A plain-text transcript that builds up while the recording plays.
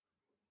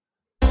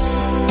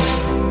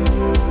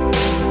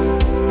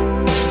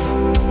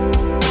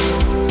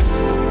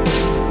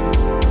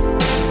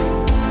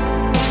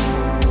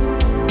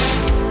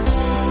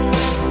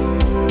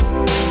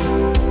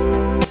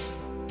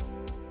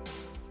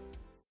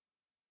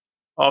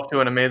Off to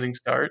an amazing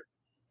start.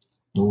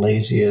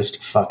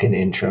 Laziest fucking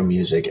intro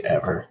music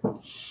ever.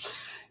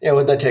 Yeah,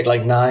 would that take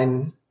like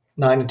nine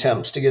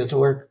attempts to get it to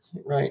work?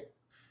 Right?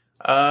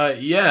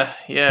 Yeah.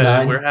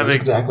 Nine. It was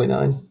exactly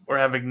nine. We're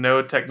having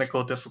no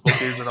technical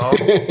difficulties at all.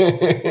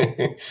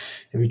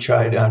 Have you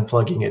tried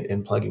unplugging it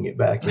and plugging it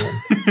back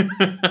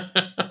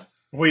in?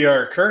 We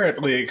are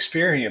currently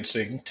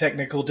experiencing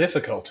technical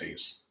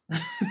difficulties.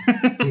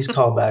 Please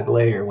call back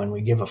later when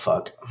we give a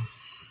fuck.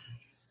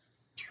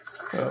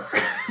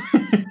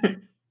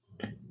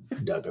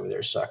 Doug over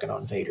there sucking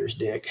on Vader's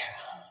dick.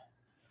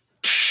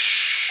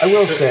 I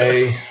will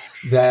say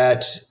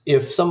that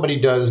if somebody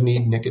does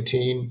need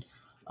nicotine,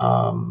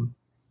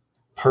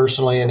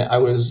 personally, and I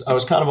was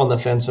kind of on the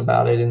fence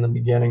about it in the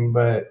beginning,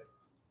 but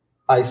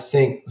I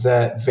think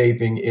that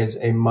vaping is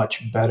a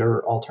much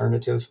better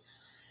alternative.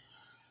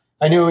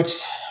 I know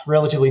it's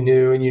relatively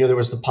new, and there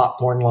was the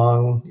popcorn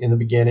lung in the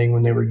beginning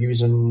when they were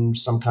using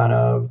some kind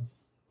of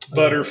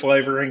butter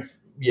flavoring.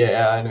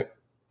 Yeah, and it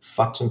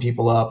fucked some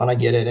people up, and I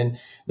get it. And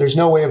there's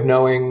no way of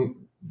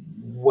knowing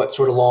what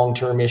sort of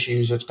long-term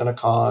issues it's going to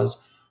cause.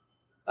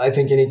 I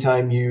think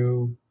anytime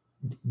you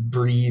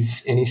breathe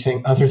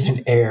anything other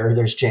than air,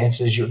 there's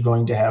chances you're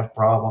going to have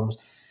problems.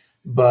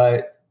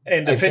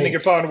 And depending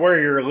upon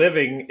where you're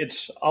living,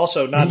 it's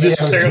also not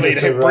necessarily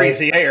to breathe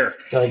the air.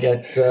 I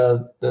get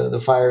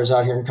the fires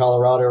out here in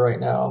Colorado right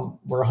now.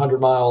 We're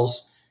 100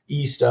 miles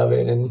east of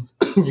it, and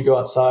you go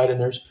outside and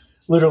there's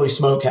literally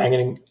smoke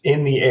hanging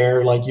in the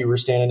air like you were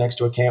standing next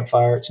to a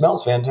campfire. It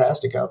smells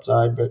fantastic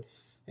outside, but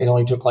it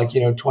only took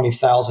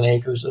 20,000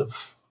 acres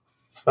of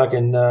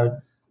fucking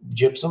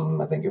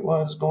gypsum, I think it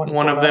was, going.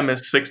 One of them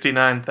is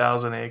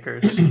 69,000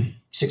 acres.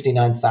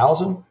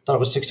 69,000? Thought it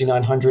was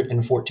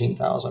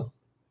 6,914,000.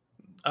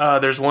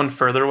 There's one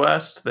further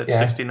west that's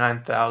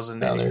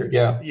 69,000 acres.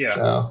 Yeah.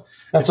 So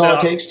that's all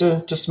it takes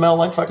to smell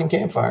like fucking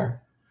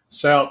campfire.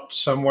 It's out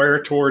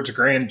somewhere towards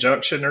Grand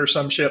Junction or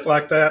some shit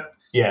like that.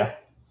 Yeah.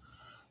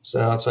 So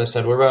that's what I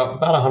said. We're about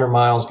 100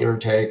 miles, give or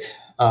take.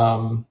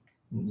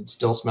 It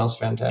still smells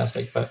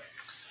fantastic, but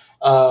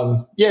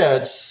I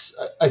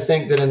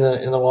think that in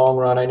the long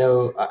run, I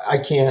know I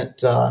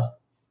can't.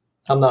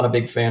 I'm not a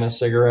big fan of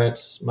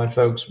cigarettes. My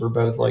folks were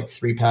both like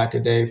 3-pack a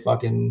day,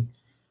 fucking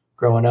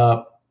growing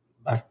up.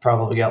 I've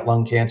probably got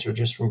lung cancer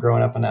just from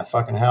growing up in that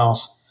fucking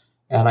house,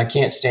 and I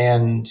can't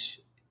stand,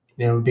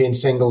 being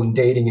single and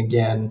dating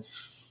again.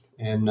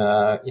 And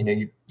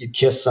you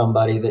kiss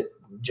somebody that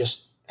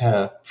just had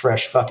a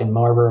fresh fucking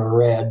Marlboro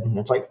Red, and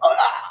it's like,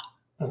 ah!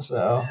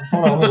 So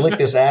hold on, let me lick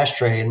this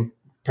ashtray in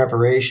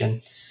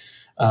preparation.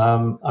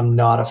 I'm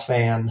not a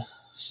fan.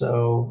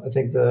 So I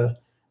think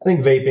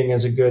vaping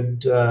is a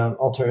good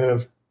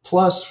alternative.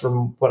 Plus,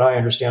 from what I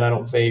understand, I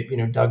don't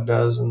vape. Doug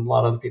does, and a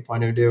lot of other people I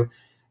know do.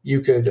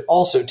 You could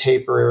also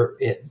taper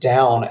it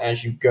down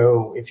as you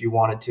go if you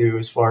wanted to,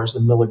 as far as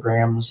the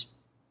milligrams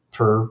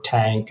per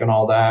tank and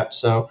all that.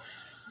 So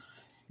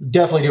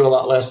definitely do a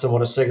lot less than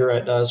what a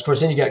cigarette does. Of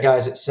course, then you got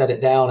guys that set it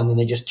down and then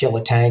they just kill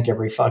a tank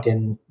every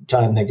fucking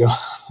time they go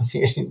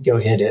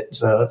hit it.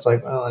 So it's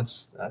like, well,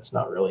 that's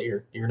not really,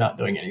 you're not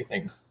doing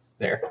anything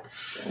there.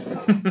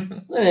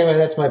 Anyway,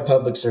 that's my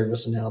public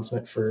service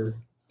announcement for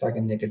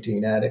fucking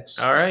nicotine addicts.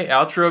 All right,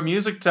 outro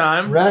music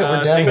time. Right,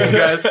 we're done. Thank you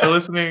guys for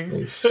listening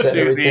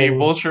to the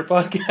Bullshit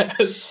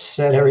Podcast.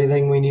 Said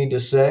everything we need to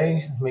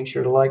say. Make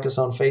sure to like us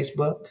on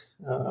Facebook.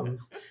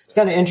 It's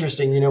kind of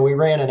interesting. We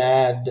ran an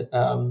ad.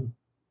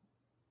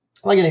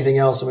 Like anything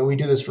else, I mean, we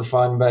do this for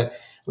fun, but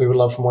we would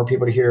love for more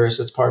people to hear us.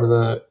 It is part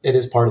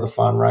of the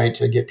fun, right?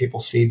 To get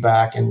people's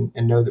feedback and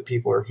know that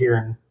people are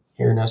hearing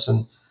us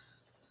and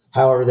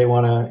however they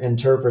want to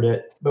interpret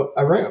it. But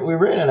we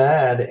ran an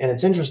ad, and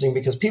it's interesting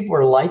because people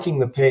are liking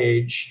the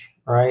page,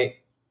 right?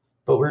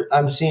 But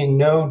I'm seeing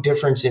no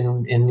difference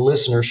in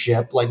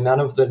listenership. Like none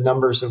of the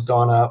numbers have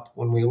gone up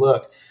when we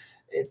look.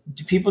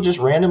 Do people just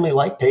randomly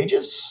like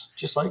pages?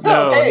 Just like,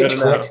 page,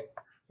 click. No.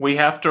 We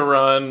have to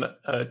run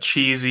a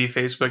cheesy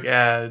Facebook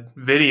ad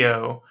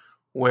video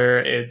where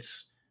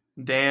it's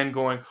Dan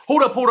going,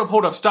 hold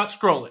up, stop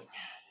scrolling.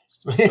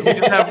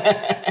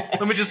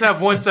 Let me just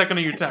have 1 second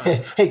of your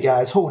time. Hey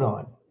guys, hold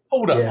on.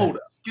 Hold up.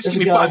 Just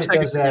give me 5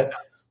 seconds.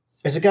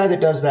 There's a guy that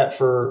does that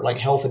for like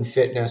health and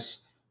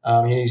fitness.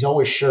 And he's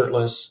always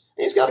shirtless.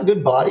 He's got a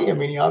good body. I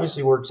mean, he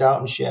obviously works out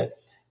and shit,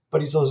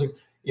 but he's always like,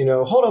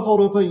 hold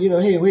up,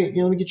 hey, wait,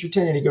 let me get your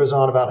 10. And he goes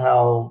on about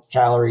how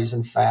calories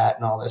and fat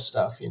and all this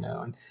stuff,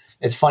 and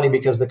it's funny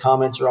because the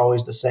comments are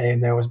always the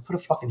same. They always put a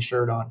fucking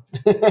shirt on.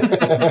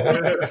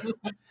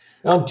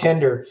 On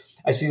Tinder,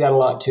 I see that a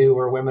lot too,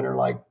 where women are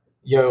like,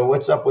 yo,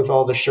 what's up with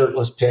all the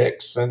shirtless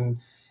pics and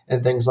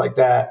things like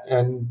that.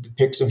 And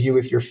pics of you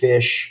with your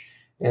fish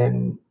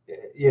and,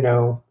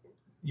 you're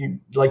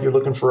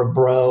looking for a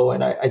bro.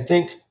 And I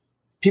think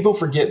people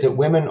forget that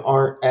women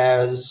aren't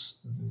as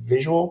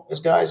visual as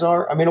guys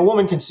are. I mean, a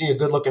woman can see a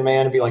good looking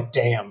man and be like,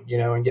 damn,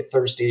 and get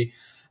thirsty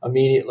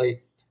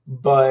immediately.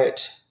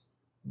 But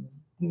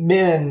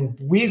men,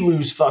 we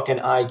lose fucking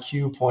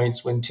IQ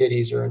points when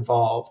titties are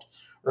involved,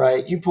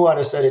 right? You pull out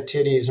a set of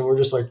titties and we're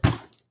just like,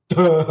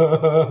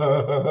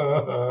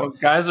 well,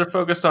 Guys are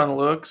focused on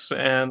looks,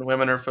 and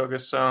women are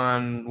focused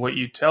on what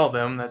you tell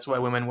them. That's why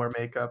women wear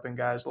makeup and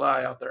guys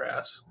lie out their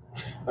ass.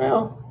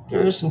 Well,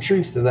 there is some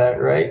truth to that,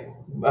 right?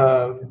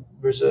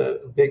 There's a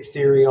big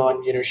theory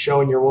on,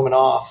 showing your woman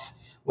off.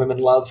 Women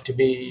love to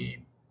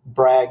be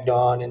bragged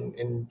on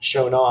and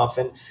shown off.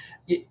 And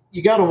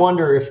you got to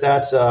wonder if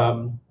that's,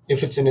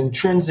 if it's an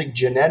intrinsic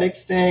genetic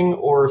thing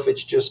or if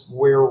it's just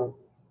where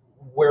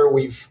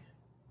we've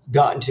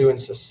gotten to in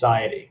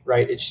society,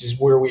 right? It's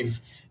just where we've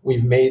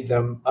made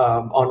them.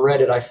 On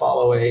Reddit, I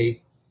follow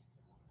a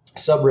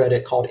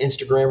subreddit called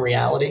Instagram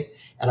Reality,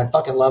 and I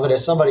fucking love it.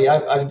 As somebody,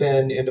 I've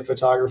been into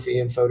photography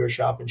and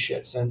Photoshop and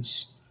shit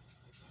since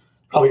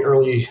probably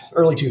early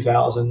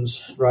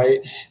 2000s, right?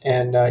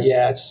 And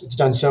it's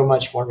done so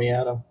much for me,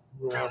 Adam.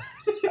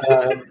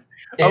 I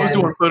was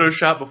doing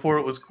Photoshop before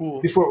it was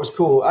cool. Before it was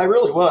cool, I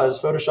really was.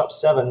 Photoshop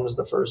 7 was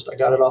the first. I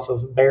got it off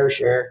of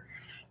BearShare.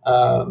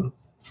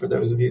 For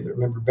those of you that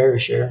remember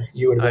BearShare,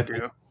 you would have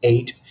been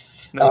 8.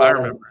 No, I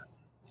remember.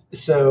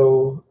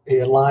 So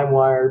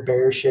LimeWire,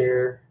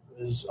 BearShare,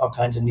 there's all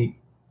kinds of neat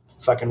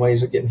fucking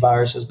ways of getting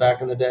viruses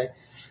back in the day.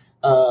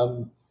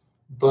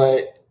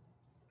 But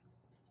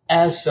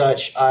as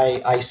such,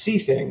 I see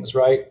things,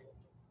 right?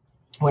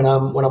 When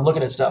I'm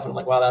looking at stuff and I'm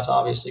like, wow, that's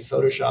obviously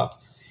Photoshopped.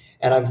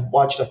 And I've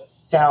watched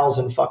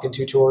 1,000 fucking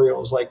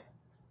tutorials, like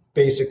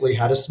basically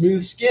how to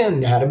smooth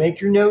skin, how to make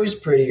your nose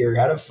prettier,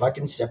 how to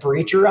fucking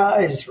separate your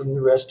eyes from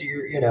the rest of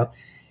your,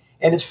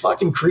 and it's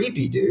fucking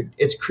creepy, dude.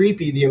 It's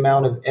creepy the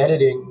amount of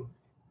editing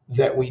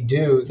that we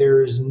do.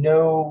 There is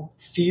no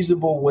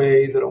feasible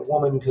way that a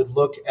woman could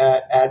look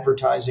at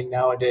advertising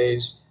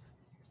nowadays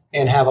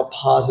and have a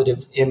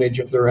positive image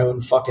of their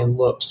own fucking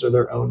looks or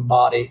their own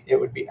body. It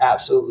would be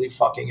absolutely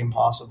fucking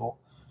impossible.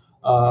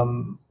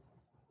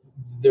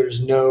 There's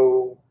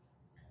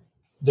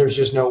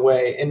just no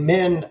way. And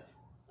men,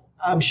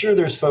 I'm sure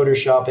there's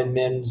Photoshop in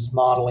men's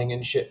modeling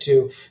and shit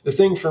too. The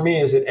thing for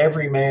me is that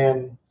every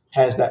man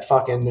has that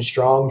fucking, the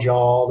strong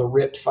jaw, the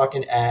ripped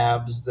fucking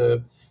abs,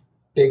 the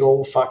big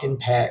old fucking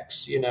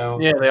pecs,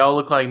 Yeah, they all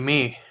look like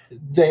me.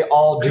 They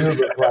all do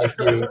look like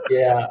you.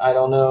 Yeah, I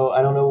don't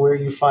know where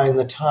you find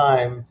the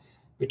time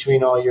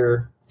between all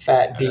your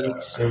fat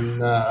beats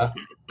and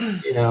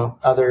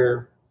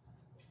other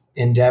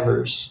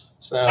endeavors.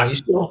 So you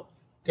still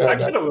go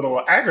ahead. I get a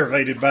little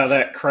aggravated by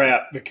that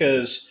crap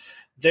because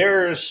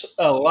there's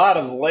a lot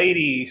of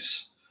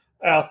ladies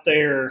out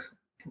there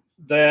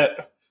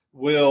that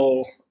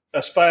will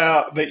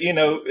aspire, but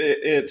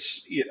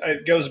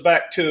it goes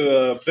back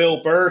to a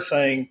Bill Burr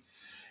thing.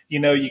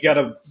 You got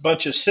a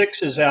bunch of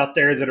 6s out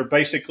there that are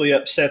basically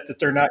upset that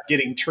they're not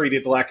getting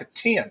treated like a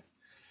 10.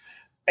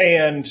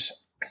 And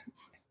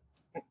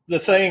the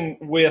thing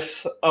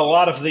with a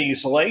lot of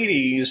these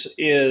ladies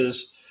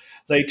is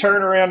they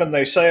turn around and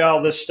they say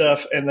all this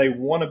stuff and they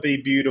want to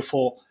be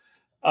beautiful.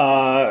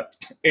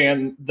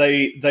 And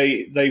they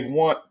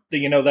want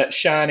that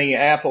shiny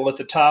apple at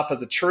the top of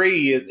the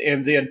tree.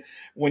 And then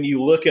when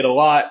you look at a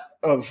lot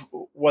of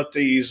what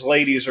these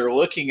ladies are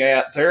looking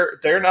at,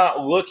 they're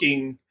not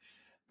looking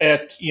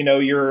at,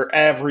 your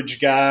average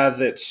guy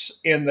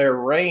that's in their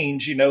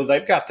range.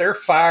 They've got their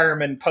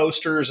fireman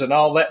posters and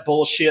all that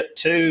bullshit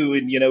too.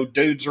 And,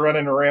 dudes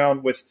running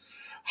around with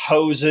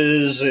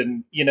hoses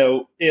and,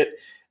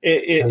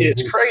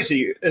 it's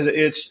crazy.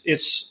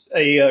 It's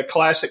a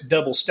classic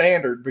double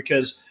standard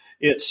because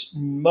it's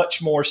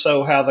much more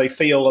so how they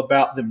feel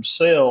about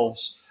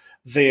themselves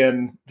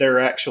than their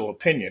actual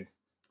opinion.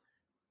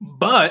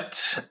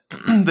 But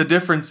the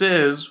difference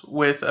is,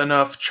 with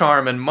enough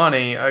charm and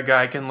money, a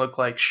guy can look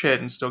like shit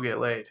and still get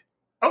laid.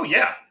 Oh,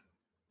 yeah.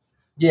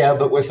 Yeah,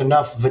 but with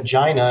enough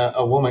vagina,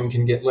 a woman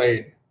can get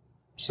laid.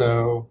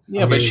 So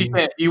yeah, but she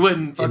can't. You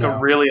wouldn't fuck a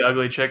really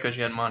ugly chick because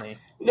she had money.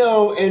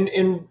 No, and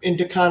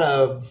to kind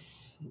of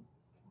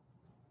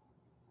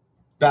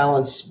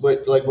balance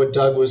what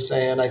Doug was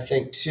saying, I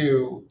think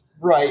too.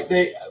 Right?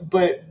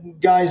 But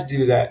guys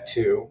do that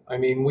too. I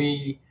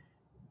mean,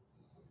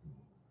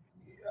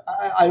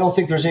 I don't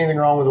think there's anything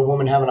wrong with a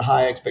woman having a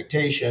high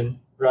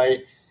expectation, right?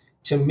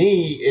 To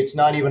me, it's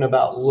not even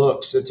about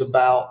looks. It's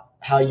about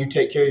how you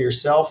take care of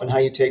yourself and how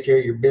you take care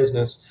of your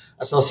business.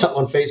 I saw something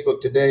on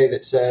Facebook today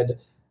that said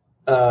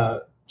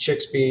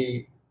chicks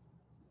be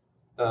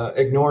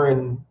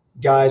ignoring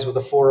guys with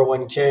a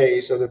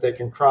 401k so that they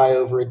can cry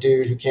over a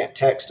dude who can't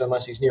text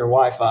unless he's near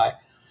Wi-Fi.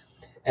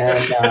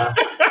 And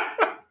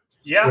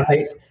yeah.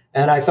 Right?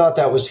 And I thought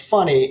that was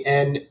funny.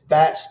 And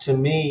that's, to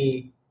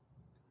me,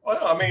 well,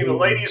 I mean, the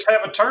ladies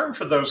have a term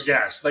for those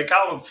guys. They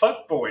call them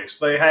fuck boys.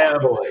 They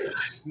have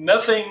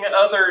nothing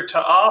other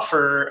to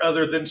offer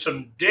other than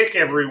some dick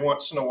every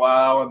once in a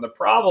while. And the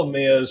problem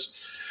is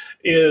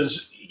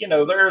there's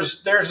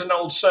an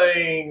old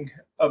saying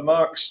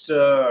amongst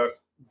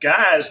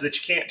guys that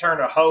you can't turn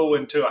a hoe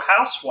into a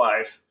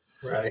housewife.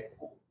 Right.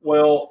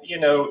 Well,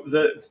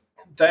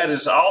 that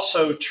is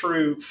also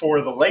true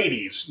for the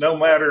ladies. No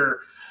matter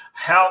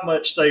how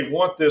much they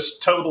want this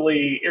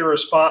totally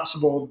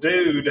irresponsible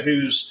dude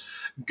who's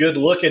good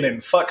looking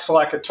and fucks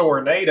like a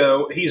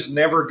tornado, he's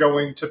never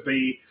going to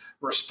be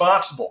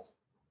responsible.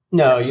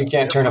 No, you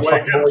can't turn a the way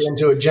it fuckboy goes.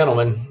 into a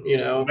gentleman,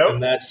 Nope.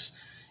 and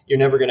you're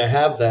never going to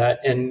have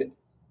that. And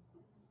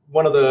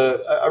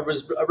I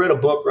read a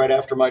book right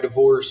after my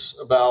divorce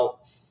about,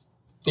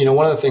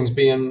 one of the things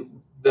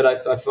being that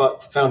I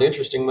found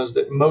interesting was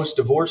that most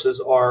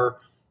divorces are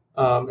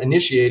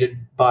initiated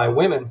by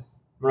women,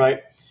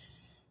 right?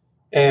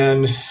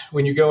 And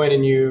when you go in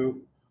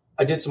and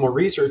I did some more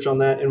research on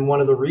that, and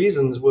one of the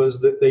reasons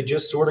was that they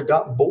just sort of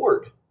got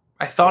bored.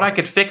 I thought I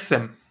could fix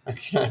him.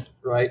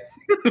 Right.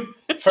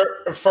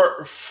 For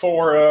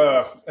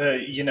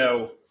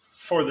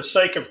the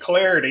sake of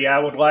clarity, I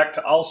would like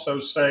to also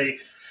say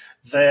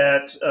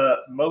that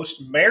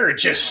most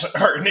marriages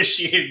are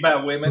initiated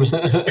by women. And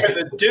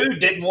the dude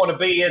didn't want to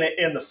be in it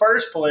in the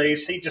first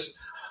place. He just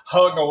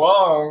hung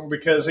along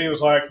because he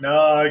was like,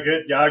 "Nah,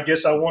 I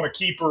guess I want to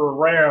keep her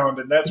around,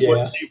 and that's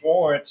what she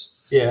wants."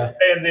 Yeah.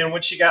 And then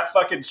when she got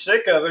fucking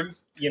sick of him,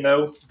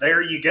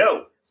 there you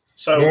go.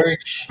 So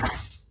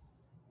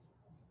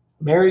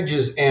marriage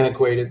is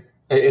antiquated.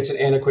 It's an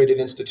antiquated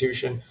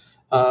institution.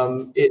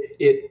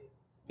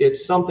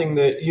 It's something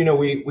that,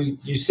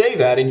 you say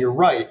that and you're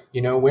right.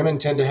 Women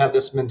tend to have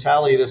this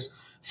mentality, this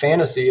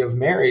fantasy of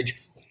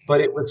marriage, but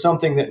it was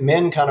something that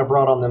men kind of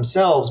brought on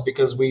themselves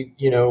because we,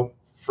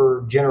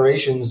 for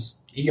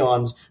generations,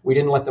 eons, we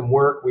didn't let them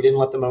work. We didn't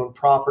let them own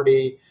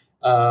property.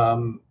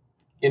 In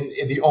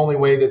the only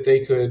way that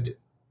they could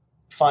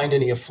find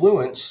any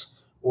affluence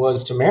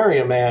was to marry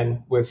a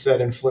man with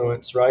said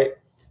influence, right?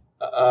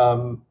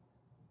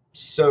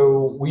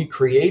 So we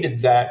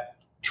created that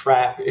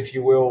trap, if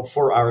you will,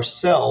 for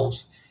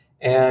ourselves.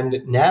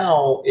 And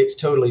now it's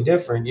totally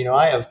different.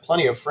 I have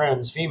plenty of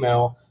friends,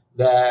 female,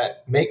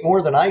 that make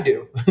more than I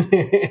do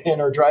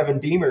and are driving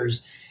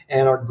Beamers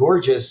and are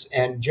gorgeous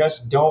and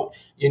just don't,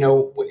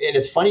 and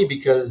it's funny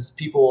because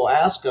people will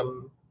ask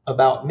them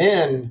about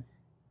men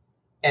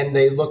and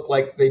they look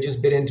like they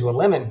just bit into a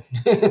lemon.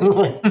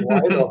 Like, why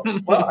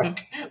the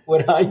fuck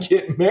would I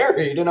get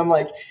married? And I'm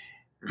like,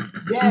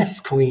 yes,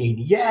 queen.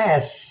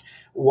 Yes.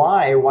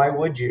 Why? Why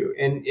would you?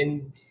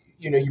 And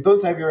you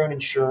both have your own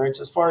insurance.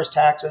 As far as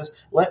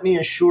taxes, let me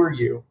assure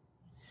you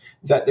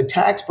that the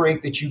tax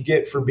break that you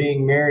get for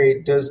being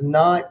married does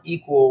not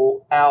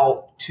equal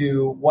out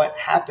to what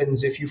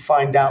happens if you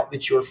find out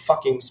that your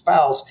fucking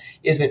spouse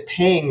isn't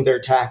paying their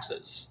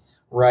taxes,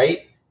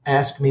 right?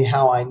 Ask me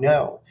how I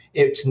know.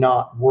 It's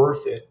not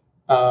worth it.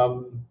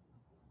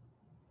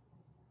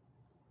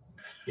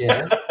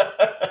 Yeah.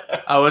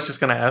 I was just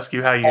going to ask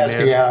you how you Ask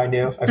knew. me how I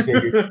knew. I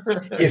figured.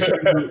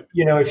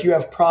 If you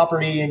have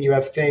property and you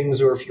have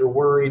things, or if you're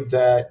worried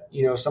that,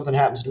 if something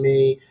happens to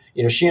me,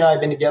 she and I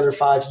have been together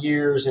 5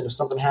 years, and if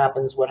something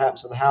happens, what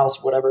happens to the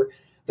house, whatever,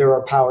 there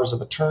are powers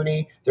of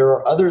attorney. There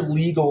are other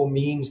legal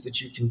means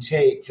that you can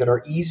take that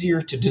are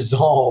easier to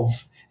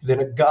dissolve than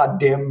a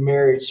goddamn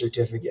marriage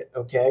certificate.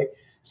 Okay.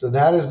 So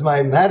that is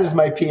my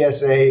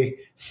PSA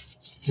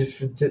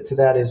to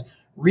that is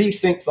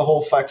rethink the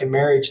whole fucking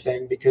marriage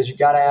thing, because you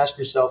got to ask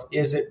yourself,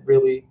 is it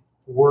really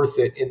worth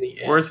it in the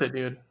end? Worth it,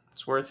 dude.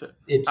 It's worth it.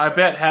 I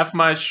bet half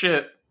my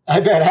shit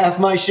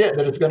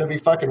that it's going to be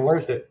fucking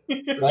worth it.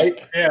 Right.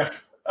 Yeah.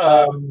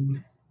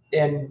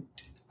 And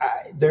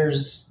there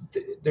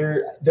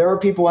are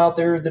people out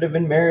there that have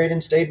been married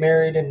and stayed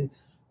married and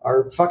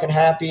are fucking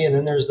happy. And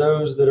then there's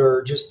those that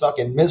are just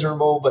fucking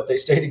miserable, but they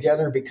stay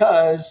together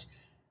because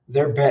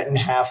they're betting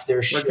half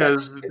their shit.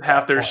 Because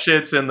half their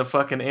shit's in the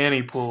fucking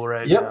Annie pool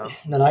right now.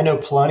 And I know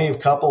plenty of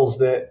couples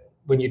that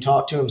when you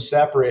talk to them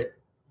separate,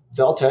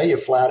 they'll tell you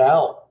flat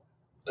out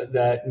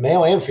that,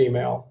 male and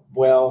female,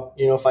 well,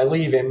 if I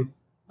leave him,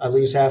 I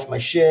lose half my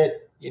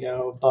shit,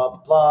 blah, blah,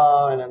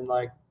 blah. And I'm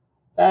like,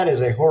 that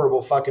is a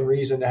horrible fucking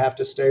reason to have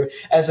to stay.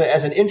 As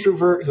an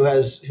introvert who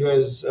has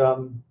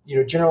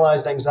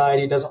generalized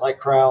anxiety, doesn't like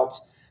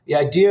crowds, the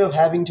idea of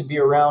having to be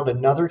around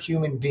another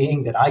human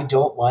being that I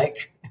don't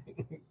like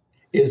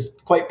is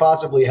quite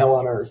possibly hell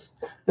on earth.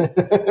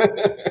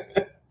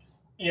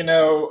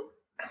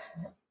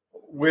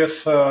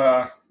 With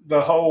the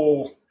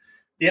whole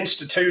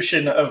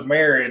institution of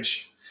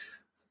marriage,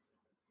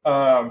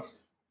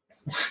 it's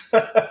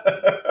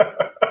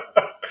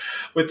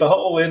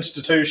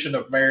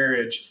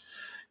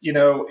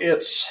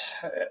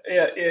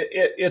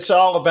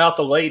all about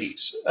the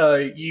ladies.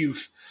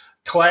 You've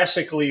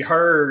classically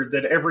heard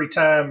that every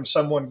time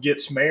someone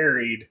gets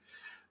married,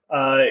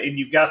 and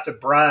you've got the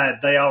bride,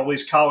 they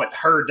always call it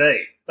her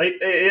day.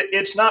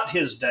 It's not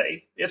his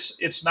day.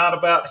 It's not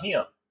about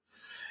him.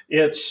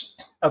 It's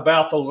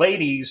about the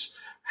ladies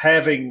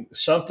having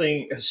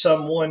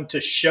someone to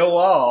show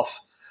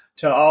off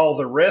to all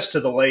the rest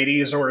of the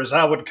ladies, or as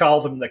I would call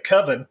them, the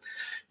coven.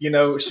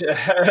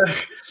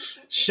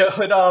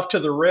 Show it off to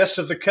the rest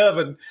of the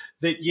coven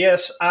that,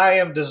 yes, I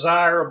am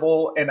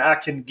desirable and I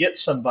can get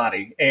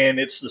somebody. And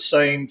it's the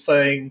same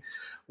thing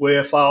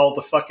with all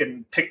the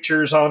fucking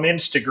pictures on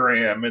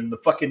Instagram and the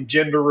fucking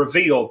gender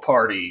reveal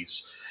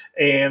parties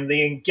and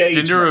the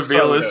engagement Gender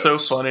reveal photos. is so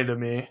funny to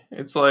me.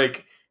 It's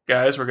like,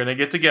 guys, we're going to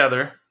get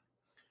together,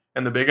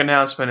 and the big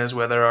announcement is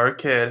whether our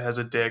kid has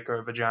a dick or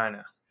a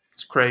vagina.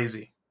 It's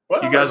crazy.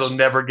 Well, You guys will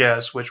never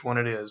guess which one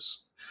it is.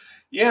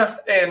 Yeah,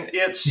 and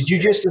it's. Did you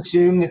just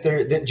assume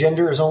that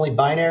gender is only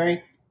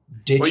binary?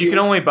 Well, you can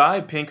only buy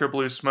pink or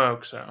blue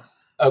smoke, so.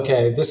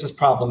 Okay, this is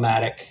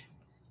problematic.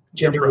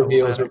 Gender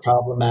reveals are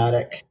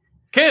problematic.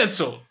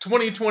 Cancelled.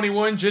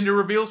 2021 gender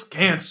reveals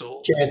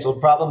canceled.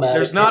 Canceled. Problematic.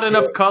 There's not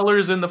enough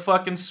colors in the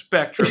fucking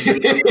spectrum.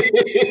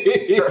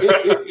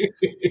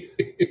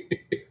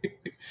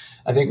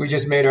 I think we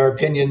just made our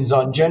opinions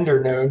on gender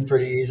known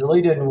pretty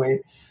easily, didn't we?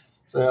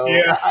 So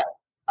Yeah.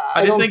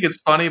 I just think it's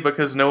funny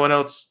because no one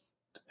else,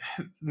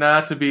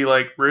 not to be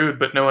like rude,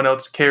 but no one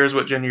else cares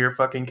what gender your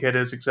fucking kid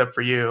is except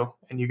for you.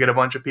 And you get a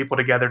bunch of people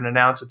together and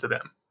announce it to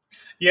them.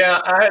 Yeah,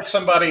 I had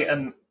somebody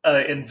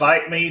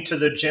invite me to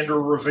the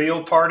gender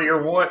reveal party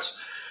once,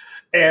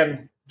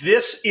 and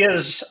this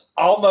is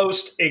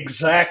almost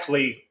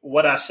exactly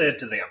what I said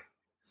to them.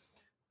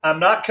 I'm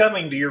not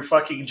coming to your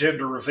fucking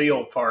gender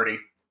reveal party.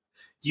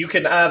 You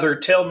can either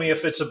tell me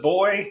if it's a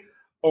boy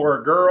or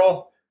a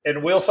girl,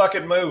 and we'll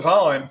fucking move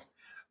on.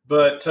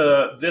 But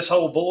this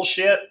whole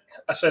bullshit,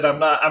 I said, I'm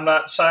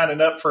not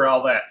signing up for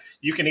all that.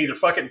 You can either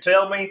fucking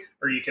tell me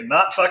or you can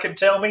not fucking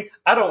tell me.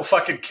 I don't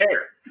fucking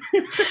care.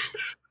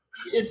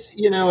 It's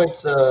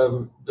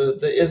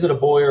the is it a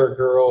boy or a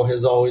girl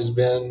has always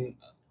been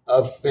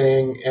a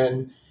thing,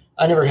 and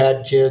I never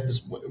had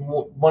kids.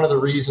 One of the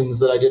reasons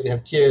that I didn't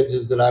have kids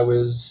is that I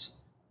was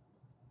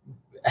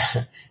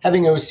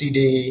having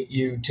OCD.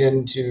 You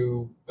tend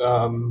to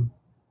kind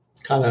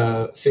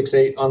of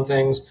fixate on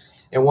things.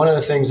 And one of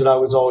the things that I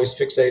was always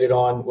fixated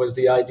on was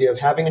the idea of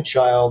having a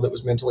child that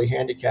was mentally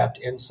handicapped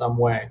in some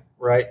way,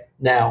 right?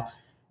 Now,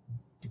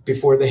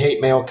 before the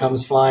hate mail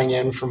comes flying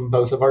in from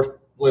both of our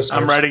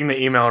listeners. I'm writing the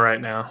email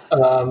right now.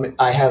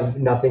 I have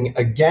nothing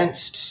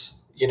against,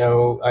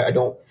 I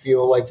don't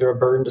feel like they're a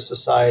burden to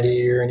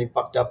society or any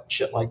fucked up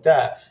shit like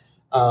that.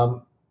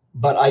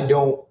 But I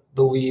don't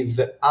believe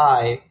that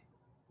I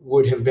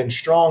would have been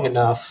strong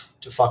enough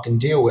to fucking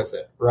deal with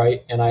it,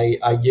 right? And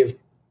I give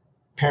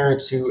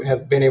parents who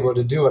have been able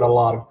to do it a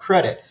lot of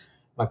credit.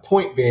 My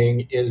point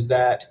being is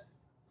that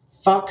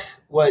fuck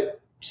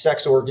what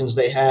sex organs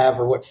they have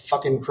or what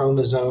fucking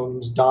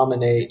chromosomes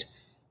dominate.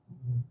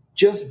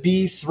 Just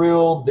be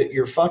thrilled that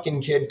your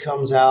fucking kid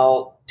comes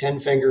out 10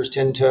 fingers,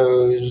 10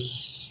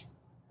 toes,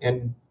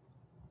 and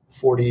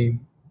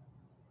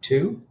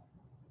 42?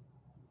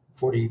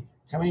 40.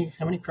 How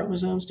many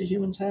chromosomes do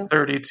humans have?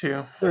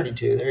 32.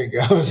 32. There you go.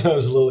 I was a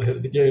little ahead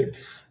of the game.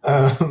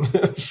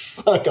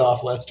 Fuck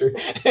off, Lester.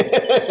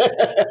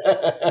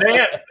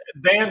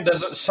 Dan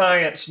doesn't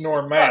science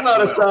nor math. I'm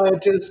not a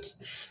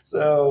scientist,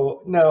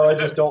 so no, I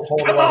just don't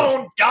hold. Come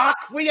on, Doc.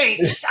 We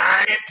ain't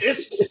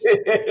scientists.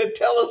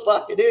 Tell us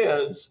like it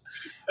is.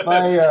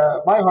 My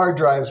hard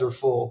drives are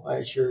full. I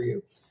assure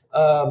you.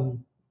 I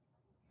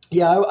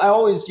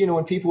always,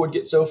 when people would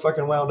get so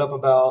fucking wound up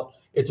about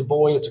it's a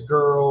boy, it's a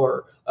girl,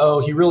 or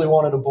oh, he really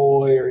wanted a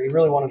boy, or he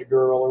really wanted a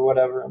girl, or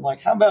whatever. I'm like,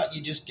 how about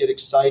you just get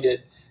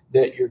excited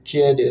that your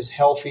kid is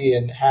healthy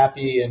and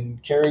happy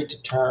and carried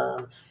to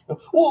term?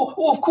 Well,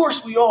 of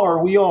course we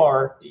are. We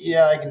are.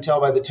 Yeah, I can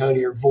tell by the tone of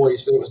your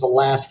voice that it was the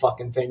last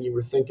fucking thing you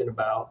were thinking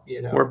about.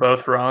 We're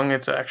both wrong.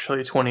 It's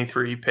actually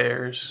 23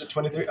 pairs.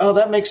 23. Oh,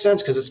 that makes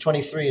sense because it's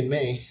 23 and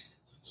me.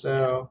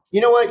 So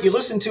you know what? You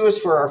listen to us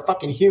for our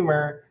fucking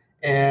humor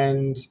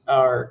and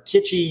our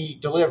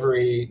kitschy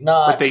delivery,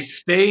 but they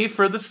stay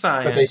for the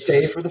science. But they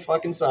stay for the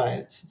fucking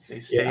science. They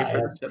stay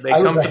They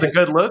come for the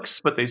good looks,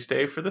 but they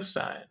stay for the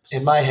science.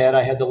 In my head,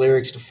 I had the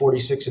lyrics to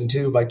 46 and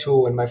 2 by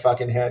Tool in my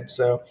fucking head.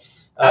 So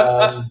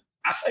I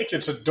think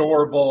it's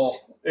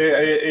adorable.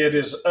 It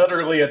is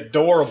utterly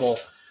adorable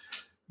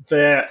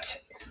that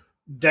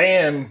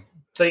Dan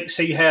thinks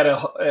he had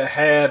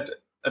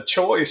a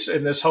choice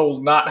in this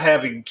whole not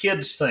having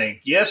kids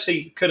thing. Yes,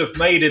 he could have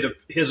made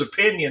it his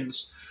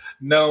opinions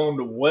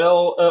known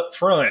well up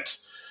front.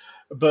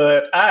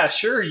 But I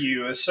assure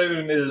you, as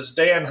soon as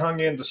Dan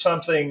hung into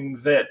something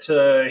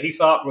that he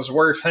thought was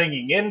worth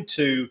hanging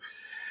into,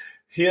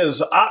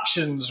 his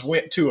options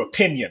went to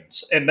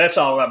opinions. And that's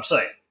all I'm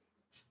saying.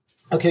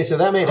 Okay, so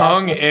that made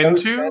hung no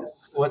into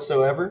sense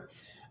whatsoever.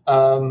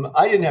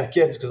 I didn't have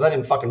kids because I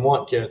didn't fucking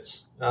want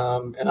kids.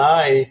 And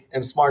I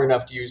am smart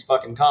enough to use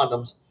fucking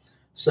condoms.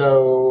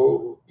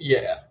 So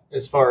yeah,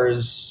 as far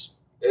as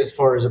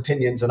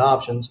opinions and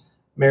options,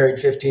 married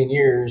 15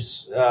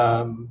 years,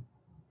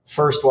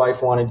 first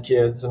wife wanted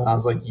kids, and I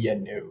was like, yeah,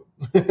 no.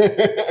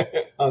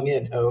 Hung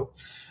in, ho.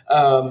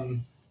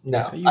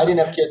 No, I didn't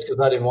have kids because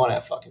I didn't want to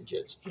have fucking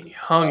kids. He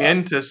hung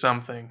into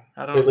something.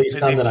 I don't. At least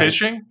is he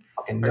fishing?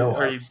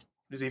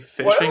 Is he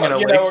fishing in a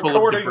lake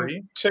full of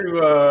debris?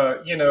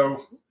 To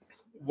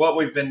what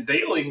we've been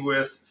dealing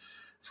with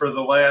for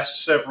the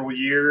last several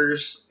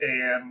years,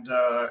 and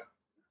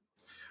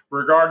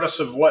regardless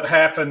of what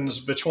happens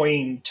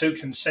between two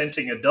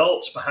consenting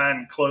adults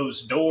behind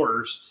closed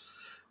doors,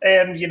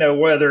 and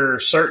whether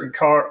certain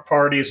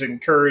parties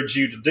encourage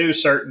you to do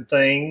certain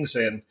things,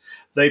 and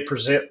they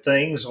present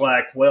things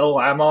like, well,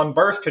 I'm on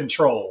birth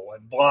control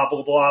and blah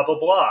blah blah blah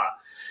blah,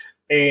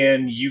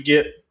 and you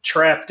get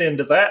trapped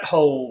into that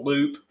whole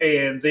loop,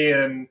 and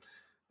then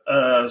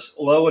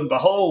lo and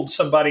behold,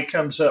 somebody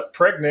comes up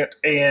pregnant,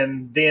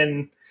 and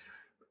then,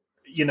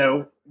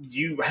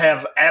 you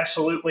have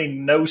absolutely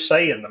no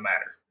say in the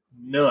matter.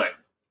 None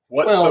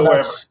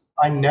whatsoever.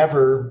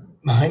 Well,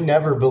 I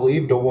never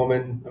believed a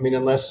woman. I mean,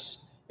 unless,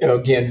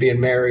 again, being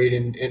married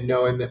and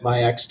knowing that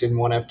my ex didn't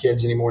want to have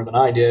kids any more than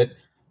I did.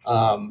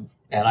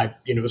 And I,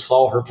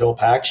 saw her pill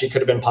pack. She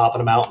could have been popping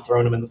them out and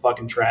throwing them in the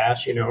fucking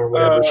trash, or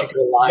whatever. She could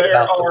have lied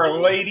about them. There are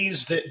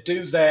ladies that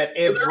do that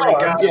every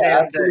goddamn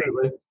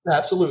absolutely. day.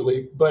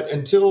 Absolutely. But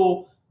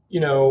until,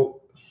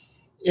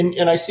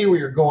 and I see where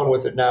you're going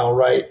with it now,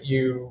 right?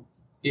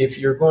 If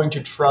you're going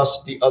to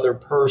trust the other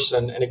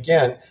person, and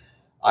again,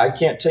 I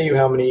can't tell you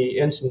how many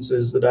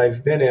instances that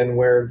I've been in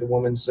where the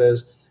woman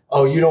says,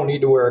 "Oh, you don't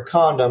need to wear a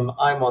condom.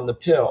 I'm on the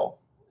pill."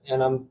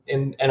 And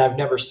I've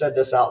never said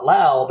this out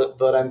loud,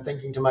 but I'm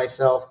thinking to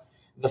myself,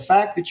 the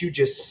fact that you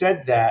just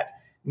said that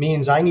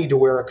means I need to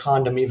wear a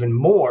condom even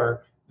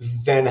more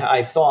than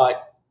I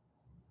thought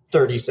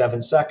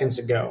 37 seconds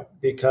ago.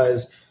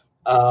 Because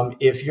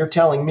if you're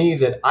telling me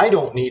that I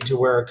don't need to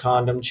wear a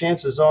condom,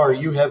 chances are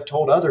you have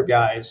told other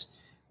guys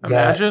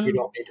that you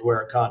don't need to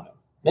wear a condom.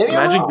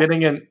 Imagine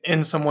getting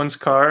in someone's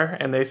car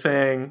and they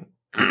saying,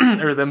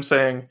 or them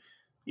saying,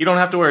 "You don't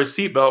have to wear a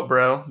seatbelt,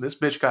 bro. This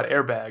bitch got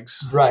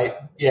airbags." Right.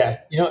 Yeah.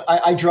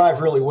 I drive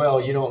really well.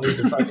 You don't need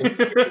to fucking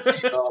put your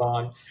seatbelt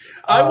on.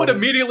 I would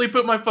immediately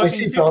put my fucking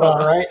seatbelt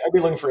on, right? I'd be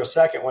looking for a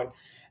second one.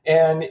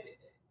 And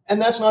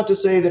that's not to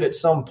say that at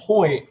some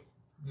point,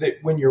 that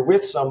when you're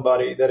with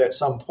somebody, that at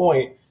some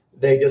point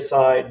they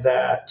decide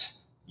that,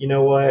 you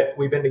know what,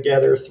 we've been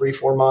together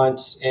 3-4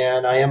 months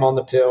and I am on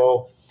the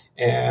pill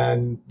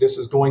and this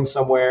is going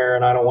somewhere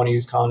and I don't want to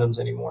use condoms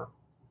anymore.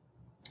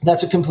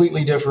 That's a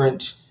completely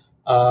different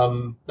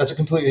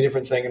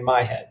thing in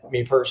my head,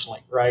 me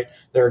personally, right?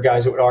 There are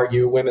guys that would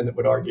argue, women that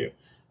would argue.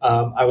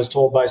 I was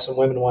told by some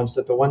women once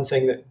that the one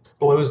thing that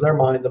blows their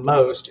mind the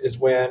most is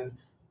when,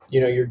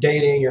 you're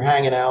dating, you're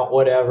hanging out,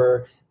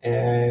 whatever,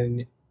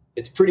 and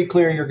it's pretty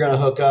clear you're going to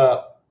hook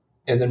up,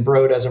 and then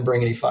bro doesn't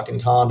bring any fucking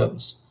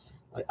condoms.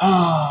 Like,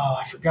 oh,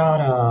 I forgot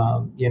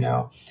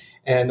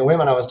And the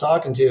women I was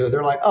talking to,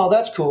 they're like, "Oh,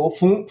 that's cool."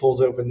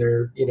 Pulls open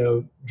their,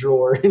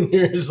 drawer, and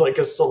there's like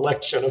a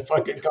selection of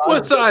fucking condoms.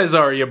 What size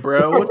are you,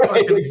 bro?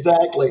 Right,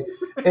 exactly.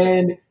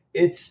 And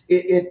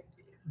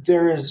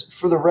there is,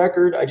 for the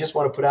record, I just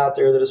want to put out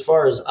there that as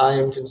far as I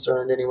am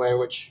concerned anyway,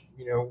 which,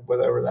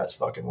 whatever that's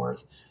fucking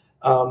worth.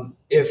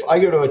 If I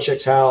go to a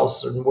chick's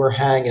house and we're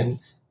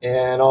hanging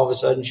and all of a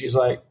sudden she's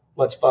like,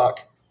 "Let's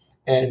fuck."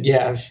 And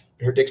yeah, if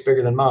her dick's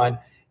bigger than mine.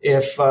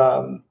 If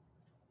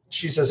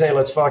she says, "Hey,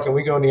 let's fuck," and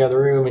we go in the other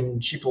room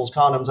and she pulls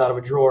condoms out of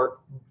a drawer,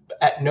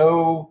 at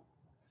no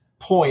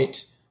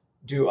point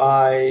do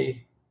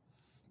I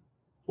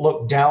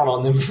look down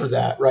on them for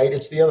that, right?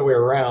 It's the other way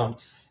around.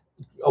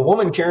 A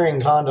woman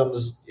carrying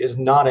condoms is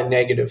not a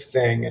negative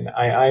thing. And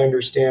I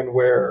understand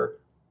where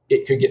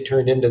it could get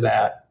turned into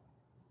that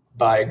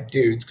by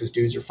dudes, because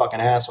dudes are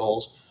fucking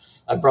assholes.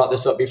 I brought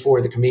this up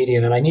before, the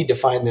comedian, and I need to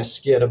find this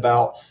skit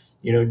about,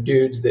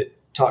 dudes that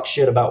talk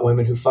shit about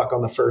women who fuck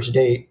on the first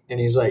date. And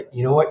he's like,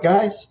 "You know what,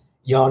 guys?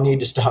 Y'all need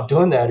to stop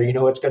doing that, or you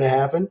know what's going to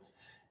happen?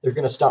 They're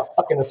going to stop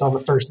fucking us on the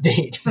first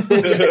date."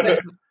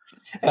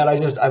 And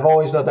I've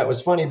always thought that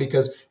was funny,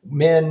 because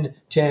men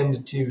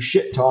tend to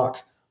shit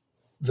talk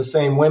the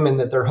same women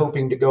that they're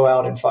hoping to go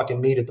out and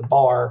fucking meet at the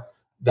bar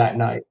that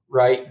night,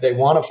 right? They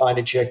want to find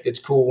a chick that's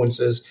cool and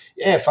says,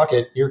 "Yeah, fuck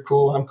it. You're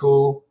cool. I'm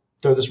cool.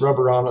 Throw this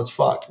rubber on. Let's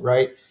fuck,"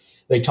 right?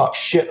 They talk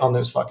shit on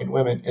those fucking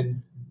women.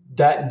 And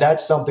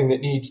that's something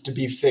that needs to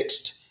be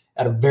fixed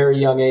at a very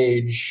young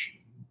age,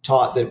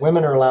 taught that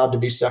women are allowed to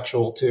be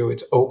sexual too.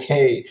 It's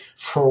okay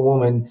for a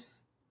woman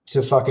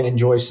to fucking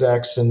enjoy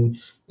sex and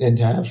to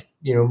have,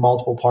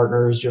 multiple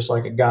partners just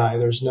like a guy.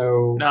 There's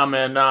no... Nah,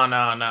 man.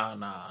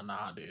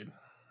 Nah, dude.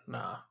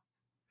 Nah.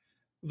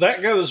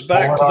 That goes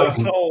back to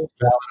the whole...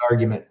 Valid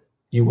argument.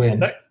 You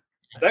win.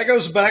 That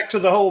goes back to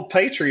the whole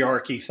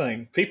patriarchy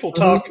thing. People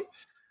talk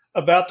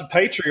about the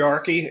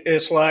patriarchy.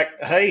 It's like,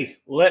 hey,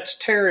 let's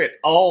tear it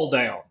all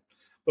down.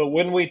 But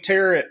when we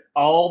tear it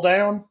all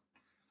down,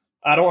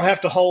 I don't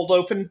have to hold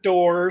open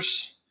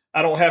doors.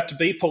 I don't have to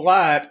be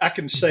polite. I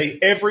can say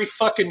every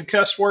fucking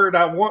cuss word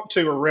I want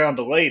to around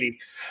a lady.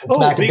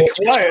 Oh, be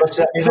quiet.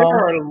 There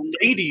are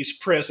ladies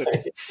present.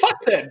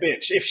 Fuck that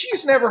bitch. If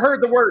she's never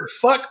heard the word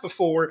fuck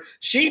before,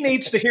 she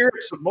needs to hear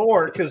it some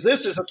more, because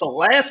this isn't the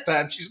last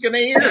time she's going to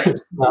hear it.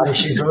 Not if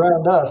she's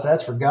around us.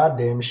 That's for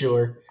goddamn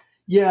sure.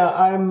 Yeah,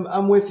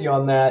 I'm with you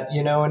on that.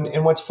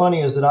 And what's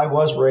funny is that I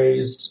was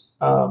raised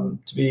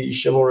to be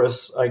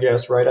chivalrous, I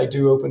guess, right? I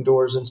do open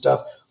doors and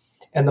stuff.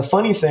 And the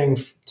funny thing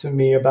to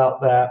me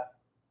about that,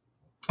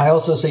 I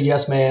also say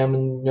yes, ma'am,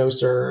 and no,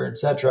 sir,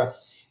 etc.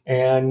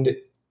 And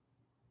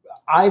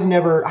I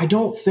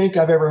don't think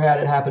I've ever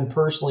had it happen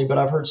personally, but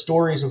I've heard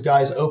stories of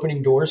guys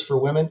opening doors for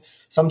women,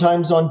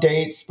 sometimes on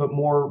dates, but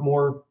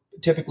more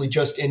typically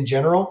just in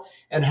general,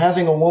 and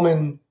having a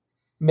woman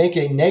make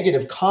a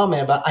negative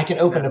comment about, "I can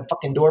open a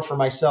fucking door for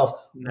myself."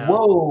 No.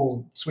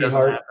 Whoa,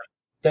 sweetheart.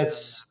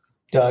 That's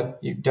Doug.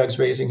 Doug's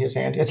raising his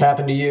hand. It's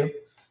happened to you.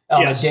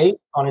 Yes.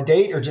 On a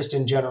date, or just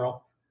in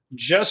general?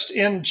 Just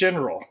in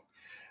general.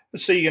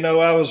 See,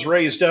 I was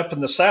raised up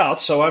in the South,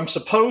 so I'm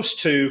supposed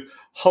to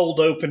hold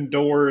open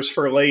doors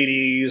for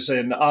ladies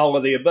and all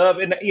of the above.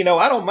 And,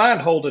 I don't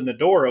mind holding the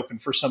door open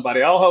for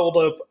somebody. I'll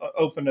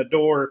open a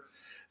door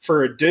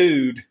for a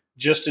dude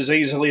just as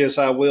easily as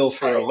I will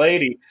for a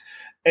lady.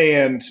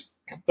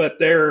 But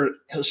there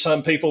are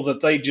some people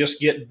that they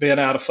just get bent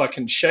out of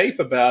fucking shape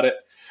about it.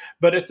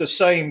 But at the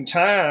same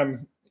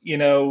time,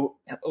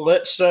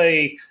 let's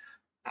say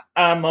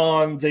I'm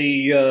on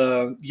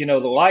the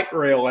light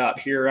rail out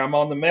here. I'm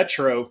on the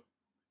metro,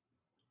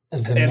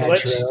 and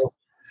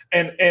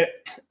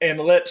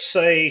let's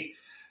say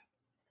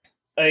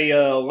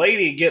a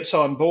lady gets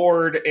on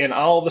board and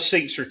all the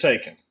seats are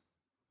taken.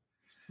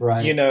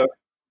 Right.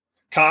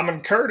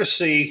 Common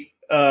courtesy,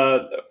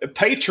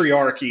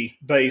 patriarchy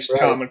based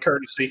common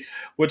courtesy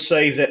would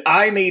say that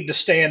I need to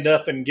stand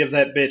up and give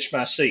that bitch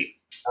my seat.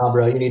 Oh,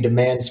 bro, you need to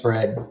man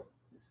spread.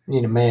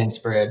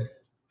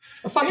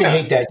 I fucking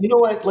hate that. You know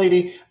what,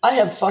 lady? I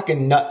have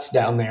fucking nuts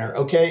down there,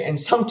 okay? And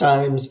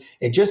sometimes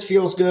it just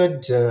feels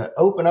good to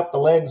open up the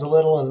legs a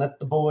little and let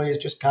the boys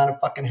just kind of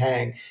fucking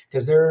hang.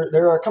 Because there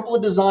are a couple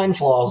of design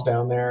flaws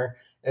down there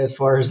as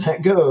far as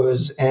that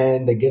goes,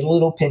 and they get a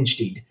little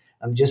pinched.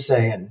 I'm just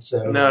saying.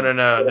 So No.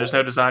 There's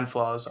no design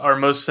flaws. Our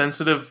most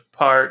sensitive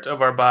part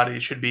of our body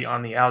should be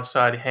on the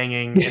outside,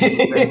 hanging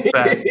in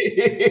back.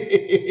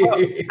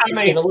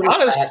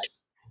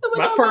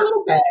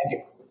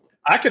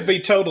 I could be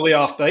totally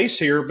off base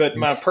here, but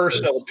my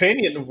personal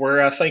opinion,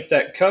 where I think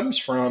that comes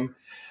from,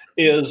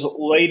 is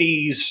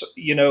ladies,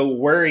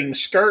 wearing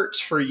skirts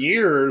for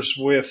years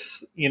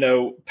with,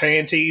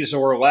 panties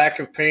or lack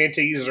of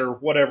panties or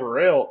whatever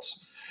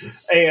else.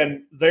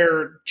 And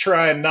they're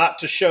trying not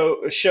to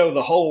show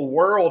the whole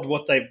world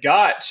what they've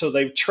got. So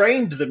they've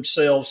trained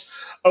themselves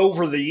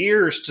over the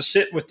years to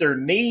sit with their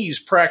knees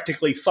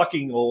practically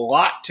fucking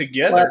locked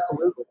together.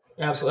 Well,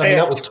 absolutely. I mean,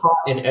 that was taught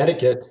in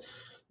etiquette,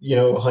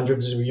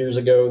 hundreds of years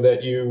ago,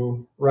 that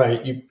you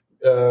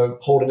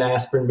hold an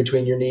aspirin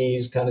between your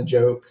knees kind of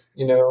joke,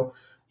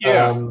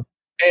 Yeah.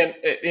 And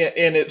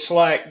it's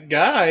like,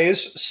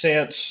 guys,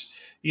 since,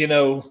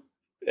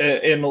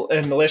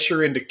 unless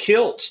you're into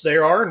kilts,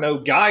 there are no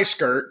guy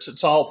skirts.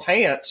 It's all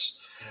pants.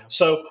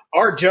 So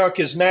our junk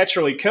is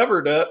naturally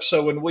covered up.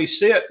 So when we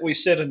sit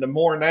in a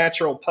more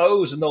natural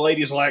pose, and the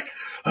lady's like,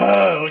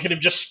 oh, look at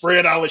him just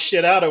spread all his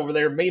shit out over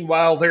there.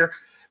 Meanwhile, they're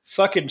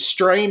fucking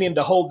straining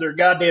to hold their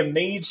goddamn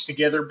knees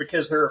together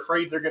because they're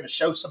afraid they're going to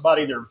show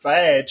somebody their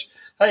vag.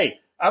 Hey,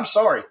 I'm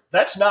sorry.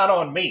 That's not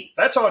on me.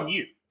 That's on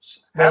you.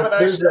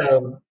 There's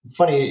a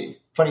funny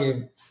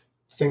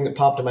thing that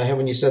popped in my head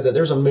when you said that.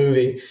 There's a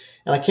movie,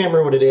 and I can't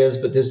remember what it is,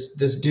 but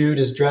this dude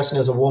is dressing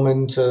as a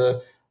woman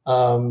to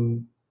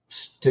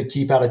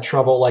keep out of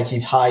trouble, like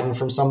he's hiding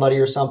from somebody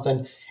or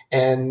something.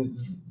 And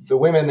the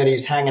women that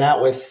he's hanging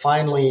out with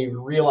finally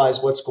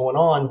realize what's going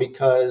on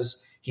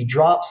because he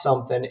drops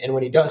something. And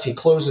when he does, he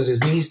closes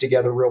his knees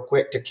together real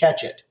quick to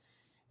catch it.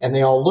 And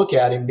they all look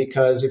at him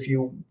because if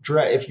you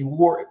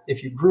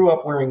grew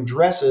up wearing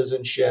dresses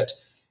and shit,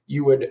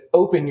 you would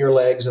open your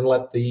legs and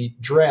let the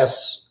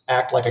dress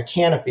act like a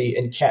canopy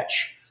and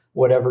catch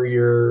whatever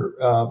you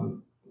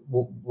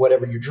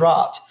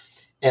dropped.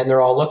 And they're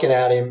all looking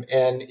at him.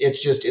 And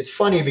it's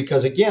funny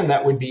because, again,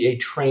 that would be a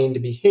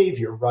trained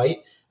behavior, right?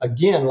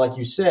 Again, like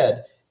you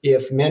said,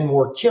 if men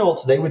wore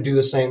kilts, they would do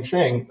the same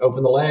thing.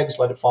 Open the legs,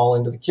 let it fall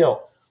into the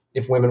kilt.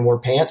 If women wore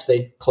pants,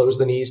 they'd close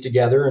the knees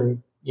together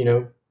and,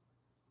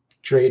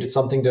 created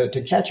something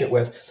to catch it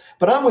with.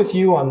 But I'm with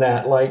you on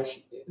that.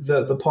 Like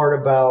the part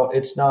about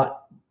it's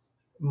not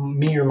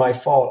me or my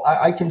fault.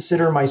 I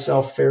consider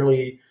myself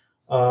fairly,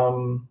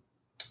 to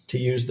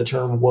use the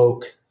term,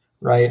 woke,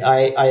 right?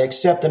 I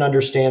accept and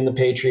understand the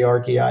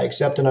patriarchy. I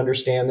accept and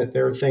understand that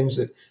there are things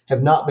that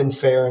have not been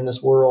fair in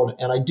this world.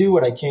 And I do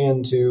what I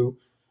can to,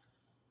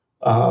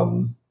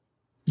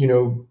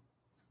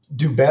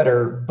 do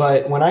better.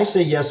 But when I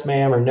say yes,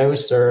 ma'am, or no,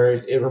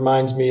 sir, it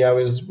reminds me I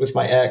was with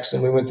my ex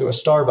and we went through a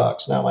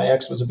Starbucks. Now, my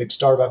ex was a big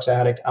Starbucks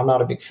addict. I'm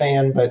not a big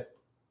fan, but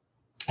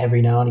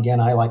every now and again,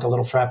 I like a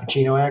little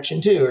Frappuccino action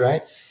too,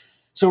 right?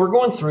 So we're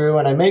going through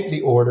and I make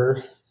the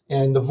order,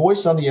 and the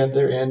voice on the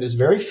other end is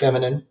very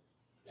feminine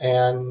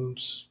and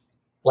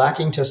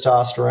lacking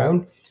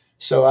testosterone.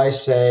 So I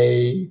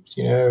say,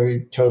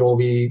 total will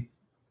be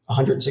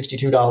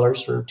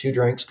 $162 for 2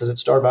 drinks because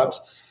it's Starbucks.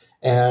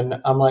 And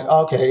I'm like,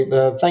 okay,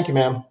 thank you,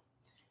 ma'am.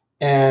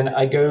 And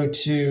I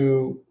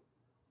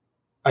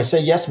say,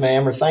 yes,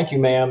 ma'am, or thank you,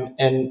 ma'am.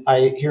 And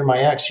I hear my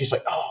ex, she's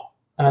like, oh,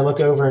 and I look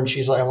over and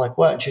she's like, I'm like,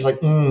 what? And she's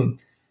like, I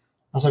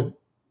was like,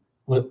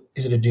 what,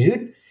 is it a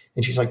dude?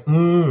 And she's like,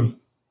 like,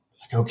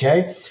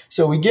 okay.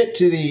 So we get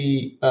to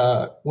the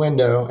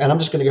window, and I'm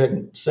just going to go ahead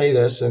and say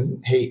this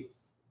and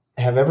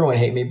have everyone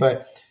hate me,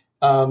 but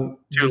Too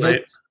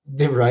late.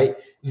 Right.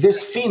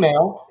 This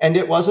female, and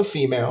it was a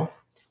female,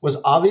 was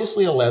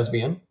obviously a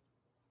lesbian,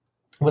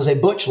 was a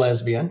butch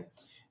lesbian,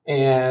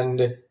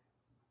 and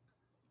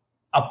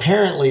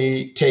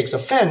apparently takes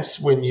offense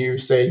when you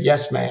say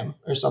yes, ma'am,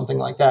 or something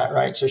like that,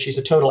 right? So she's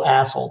a total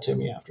asshole to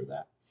me after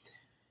that.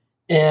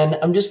 And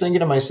I'm just thinking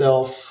to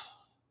myself,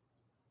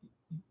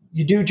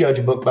 you do judge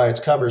a book by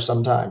its cover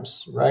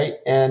sometimes, right?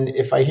 And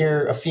if I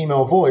hear a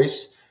female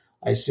voice,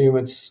 I assume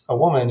it's a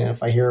woman. And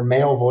if I hear a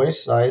male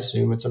voice, I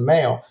assume it's a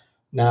male.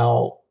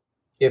 Now,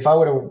 if I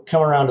would have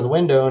come around to the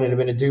window and it had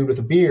been a dude with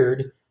a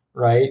beard,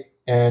 right,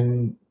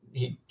 and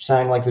he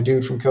sang like the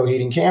dude from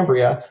Coheed and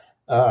Cambria,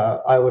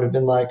 I would have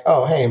been like,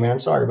 oh, hey, man,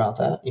 sorry about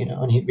that,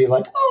 and he'd be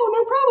like, oh,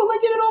 no problem, I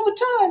get it all the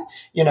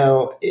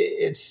time.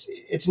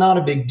 It's not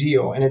a big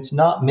deal, and it's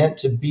not meant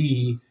to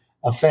be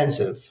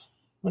offensive.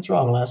 What's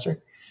wrong, Lester?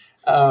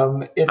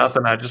 It's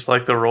nothing. I just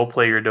like the role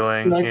play you're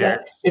doing. like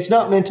that. It's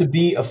not meant to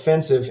be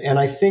offensive, and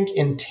I think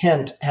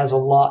intent has a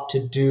lot to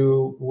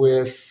do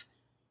with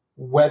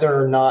whether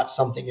or not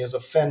something is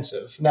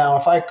offensive. Now,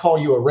 if I call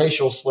you a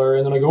racial slur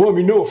and then I go, well, I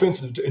mean, no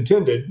offense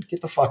intended,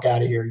 get the fuck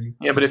out of here.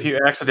 But if you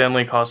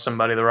accidentally call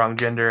somebody the wrong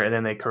gender and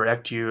then they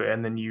correct you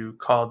and then you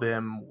call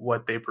them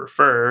what they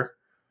prefer,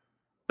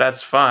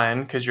 that's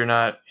fine because you're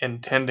not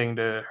intending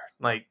to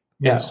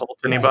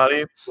insult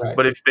anybody. Right.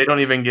 But if they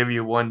don't even give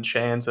you one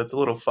chance, that's a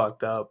little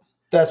fucked up.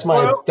 That's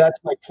my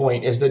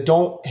point, is that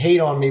don't hate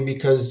on me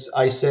because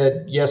I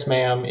said yes,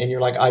 ma'am, and you're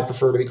like, I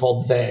prefer to be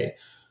called they.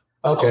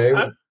 Okay.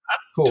 I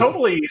cool.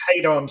 Totally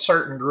hate on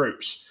certain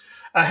groups.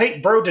 I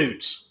hate bro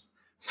dudes.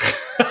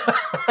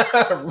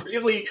 I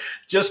really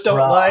just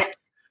don't like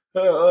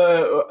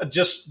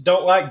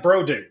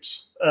bro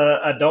dudes.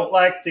 I don't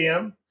like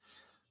them.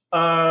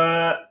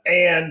 And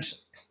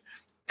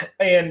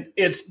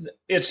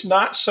it's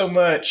not so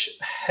much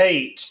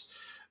hate,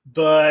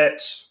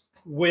 but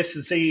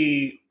with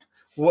the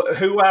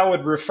who I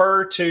would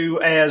refer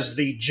to as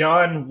the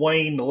John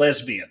Wayne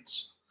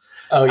lesbians.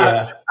 Oh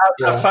yeah.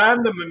 I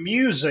find them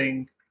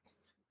amusing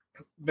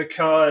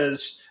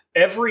because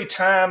every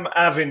time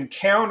I've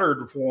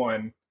encountered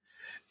one,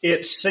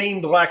 it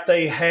seemed like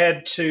they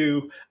had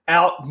to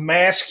out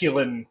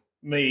masculine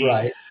me.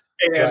 Right.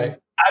 And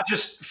I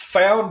just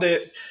found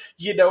it,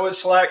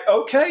 it's like,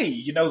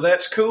 okay,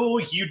 that's cool.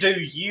 You do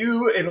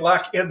you. And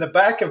like in the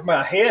back of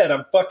my head,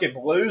 I'm fucking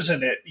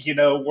losing it,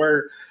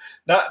 where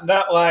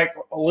not like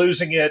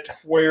losing it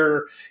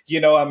where,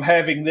 I'm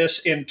having this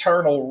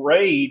internal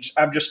rage.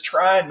 I'm just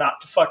trying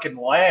not to fucking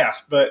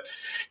laugh, but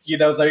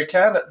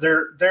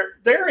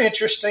they're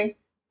interesting.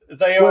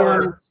 They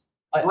are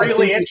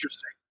really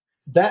interesting.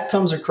 That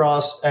comes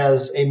across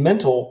as a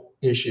mental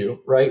issue,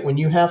 right? When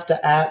you have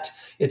to act,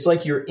 it's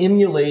like you're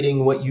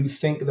emulating what you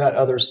think that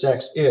other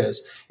sex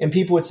is. And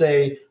people would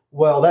say,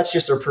 well, that's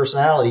just their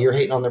personality. You're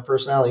hating on their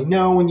personality.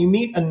 No, when you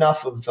meet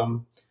enough of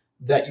them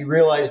that you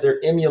realize they're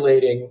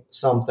emulating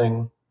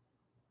something,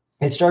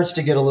 it starts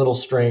to get a little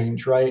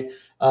strange, right?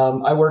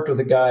 I worked with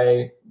a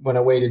guy when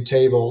I waited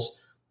tables,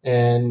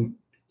 and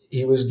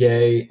he was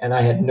gay, and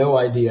I had no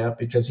idea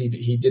because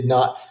he did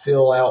not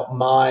fill out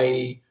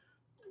my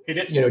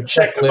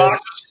check the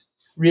box.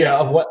 Yeah,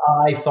 of what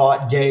I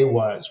thought gay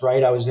was,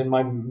 right? I was in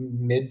my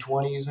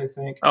mid-20s, I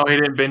think. Oh, he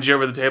didn't bend you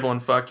over the table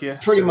and fuck you?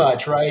 Pretty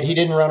much, right? He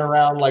didn't run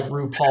around like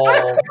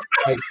RuPaul,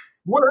 like,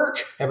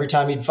 work, every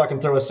time he'd fucking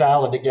throw a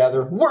salad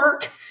together,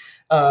 work.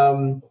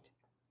 And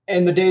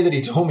the day that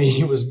he told me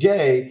he was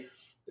gay,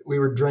 we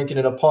were drinking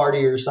at a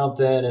party or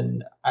something,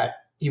 and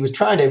he was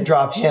trying to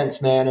drop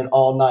hints, man, and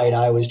all night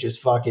I was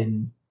just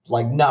fucking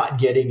like not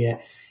getting it.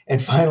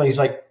 And finally he's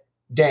like,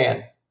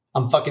 Dan,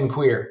 I'm fucking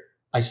queer.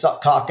 I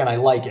suck cock and I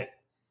like it.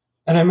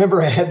 And I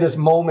remember I had this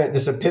moment,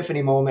 this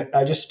epiphany moment.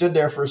 I just stood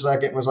there for a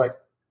second and was like,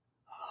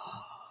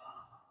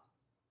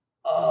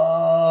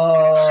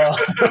 oh,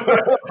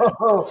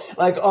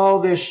 like all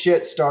this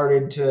shit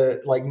started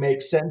to like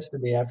make sense to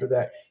me after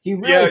that. He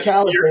really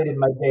calibrated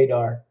my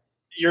gaydar.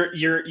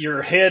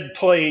 Your head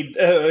played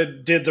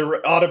did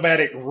the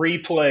automatic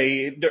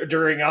replay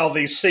during all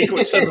these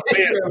sequences of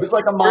events. It was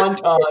like a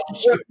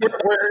montage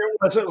where it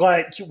wasn't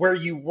like where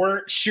you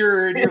weren't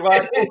sure and you're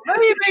like, well,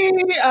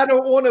 maybe I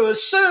don't want to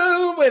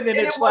assume, and then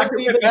it's like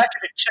we went back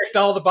and it checked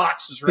all the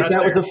boxes. Right.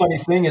 That was the funny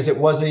thing, is it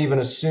wasn't even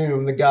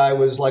assumed. The guy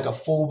was like a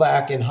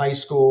fullback in high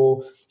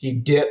school. He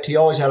dipped. He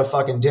always had a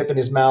fucking dip in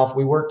his mouth.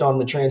 We worked on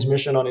the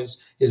transmission on his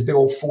big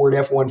old Ford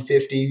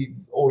F-150,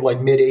 old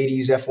like mid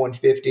 '80s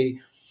F-150.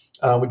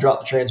 We dropped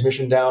the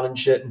transmission down and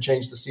shit and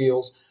changed the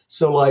seals.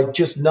 So like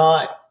just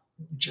not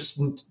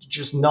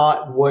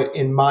what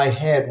in my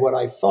head, what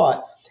I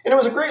thought. And it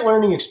was a great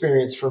learning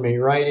experience for me,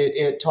 right?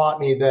 It taught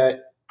me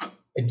that,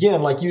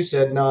 again, like you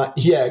said, not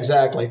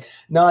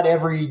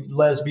every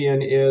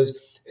lesbian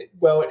is,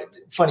 well,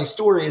 funny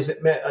story is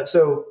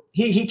so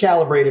he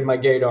calibrated my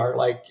gaydar.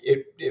 Like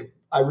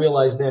I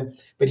realized then,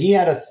 but he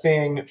had a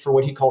thing for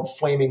what he called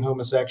flaming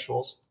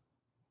homosexuals.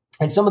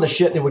 And some of the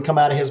shit that would come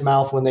out of his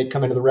mouth when they'd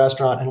come into the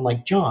restaurant. And I'm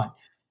like, John,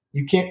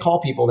 you can't call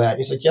people that. And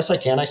he's like, yes, I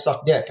can. I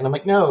suck dick. And I'm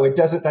like, no, it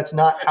doesn't. That's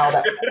not how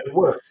that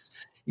works.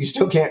 You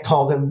still can't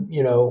call them,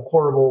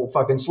 horrible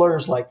fucking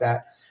slurs like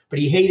that. But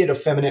he hated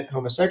effeminate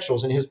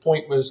homosexuals. And his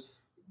point was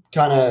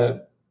kind of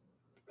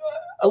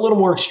a little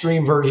more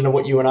extreme version of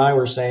what you and I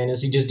were saying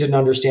is he just didn't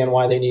understand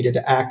why they needed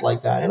to act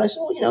like that. And I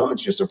said, well,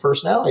 it's just their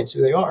personality. It's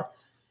who they are.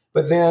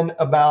 But then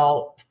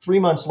about 3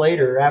 months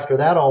later, after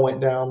that all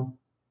went down,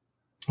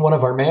 one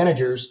of our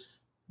managers,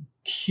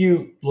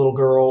 cute little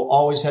girl,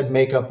 always had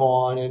makeup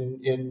on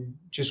and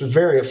just was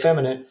very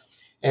effeminate.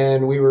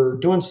 And we were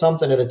doing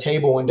something at a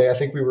table one day. I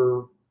think we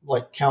were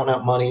like counting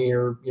out money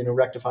or,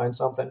 rectifying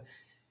something.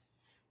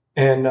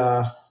 And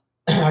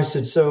I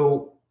said,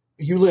 so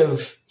you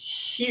live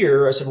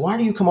here? I said, why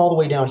do you come all the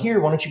way down here?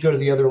 Why don't you go to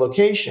the other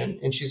location?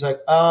 And she's like,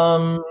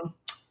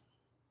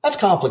 that's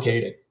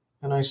complicated.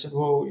 And I said,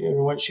 well,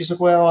 what? She's like,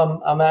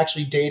 well, I'm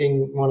actually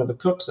dating one of the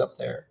cooks up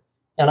there.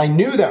 And I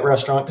knew that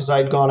restaurant because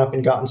I'd gone up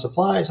and gotten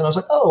supplies. And I was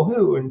like, oh,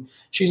 who? And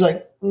she's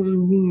like,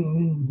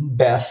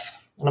 Beth.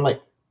 And I'm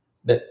like,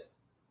 the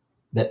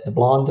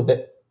blonde,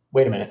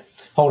 wait a minute,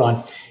 hold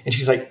on. And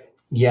she's like,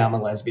 yeah, I'm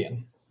a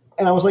lesbian.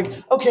 And I was like,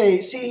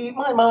 okay, see,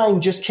 my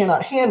mind just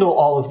cannot handle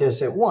all of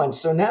this at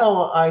once. So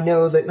now I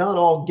know that not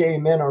all gay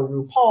men are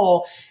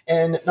RuPaul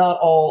and not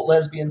all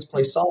lesbians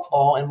play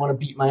softball and want to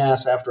beat my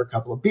ass after a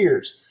couple of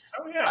beers.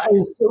 Oh, yeah. I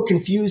am so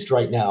confused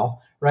right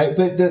now, right?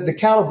 But the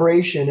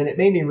calibration, and it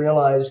made me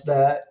realize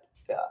that,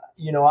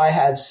 I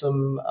had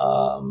some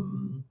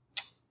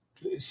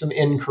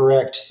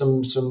incorrect,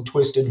 some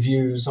twisted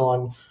views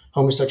on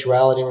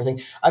homosexuality and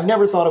everything. I've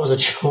never thought it was a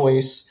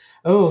choice.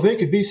 Oh, they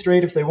could be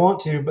straight if they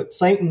want to, but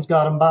Satan's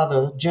got them by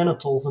the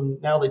genitals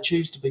and now they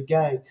choose to be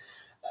gay.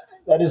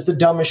 That is the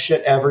dumbest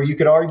shit ever. You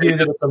could argue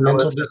that it's a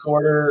mental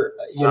disorder.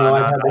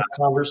 I've had that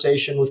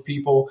conversation with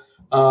people.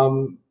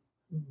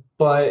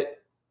 But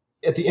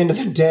at the end of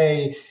the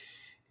day,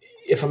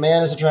 if a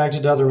man is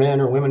attracted to other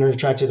men or women are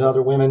attracted to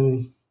other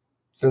women,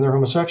 then they're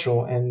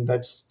homosexual. And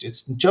it's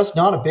just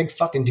not a big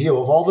fucking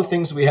deal. Of all the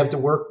things we have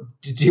to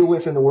deal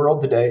with in the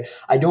world today,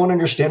 I don't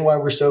understand why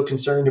we're so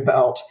concerned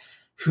about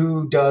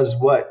who does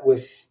what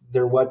with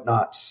their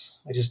whatnots.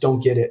 I just don't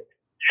get it.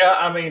 Yeah,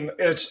 I mean,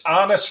 it's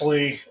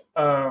honestly,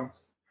 I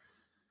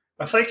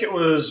think it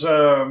was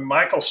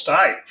Michael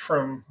Stipe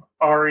from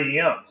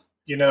REM,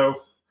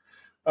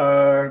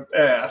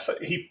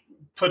 he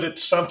put it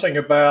something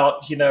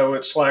about,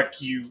 it's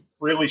like you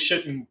really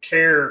shouldn't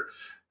care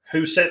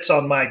who sits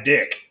on my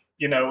dick.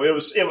 It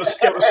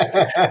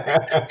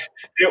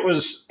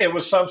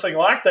was something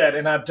like that.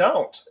 And I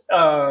don't,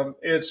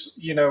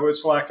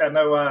 it's like, I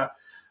know I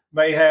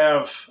may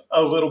have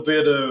a little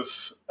bit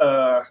of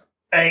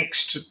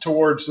angst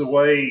towards the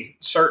way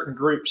certain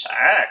groups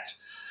act,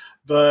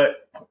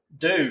 but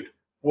dude,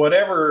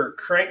 whatever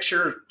cranks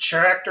your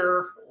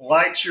tractor,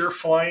 lights your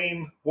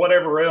flame,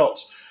 whatever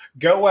else,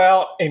 go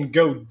out and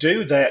go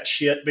do that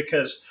shit,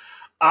 because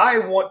I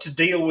want to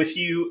deal with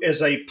you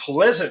as a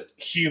pleasant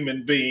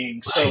human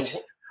being. Right. So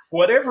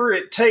whatever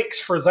it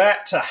takes for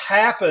that to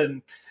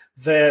happen,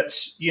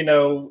 that's,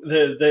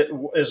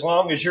 that as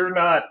long as you're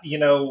not,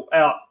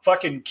 out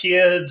fucking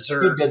kids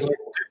or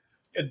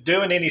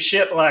doing any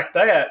shit like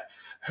that,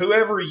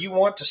 whoever you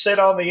want to sit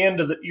on the end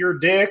of your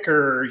dick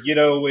or,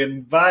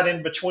 invite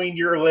in between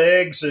your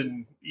legs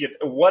and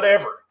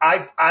whatever,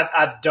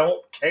 I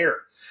don't care.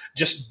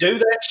 Just do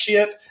that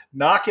shit,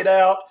 knock it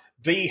out,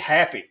 be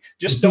happy.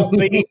 Just don't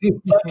be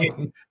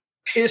fucking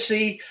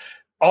pissy,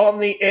 on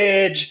the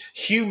edge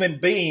human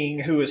being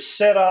who is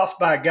set off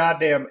by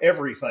goddamn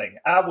everything.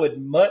 I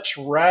would much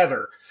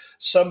rather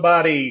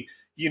somebody,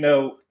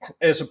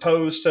 as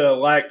opposed to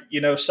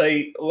let's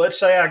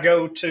say I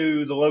go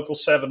to the local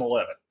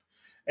 7-Eleven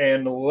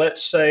and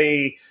let's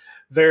say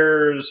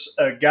there's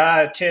a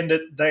guy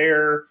attendant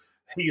there.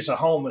 He's a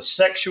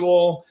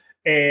homosexual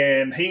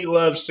and he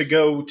loves to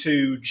go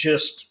to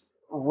just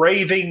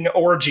raving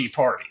orgy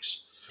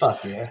parties.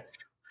 Fuck yeah.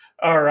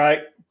 All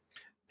right.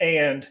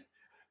 And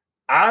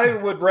I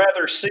would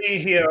rather see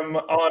him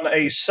on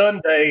a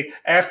Sunday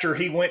after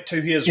he went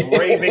to his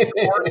raving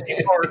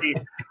orgy party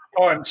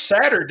on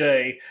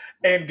Saturday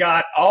and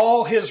got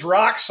all his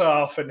rocks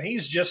off, and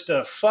he's just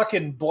a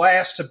fucking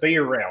blast to be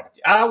around.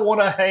 I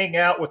want to hang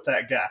out with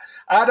that guy.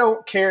 I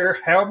don't care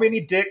how many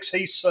dicks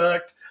he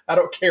sucked. I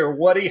don't care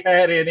what he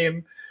had in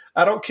him.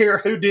 I don't care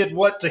who did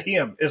what to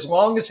him, as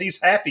long as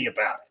he's happy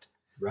about it.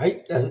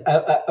 Right?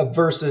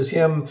 Versus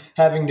him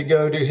having to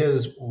go to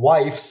his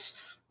wife's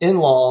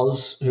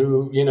in-laws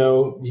who,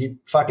 he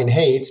fucking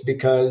hates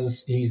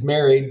because he's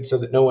married so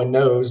that no one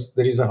knows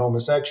that he's a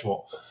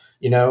homosexual,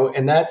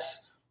 and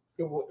that's,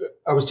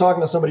 I was talking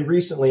to somebody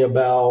recently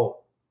about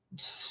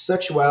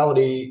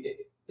sexuality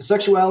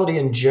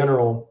in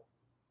general,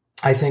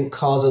 I think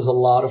causes a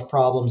lot of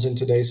problems in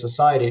today's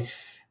society.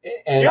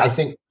 And I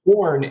think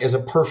porn is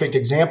a perfect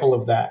example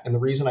of that. And the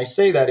reason I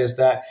say that is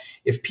that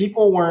if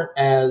people weren't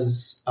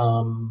as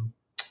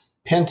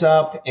pent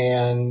up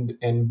and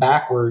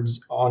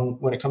backwards on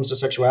when it comes to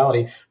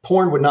sexuality,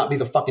 porn would not be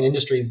the fucking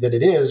industry that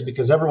it is,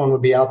 because everyone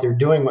would be out there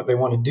doing what they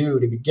want to do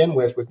to begin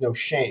with no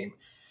shame.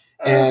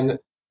 And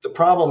the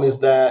problem is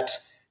that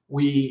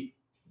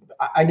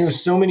I knew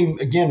so many,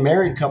 again,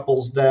 married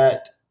couples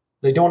that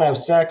They don't have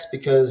sex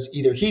because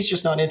either he's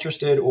just not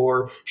interested,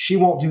 or she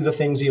won't do the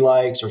things he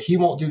likes, or he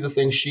won't do the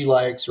things she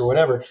likes, or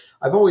whatever.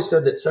 I've always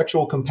said that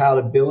sexual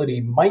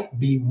compatibility might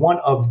be one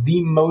of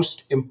the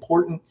most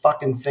important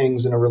fucking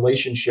things in a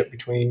relationship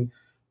between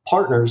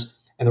partners.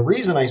 And the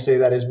reason I say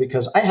that is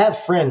because I have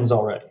friends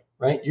already,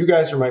 right? You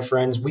guys are my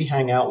friends. We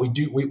hang out.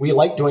 We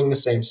like doing the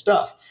same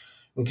stuff.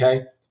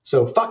 Okay.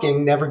 So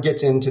fucking never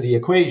gets into the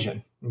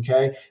equation.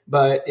 Okay.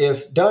 But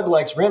if Doug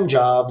likes rim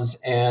jobs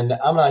and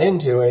I'm not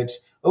into it,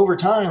 over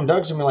time,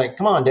 Doug's gonna be like,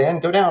 come on, Dan,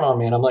 go down on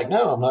me. And I'm like,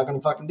 no, I'm not going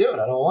to fucking do it.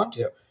 I don't want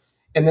to.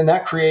 And then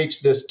that creates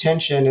this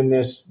tension and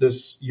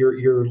this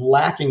you're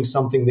lacking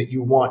something that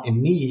you want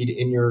and need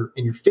in your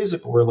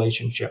physical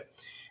relationship.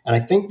 And I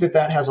think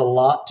that has a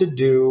lot to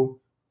do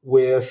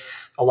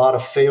with a lot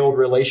of failed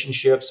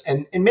relationships,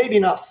 and maybe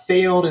not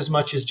failed as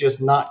much as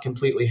just not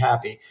completely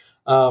happy.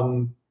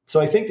 So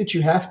I think that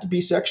you have to be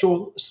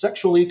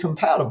sexually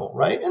compatible,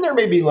 right? And there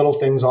may be little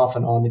things off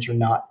and on that you're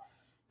not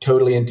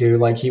totally into,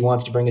 like he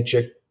wants to bring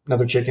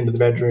another chick into the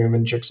bedroom,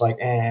 and chick's like,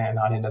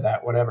 not into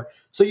that, whatever.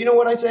 So you know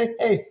what I say?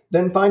 Hey,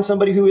 then find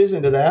somebody who is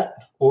into that,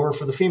 or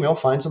for the female,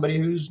 find somebody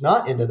who's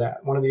not into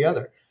that, one or the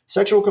other.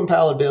 Sexual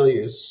compatibility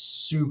is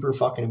super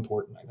fucking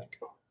important, I think.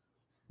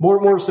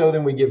 More so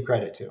than we give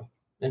credit to,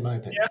 in my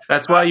opinion. Yeah.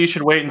 That's why you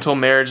should wait until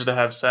marriage to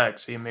have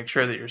sex. So you make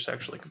sure that you're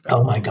sexually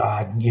compatible. Oh my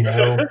God,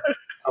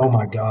 oh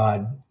my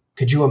God.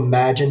 Could you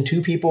imagine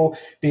two people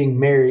being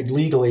married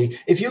legally?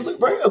 If you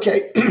look, right,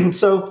 okay,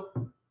 so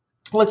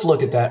let's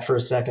look at that for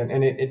a second.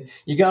 And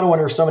you got to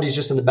wonder if somebody's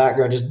just in the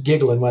background just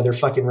giggling while they're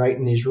fucking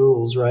writing these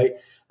rules, right?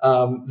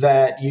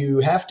 That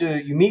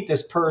you meet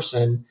this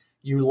person,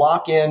 you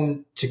lock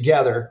in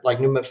together, like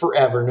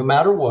forever, no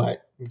matter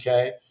what,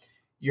 okay?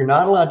 You're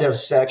not allowed to have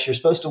sex. You're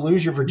supposed to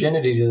lose your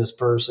virginity to this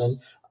person.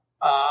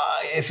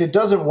 If it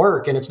doesn't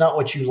work and it's not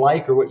what you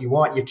like or what you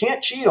want, you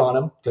can't cheat on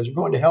them because you're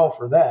going to hell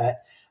for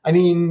that. I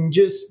mean,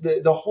 just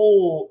the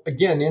whole,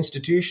 again,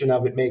 institution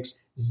of it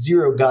makes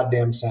zero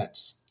goddamn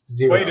sense.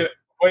 Zero.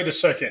 Wait a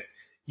second.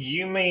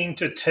 You mean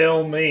to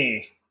tell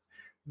me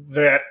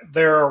that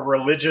there are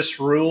religious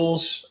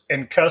rules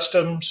and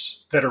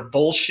customs that are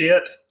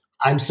bullshit?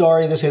 I'm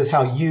sorry, this is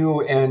how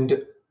you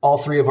and all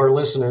three of our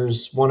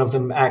listeners, one of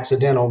them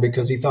accidental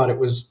because he thought it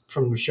was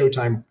from the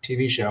Showtime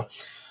TV show,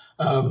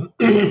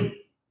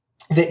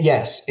 that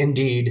yes,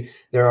 indeed,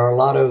 there are a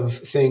lot of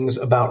things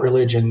about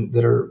religion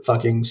that are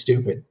fucking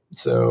stupid.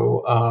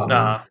 So,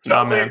 man.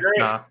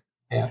 Nah.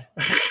 Yeah.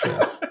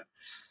 So,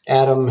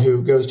 Adam,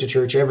 who goes to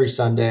church every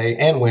Sunday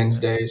and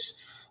Wednesdays,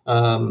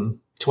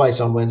 twice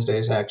on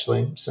Wednesdays,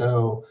 actually.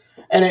 So,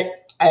 and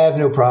I have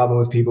no problem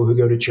with people who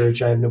go to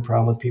church. I have no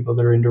problem with people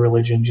that are into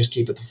religion. Just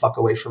keep it the fuck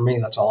away from me.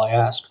 That's all I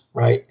ask,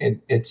 right?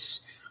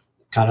 It's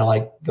kind of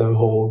like the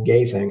whole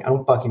gay thing. I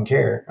don't fucking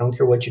care. I don't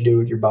care what you do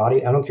with your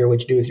body. I don't care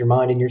what you do with your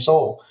mind and your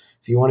soul.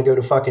 If you want to go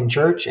to fucking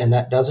church and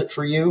that does it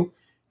for you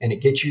and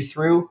it gets you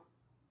through,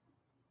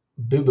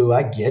 boo-boo,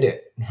 I get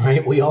it,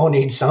 right? We all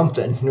need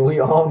something.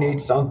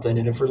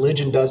 And if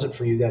religion does it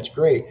for you, that's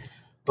great.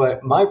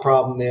 But my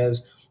problem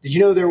is, did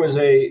you know there was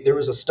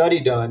a study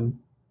done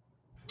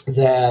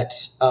that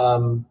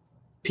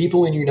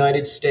people in the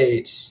United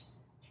States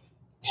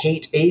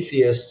hate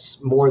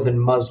atheists more than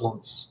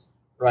Muslims,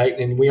 right?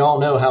 And we all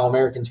know how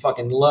Americans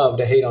fucking love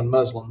to hate on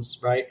Muslims,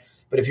 right?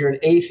 But if you're an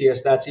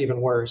atheist, that's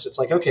even worse. It's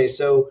like, okay,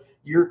 so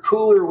you're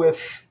cooler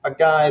with a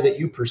guy that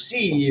you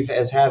perceive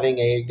as having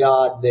a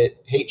God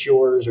that hates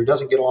yours or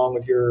doesn't get along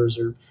with yours,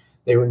 or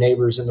they were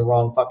neighbors in the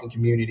wrong fucking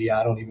community.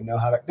 I don't even know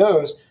how that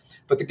goes.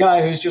 But the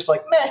guy who's just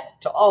like, meh,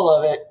 to all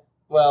of it,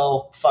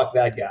 well, fuck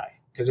that guy.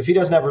 Because if he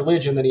doesn't have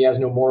religion, then he has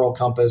no moral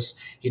compass.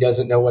 He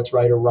doesn't know what's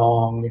right or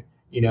wrong.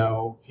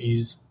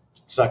 He's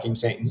sucking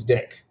Satan's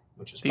dick,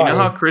 which is fine. Do you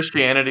know how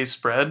Christianity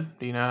spread?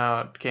 Do you know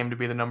how it came to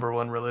be the number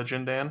one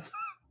religion, Dan?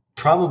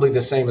 Probably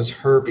the same as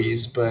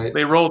herpes, but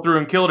they rolled through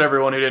and killed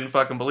everyone who didn't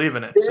fucking believe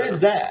in it. There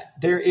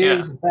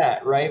is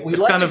that, right?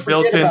 It's kind of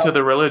built into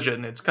the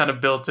religion. It's kind of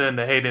built in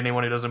to hate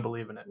anyone who doesn't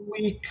believe in it.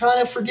 We kind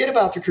of forget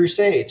about the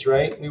Crusades,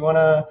 right? We want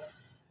to,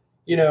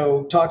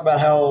 talk about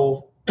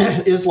how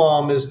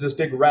Islam is this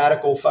big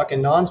radical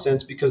fucking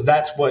nonsense because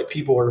that's what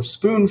people are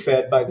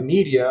spoon-fed by the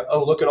media.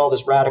 Oh, look at all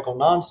this radical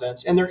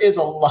nonsense. And there is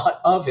a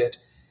lot of it.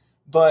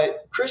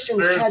 But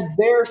Christians had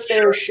their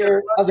fair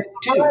share of it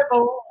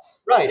too.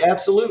 Right,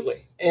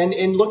 absolutely.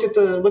 And look at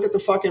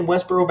the fucking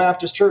Westboro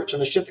Baptist Church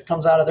and the shit that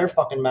comes out of their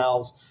fucking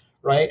mouths,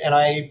 right?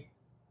 And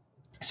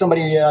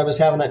somebody I was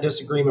having that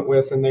disagreement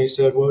with, and they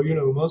said, well,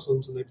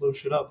 Muslims, and they blow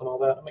shit up and all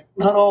that. I'm like,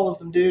 not all of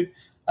them, dude.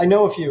 I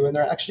know a few, and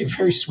they're actually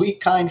very sweet,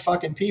 kind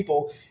fucking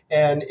people.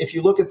 And if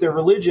you look at their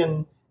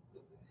religion,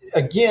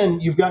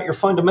 again, you've got your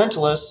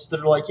fundamentalists that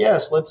are like,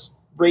 yes, let's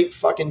rape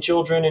fucking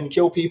children and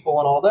kill people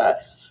and all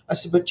that. I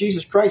said, but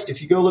Jesus Christ,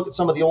 if you go look at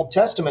some of the Old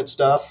Testament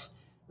stuff,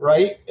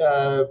 right?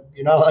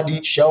 You're not allowed to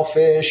eat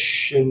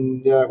shellfish,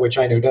 and which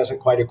I know doesn't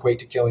quite equate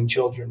to killing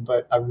children,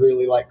 but I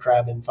really like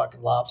crab and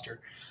fucking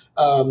lobster.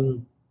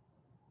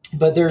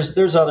 But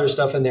there's other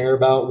stuff in there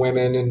about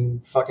women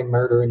and fucking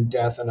murder and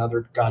death and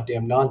other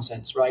goddamn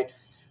nonsense, right?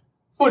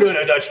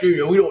 that's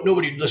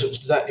nobody listens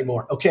to that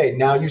anymore. Okay,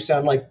 now you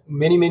sound like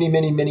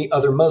many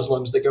other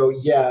Muslims that go,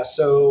 yeah,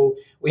 so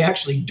we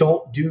actually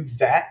don't do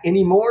that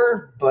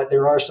anymore, but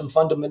there are some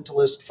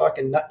fundamentalist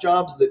fucking nut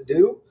jobs that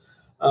do.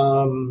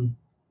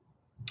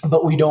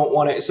 But we don't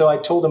want to. So I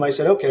told them, I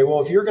said, okay,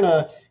 well, if you're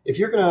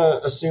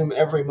gonna assume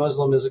every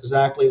Muslim is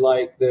exactly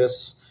like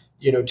this,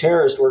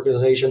 terrorist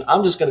organization,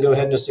 I'm just going to go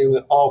ahead and assume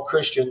that all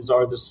Christians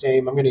are the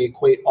same. I'm going to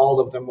equate all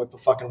of them with the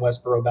fucking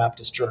Westboro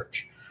Baptist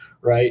Church.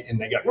 Right.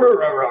 And they go, rah,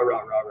 rah, rah,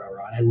 rah, rah, rah,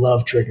 rah. And I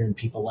love triggering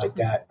people like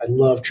that. I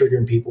love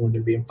triggering people when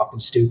they're being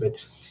fucking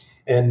stupid.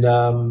 And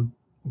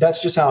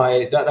that's just how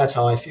that's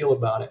how I feel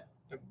about it.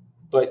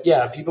 But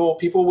yeah, people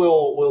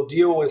will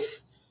deal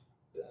with,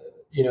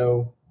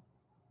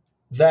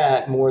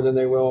 that more than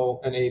they will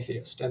an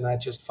atheist. And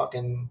that just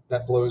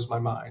that blows my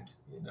mind,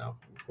 or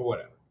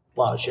whatever. A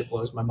lot of shit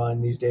blows my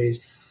mind these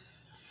days.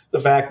 The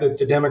fact that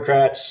the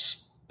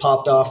Democrats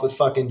popped off with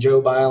fucking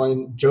Joe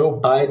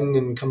Biden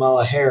and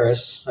Kamala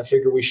Harris. I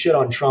figure we shit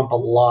on Trump a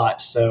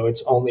lot, so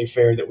it's only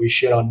fair that we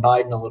shit on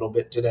Biden a little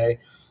bit today.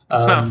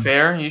 It's not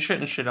fair. You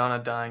shouldn't shit on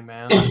a dying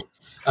man.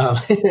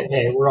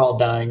 Hey, we're all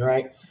dying,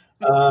 right?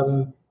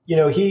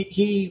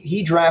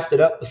 He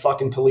drafted up the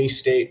fucking police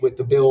state with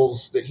the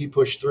bills that he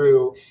pushed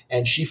through,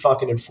 and she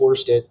fucking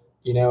enforced it.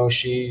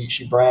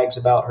 She brags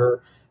about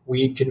her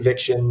weed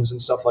convictions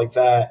and stuff like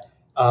that.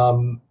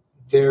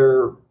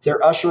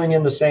 They're ushering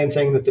in the same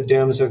thing that the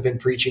Dems have been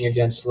preaching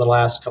against for the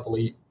last couple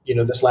of,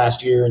 this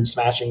last year, and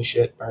smashing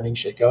shit, burning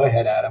shit. Go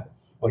ahead, Adam.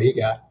 What do you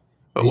got?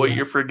 But what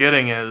you're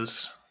forgetting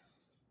is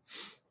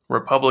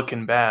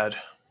Republican bad.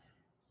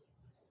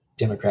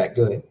 Democrat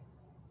good.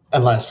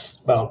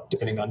 Unless, well,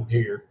 depending on who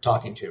you're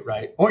talking to,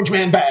 right? Orange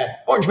man bad.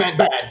 Orange man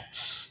bad.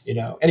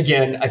 And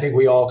again, I think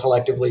we all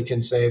collectively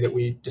can say that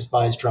we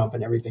despise Trump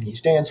and everything he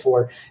stands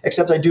for,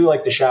 except I do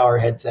like the shower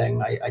head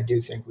thing. I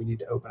do think we need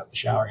to open up the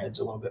shower heads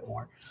a little bit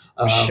more.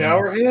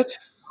 Shower head?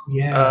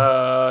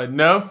 Yeah.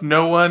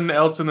 No one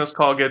else in this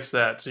call gets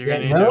that. So you're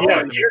going to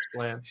need to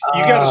explain.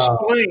 You got to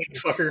explain,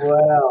 fucker.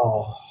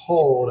 Well,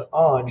 hold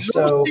on.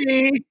 So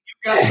you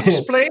got to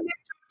explain it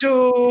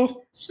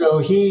too. So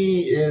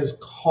he is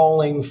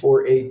calling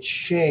for a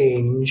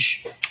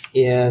change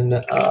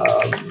in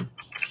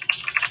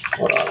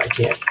hold on, I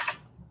can't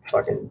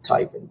fucking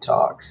type and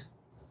talk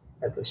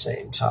at the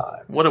same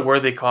time. What a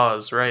worthy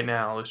cause right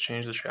now. Let's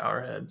change the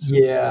shower heads.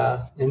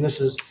 Yeah, and this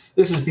is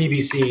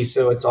BBC,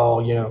 so it's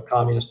all,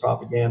 communist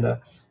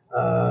propaganda.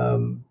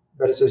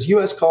 But it says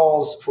U.S.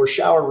 calls for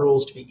shower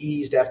rules to be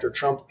eased after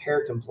Trump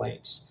hair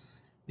complaints.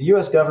 The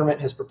U.S.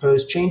 government has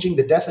proposed changing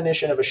the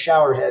definition of a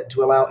shower head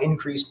to allow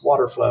increased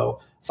water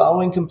flow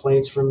following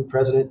complaints from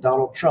President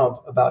Donald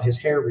Trump about his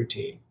hair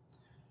routine.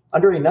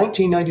 Under a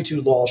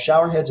 1992 law,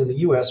 showerheads in the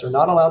U.S. are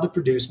not allowed to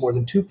produce more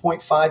than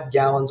 2.5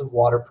 gallons of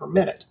water per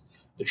minute.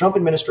 The Trump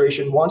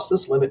administration wants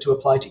this limit to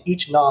apply to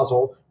each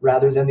nozzle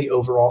rather than the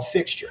overall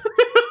fixture.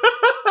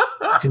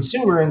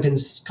 Consumer and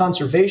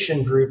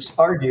conservation groups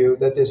argue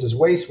that this is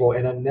wasteful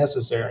and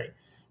unnecessary.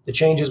 The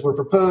changes were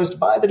proposed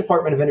by the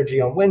Department of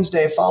Energy on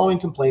Wednesday following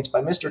complaints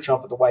by Mr.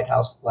 Trump at the White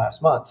House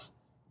last month.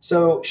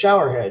 So,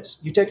 showerheads,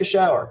 you take a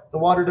shower, the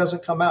water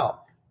doesn't come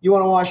out. You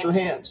want to wash your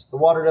hands, the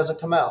water doesn't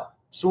come out.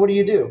 So what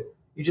do?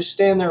 You just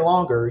stand there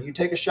longer, you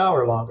take a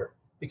shower longer.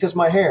 Because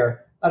my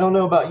hair, I don't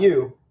know about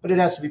you, but it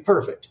has to be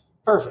perfect.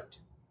 Perfect.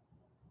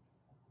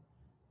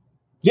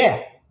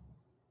 Yeah,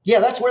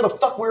 that's where the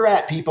fuck we're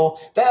at, people.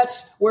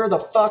 That's where the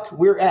fuck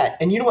we're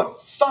at. And you know what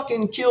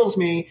fucking kills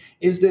me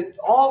is that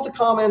all the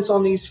comments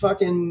on these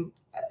fucking,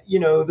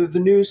 the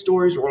news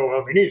stories, well,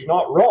 I mean, he's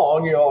not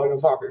wrong, in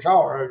a fucking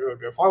shower,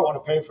 if I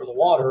want to pay for the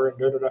water and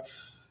da-da-da.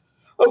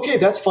 Okay,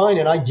 that's fine,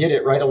 and I get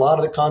it, right? A lot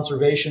of the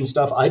conservation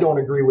stuff I don't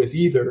agree with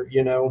either,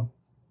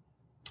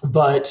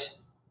 But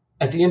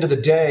at the end of the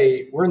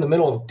day, we're in the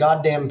middle of a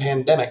goddamn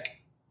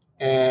pandemic,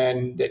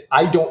 and that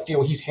I don't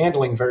feel he's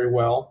handling very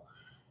well,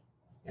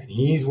 and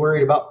he's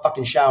worried about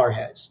fucking shower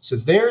heads. So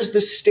there's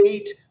the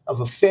state of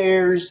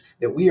affairs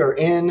that we are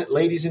in,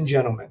 ladies and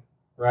gentlemen,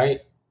 right?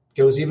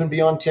 Goes even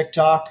beyond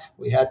TikTok.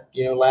 We had,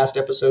 last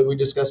episode we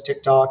discussed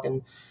TikTok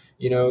and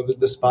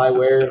the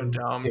spyware, so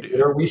dumb,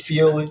 where we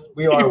feel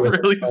we are with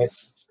really it. Right?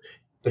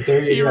 But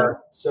there you go.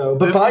 So,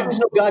 but Biden's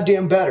no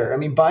goddamn better. I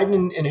mean,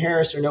 Biden and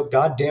Harris are no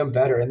goddamn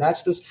better, and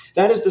that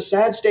is the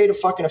sad state of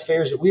fucking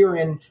affairs that we are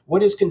in.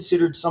 What is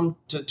considered to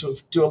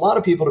a lot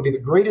of people to be the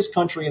greatest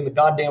country in the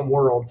goddamn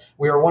world.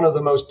 We are one of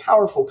the most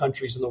powerful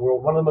countries in the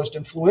world, one of the most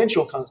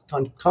influential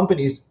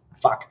companies.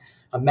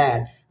 I'm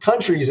mad.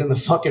 Countries in the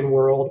fucking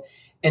world,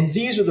 and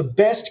these are the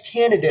best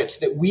candidates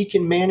that we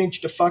can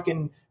manage to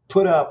fucking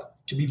put up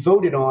to be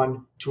voted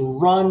on to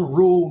run,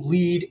 rule,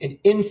 lead, and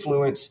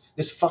influence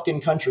this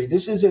fucking country.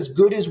 This is as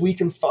good as we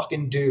can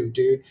fucking do,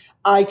 dude.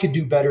 I could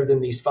do better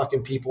than these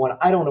fucking people, and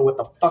I don't know what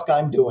the fuck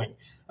I'm doing.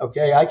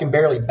 Okay, I can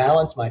barely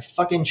balance my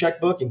fucking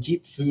checkbook and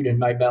keep food in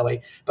my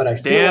belly, but I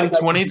feel Dan like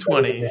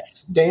 2020.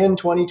 Dan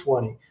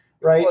 2020,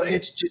 right? Well,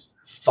 it's just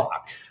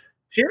fuck.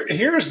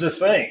 Here's the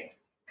thing.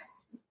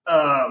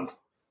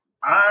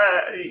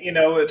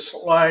 It's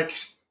like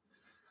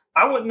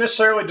I wouldn't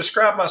necessarily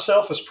describe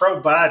myself as pro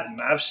Biden.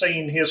 I've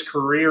seen his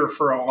career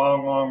for a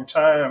long, long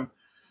time.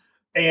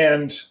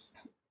 And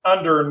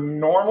under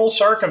normal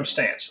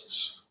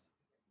circumstances,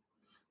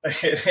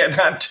 and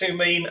I do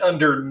mean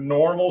under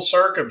normal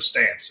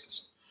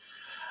circumstances,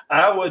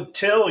 I would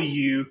tell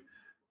you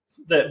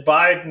that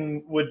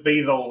Biden would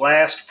be the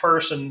last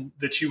person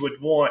that you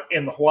would want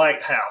in the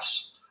White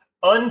House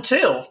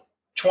until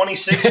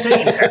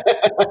 2016 happened.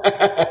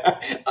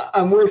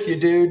 I'm with you,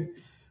 dude.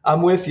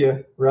 I'm with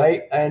you,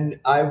 right? And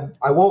I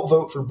won't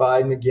vote for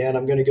Biden again.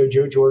 I'm going to go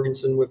Joe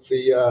Jorgensen with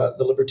the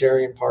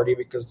Libertarian Party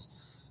because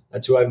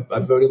that's who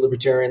I've voted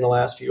Libertarian the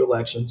last few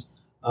elections.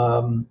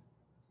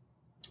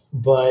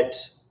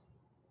 But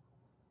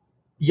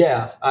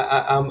yeah,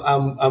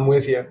 I'm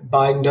with you.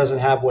 Biden doesn't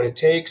have what it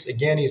takes.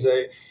 Again, he's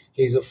a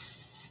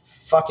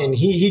fucking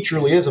he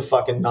truly is a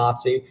fucking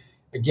Nazi.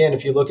 Again,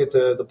 if you look at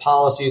the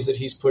policies that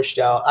he's pushed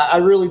out, I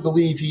really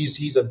believe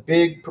he's a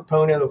big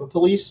proponent of a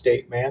police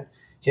state, man.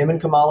 Him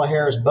and Kamala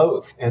Harris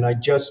both, and I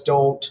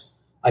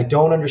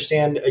don't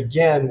understand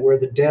again where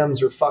the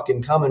Dems are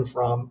fucking coming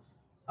from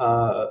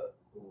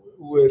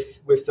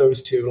with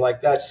those two.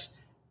 Like that's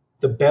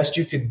the best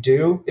you could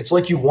do. It's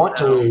like you want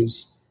to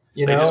lose,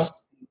 you know.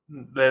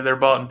 They're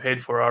bought and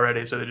paid for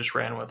already, so they just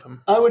ran with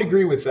them. I would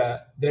agree with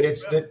that.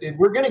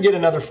 We're going to get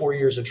another 4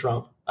 years of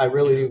Trump. I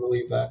really do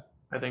believe that.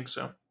 I think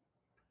so.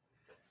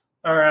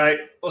 All right.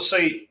 Well,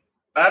 see,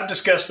 I've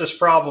discussed this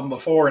problem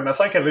before, and I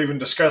think I've even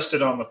discussed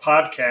it on the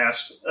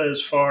podcast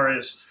as far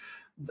as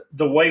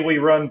the way we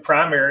run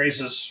primaries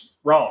is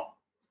wrong.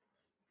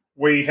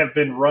 We have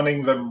been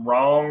running them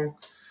wrong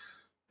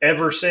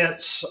ever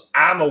since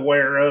I'm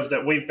aware of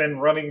that we've been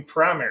running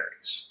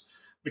primaries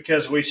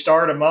because we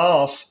start them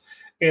off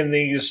in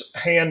these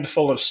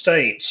handful of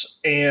states.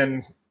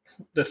 And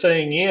the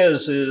thing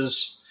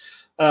is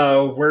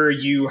where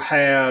you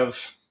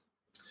have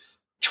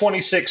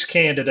 26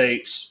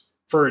 candidates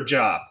for a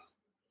job.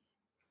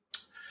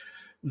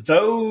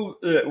 Though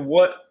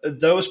what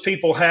those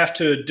people have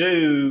to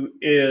do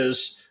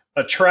is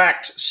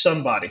attract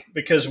somebody,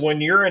 because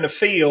when you're in a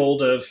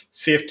field of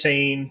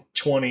 15,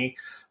 20,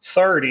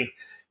 30,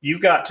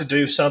 you've got to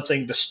do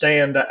something to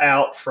stand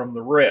out from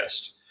the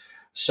rest.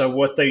 So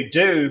what they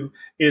do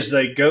is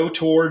they go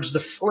towards the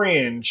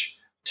fringe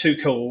to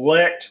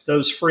collect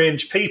those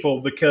fringe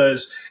people,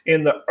 because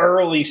in the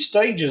early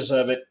stages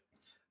of it,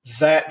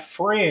 that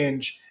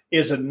fringe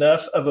is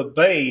enough of a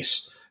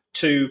base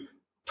to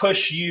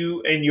push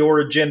you and your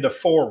agenda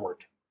forward.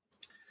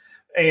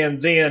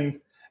 And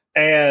then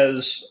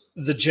as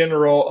the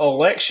general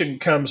election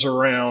comes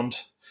around,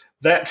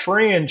 that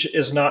fringe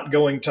is not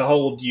going to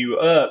hold you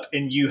up,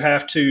 and you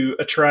have to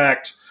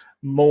attract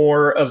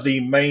more of the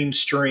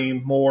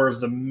mainstream, more of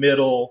the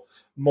middle,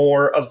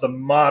 more of the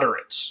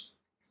moderates.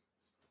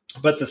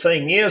 But the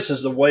thing is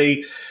the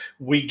way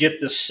we get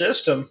this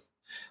system,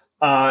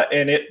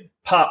 and it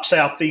pops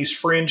out these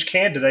fringe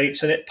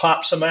candidates, and it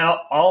pops them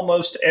out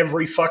almost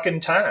every fucking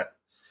time.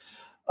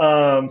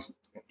 And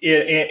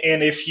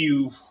if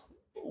you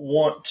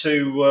want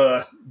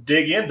to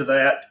dig into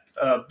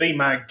that, be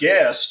my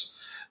guest.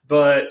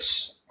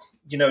 But,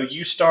 you know,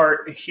 you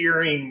start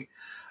hearing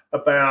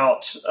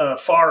about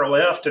far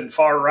left and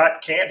far right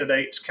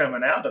candidates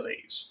coming out of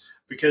these,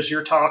 because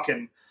you're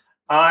talking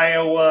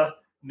Iowa,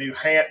 New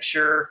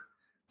Hampshire,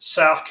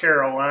 South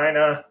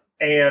Carolina.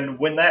 And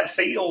when that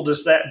field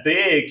is that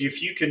big,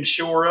 if you can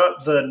shore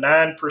up the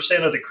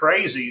 9% of the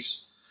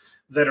crazies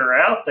that are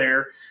out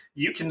there,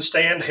 you can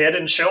stand head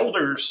and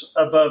shoulders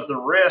above the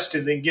rest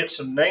and then get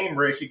some name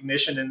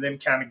recognition and then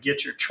kind of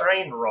get your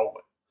train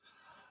rolling.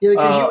 Yeah,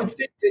 because you would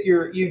think that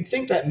you'd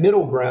think that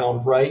middle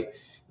ground, right,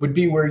 would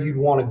be where you'd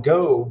want to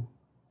go,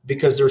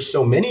 because there's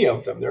so many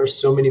of them. There are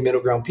so many middle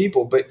ground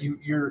people, but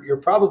you're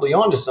probably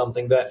onto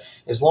something, that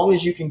as long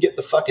as you can get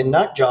the fucking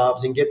nut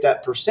jobs and get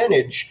that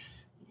percentage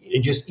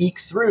and just eke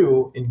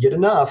through and get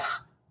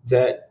enough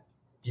that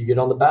you get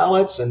on the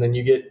ballots, and then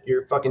you get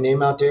your fucking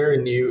name out there,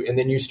 and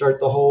then you start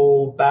the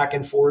whole back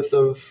and forth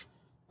of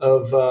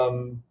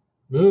oh,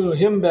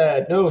 him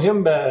bad, no,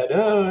 him bad,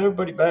 oh,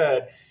 everybody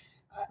bad.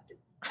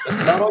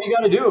 That's about all you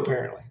got to do,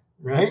 apparently,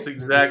 right? That's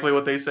exactly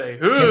what they say.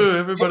 Ooh,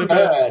 everybody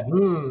bad.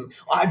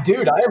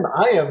 Dude,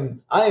 I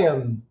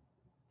am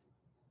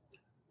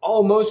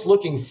almost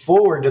looking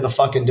forward to the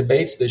fucking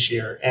debates this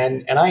year,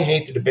 and I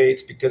hate the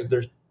debates because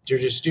they're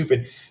just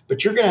stupid.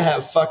 But you're gonna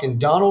have fucking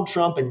Donald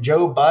Trump and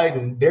Joe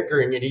Biden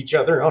bickering at each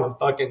other on a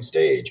fucking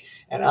stage,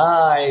 and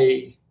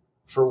I,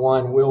 for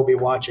one, will be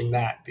watching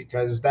that,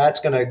 because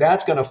that's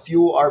gonna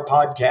fuel our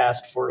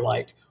podcast for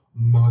like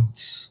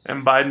months.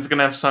 And Biden's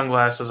gonna have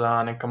sunglasses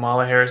on, and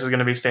Kamala Harris is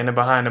gonna be standing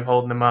behind him,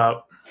 holding him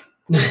up.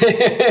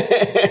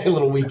 A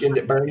little Weekend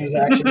at Bernie's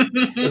action.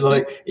 It's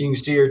like you can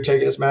see her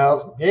taking his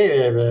mouth.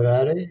 Hey,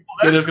 everybody.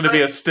 Well, there's gonna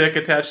be a stick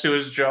attached to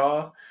his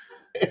jaw.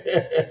 See,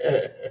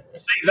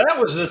 that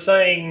was the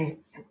thing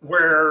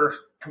where,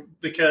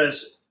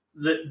 because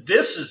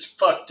this is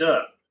fucked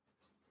up.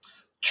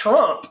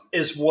 Trump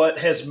is what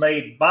has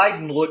made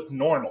Biden look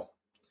normal.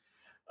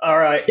 All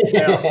right.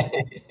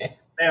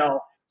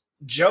 Now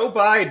Joe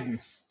Biden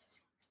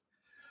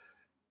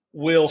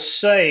will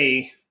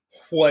say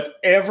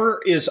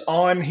whatever is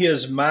on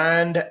his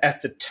mind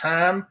at the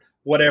time,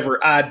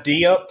 whatever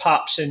idea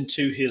pops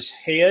into his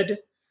head,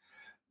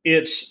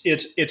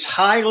 it's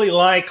highly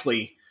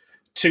likely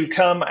to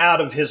come out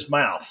of his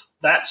mouth.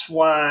 That's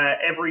why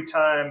every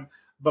time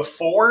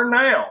before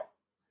now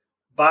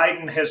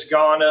Biden has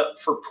gone up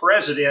for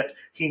president,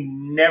 he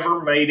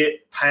never made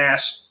it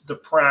past the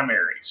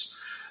primaries,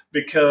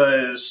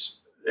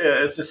 because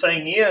the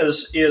thing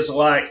is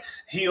like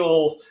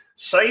he'll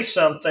say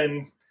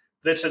something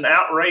that's an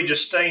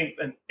outrageous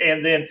statement,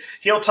 and then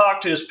he'll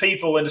talk to his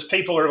people, and his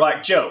people are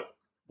like, Joe,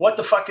 what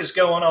the fuck is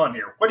going on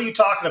here? What are you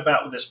talking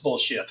about with this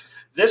bullshit?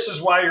 This is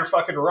why you're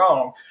fucking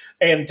wrong.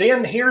 And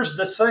then here's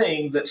the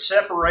thing that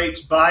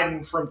separates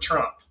Biden from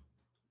Trump.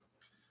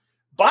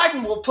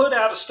 Biden will put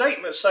out a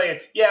statement saying,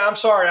 yeah, I'm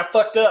sorry, I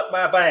fucked up,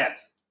 my bad.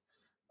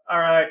 All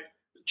right.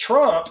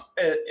 Trump,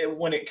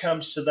 when it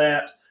comes to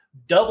that,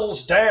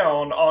 doubles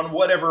down on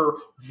whatever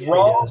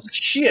wrong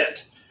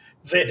shit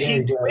that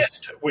he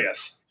went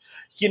with.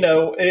 You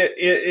know,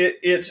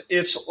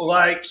 it's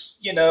like,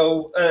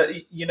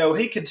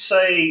 he could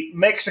say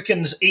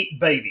Mexicans eat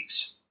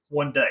babies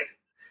one day,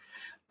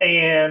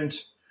 and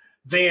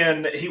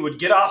then he would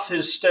get off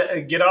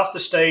the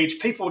stage.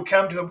 People would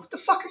come to him. What the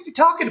fuck are you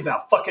talking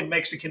about? Fucking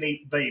Mexican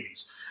eat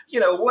babies. You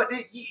know what?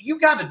 You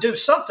got to do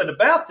something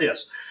about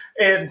this.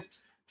 And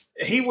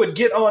he would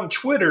get on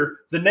Twitter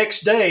the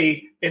next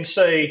day and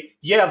say,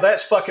 yeah,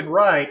 that's fucking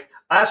right.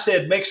 I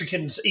said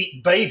Mexicans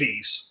eat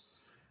babies.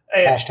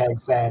 And,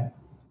 hashtag sad.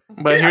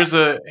 But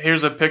yeah.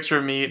 here's a picture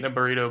of me eating a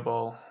burrito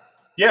bowl.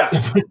 Yeah.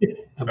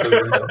 A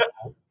burrito bowl.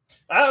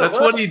 That's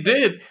what he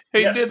did.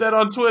 He did that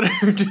on Twitter,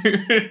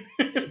 dude.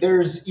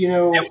 There's, it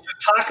was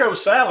a taco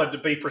salad, to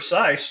be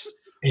precise.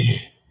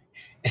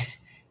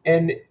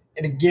 And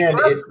again,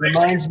 it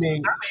reminds me. I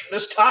mean,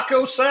 this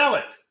taco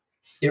salad.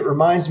 It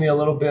reminds me a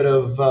little bit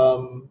of,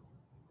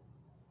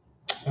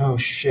 oh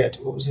shit,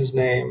 what was his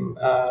name?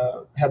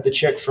 Had the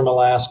chick from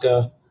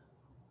Alaska.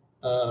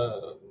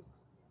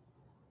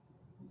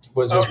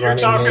 Was his you're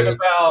running talking mate.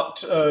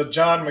 About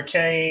John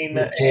McCain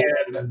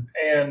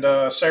and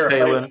Sarah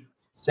Palin.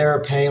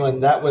 Sarah Palin.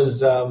 That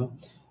was, I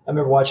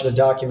remember watching a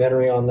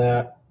documentary on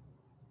that,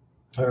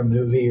 or a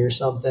movie or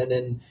something.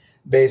 And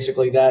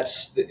basically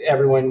that's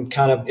everyone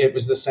kind of, it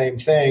was the same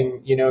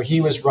thing. You know,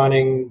 he was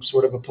running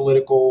sort of a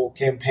political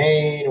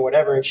campaign or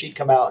whatever, and she'd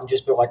come out and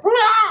just be like,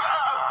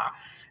 Rah!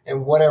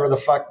 And whatever the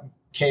fuck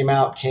came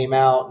out.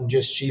 And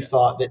just, she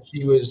thought that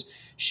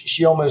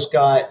she almost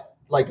got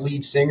like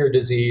lead singer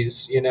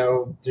disease,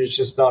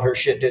 just thought her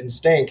shit didn't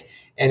stink.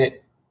 And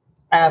it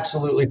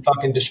absolutely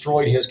fucking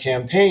destroyed his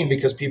campaign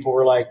because people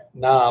were like,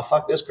 nah,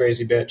 fuck this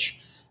crazy bitch.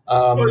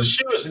 Well,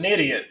 she was an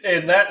idiot.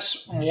 And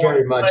that's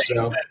very much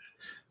so.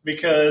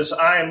 Because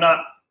I am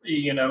not,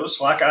 it's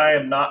like I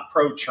am not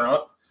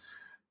pro-Trump.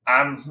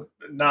 I'm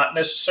not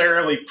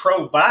necessarily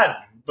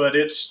pro-Biden, but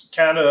it's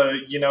kind of,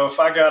 if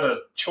I got a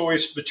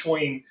choice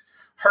between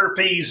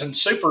herpes and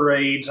super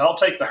AIDS, I'll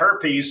take the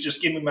herpes.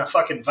 Just give me my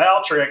fucking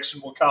Valtrex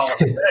and we'll call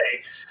it a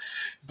day.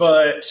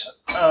 But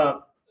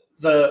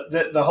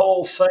the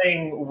whole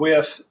thing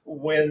with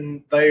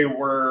when they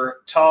were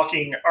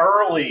talking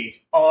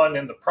early on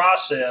in the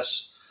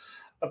process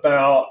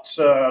about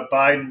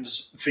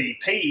Biden's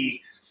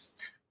VP,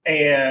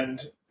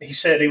 and he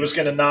said he was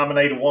going to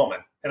nominate a woman.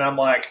 And I'm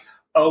like,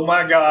 oh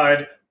my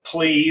God,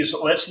 please,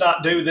 let's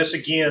not do this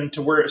again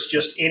to where it's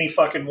just any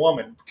fucking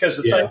woman. Because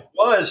the thing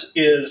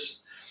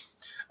is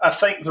I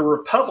think the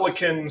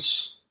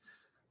Republicans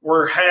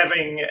were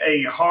having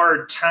a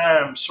hard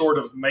time sort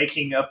of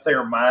making up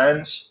their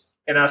minds.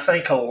 And I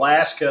think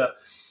Alaska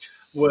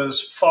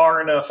was far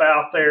enough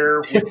out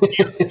there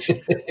with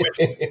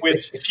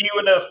few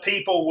enough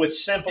people with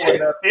simple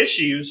enough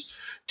issues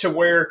to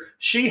where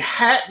she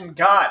hadn't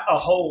got a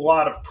whole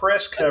lot of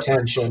press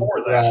coverage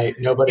before that. Right.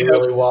 Nobody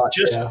really watched.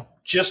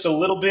 Just a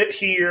little bit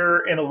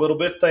here and a little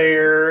bit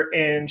there.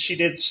 And she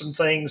did some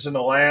things in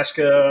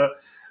Alaska.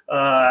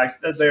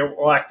 They're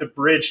like the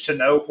Bridge to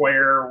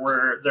Nowhere,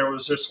 where there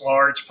was this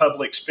large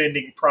public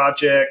spending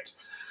project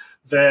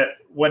that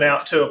went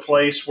out to a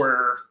place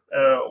where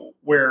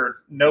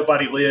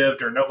nobody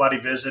lived or nobody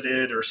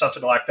visited or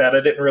something like that.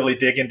 I didn't really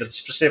dig into the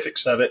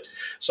specifics of it,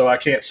 so I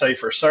can't say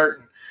for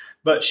certain.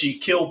 But she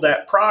killed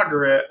that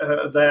project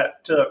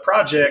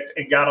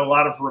and got a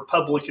lot of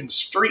Republican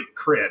street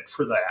cred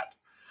for that.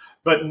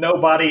 But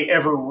nobody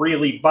ever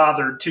really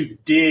bothered to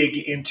dig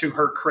into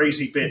her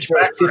crazy bitch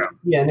background.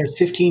 And there's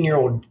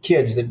 15-year-old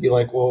kids that'd be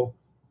like, well,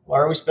 why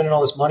are we spending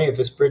all this money if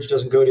this bridge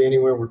doesn't go to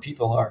anywhere where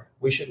people are?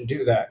 We shouldn't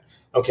do that.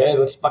 Okay,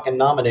 let's fucking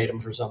nominate them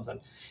for something.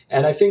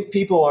 And I think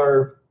people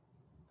are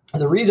 –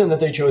 the reason that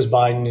they chose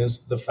Biden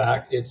is the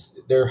fact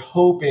they're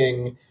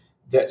hoping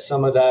that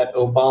some of that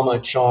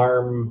Obama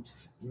charm,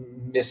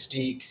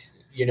 mystique,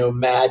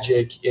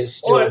 magic is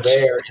still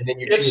there. And then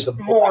you choose a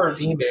black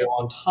female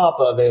on top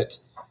of it.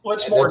 Well,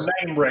 it's more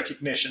name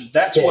recognition.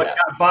 That's what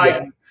got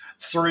Biden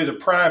through the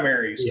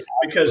primaries.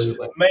 Because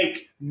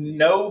make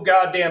no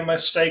goddamn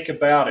mistake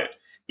about it.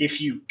 if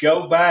you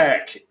go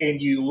back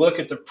and you look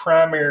at the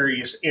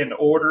primaries in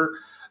order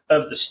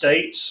of the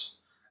states,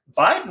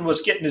 Biden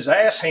was getting his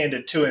ass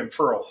handed to him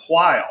for a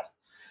while.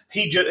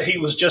 He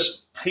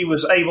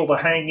was able to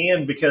hang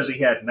in because he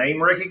had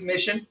name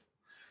recognition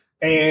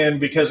and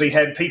because he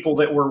had people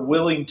that were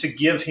willing to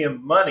give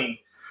him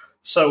money.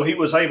 So he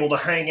was able to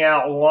hang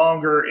out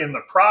longer in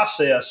the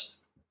process.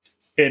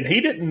 And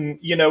he didn't,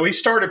 he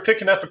started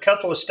picking up a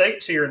couple of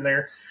states here and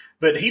there,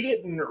 but he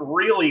didn't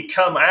really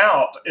come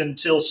out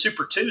until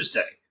Super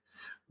Tuesday,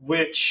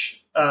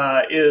 which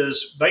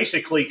is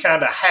basically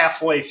kind of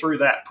halfway through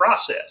that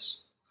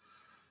process.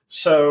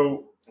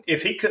 So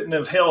if he couldn't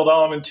have held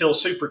on until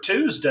Super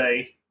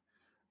Tuesday,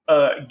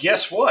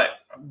 guess what?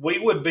 We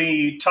would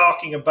be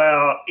talking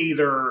about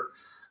either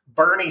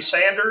Bernie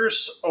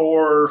Sanders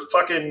or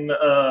fucking,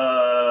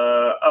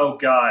 oh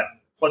God,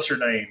 what's her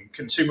name?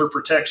 Consumer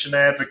protection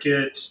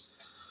advocate.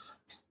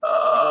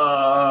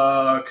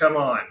 Come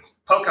on.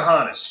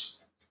 Pocahontas.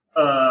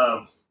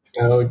 Oh,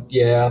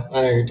 yeah.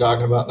 I know who you're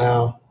talking about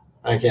now.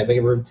 I can't think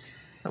of her.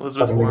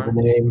 Elizabeth Warren.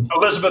 Name.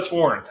 Elizabeth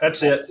Warren.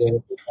 That's it.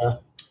 Yeah.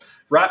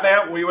 Right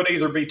now, we would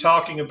either be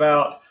talking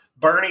about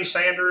Bernie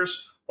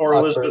Sanders or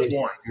Elizabeth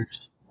Warren.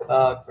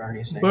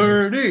 Bernie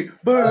Sanders.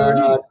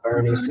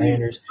 Bernie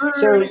Sanders.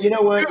 So you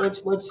know what?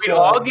 Let's. We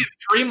all get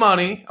free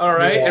money. All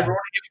right, everyone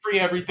gets free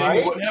everything.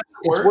 Right?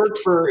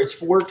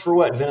 It's worked for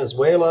what?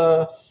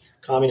 Venezuela,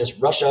 communist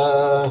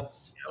Russia.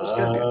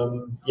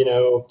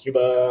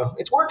 Cuba.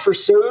 It's worked for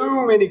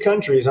so many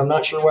countries. I'm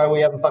not sure why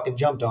we haven't fucking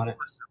jumped on it.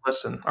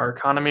 Listen, our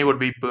economy would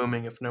be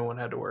booming if no one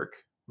had to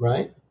work.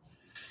 Right.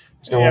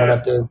 No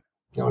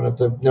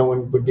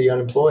one would be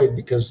unemployed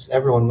because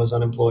everyone was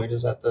unemployed.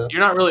 Is that the? You're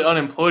not really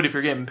unemployed if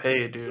you're getting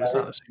paid, dude. Right? It's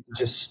not the same.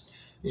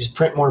 You just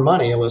print more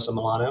money, Alyssa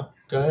Milano.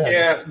 Go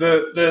ahead.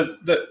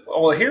 Yeah.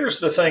 Well,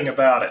 here's the thing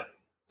about it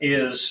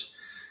is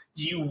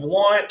you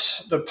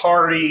want the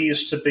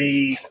parties to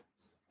be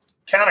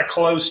kind of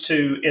close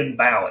to in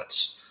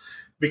balance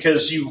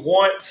because you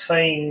want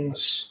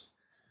things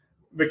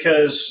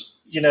because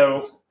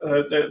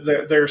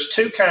there's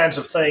two kinds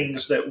of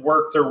things that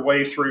work their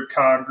way through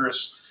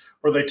Congress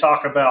where they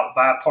talk about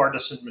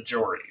bipartisan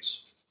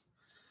majorities.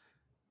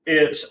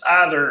 It's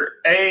either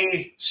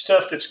A,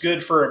 stuff that's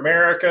good for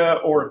America,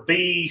 or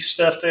B,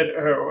 stuff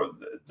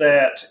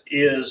that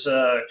is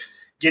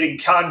getting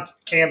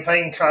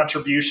campaign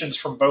contributions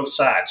from both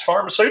sides.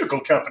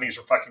 Pharmaceutical companies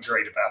are fucking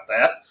great about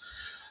that.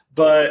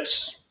 But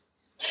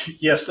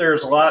yes,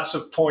 there's lots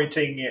of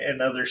pointing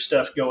and other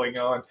stuff going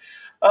on.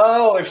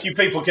 Oh, if you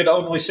people could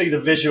only see the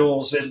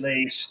visuals in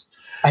these.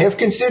 I've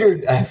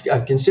considered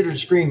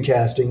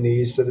screencasting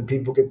these so that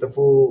people get the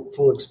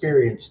full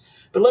experience.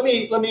 But let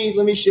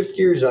me shift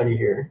gears on you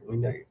here. We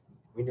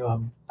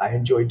know I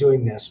enjoy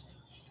doing this.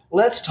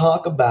 Let's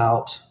talk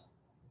about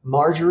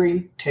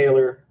Marjorie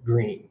Taylor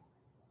Greene.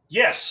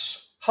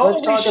 Yes.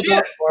 Let's talk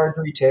about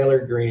Marjorie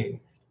Taylor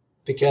Greene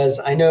because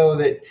I know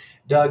that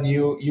Doug,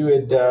 you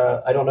had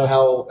I don't know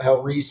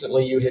how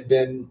recently you had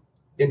been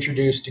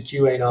introduced to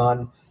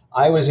QAnon.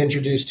 I was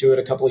introduced to it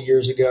a couple of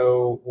years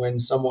ago when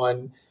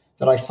someone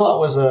that I thought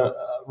was a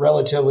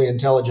relatively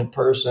intelligent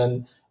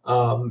person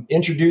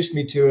introduced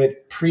me to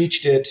it,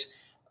 preached it,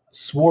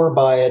 swore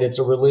by it. It's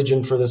a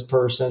religion for this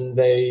person.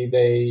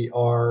 They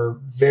are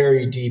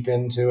very deep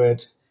into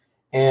it.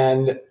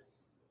 And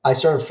I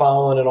started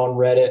following it on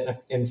Reddit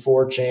and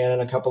 4chan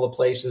and a couple of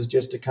places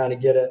just to kind of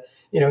get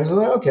it's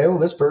like, okay, well,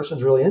 this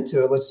person's really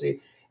into it. Let's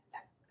see.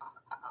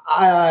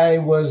 I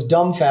was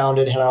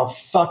dumbfounded at how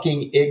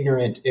fucking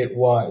ignorant it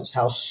was,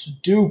 how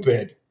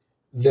stupid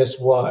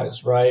this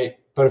was, right?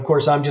 But of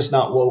course, I'm just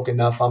not woke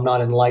enough. I'm not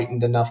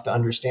enlightened enough to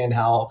understand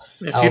how.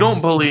 If you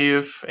don't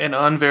believe an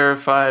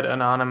unverified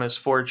anonymous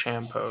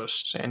 4chan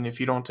post, and if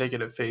you don't take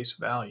it at face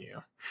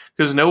value,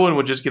 because no one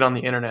would just get on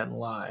the internet and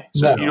lie.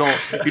 So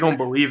if you don't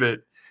believe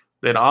it,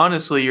 then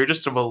honestly, you're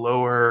just of a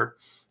lower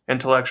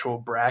intellectual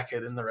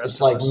bracket than the rest it's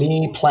of like us.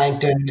 Me,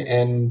 Plankton,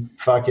 and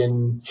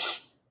fucking,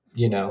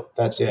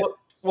 that's it.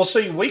 Well,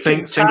 see, we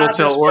can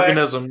single-cell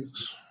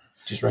organisms.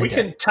 We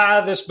can tie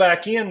this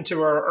back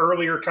into our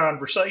earlier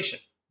conversation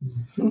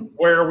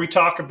where we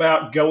talk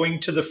about going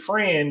to the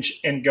fringe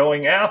and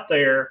going out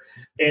there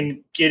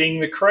and getting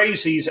the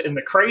crazies, and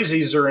the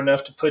crazies are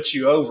enough to put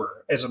you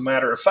over. As a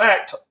matter of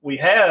fact, we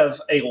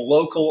have a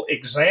local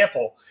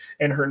example,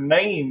 and her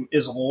name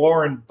is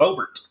Lauren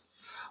Boebert.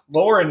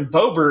 Lauren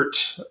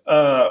Boebert,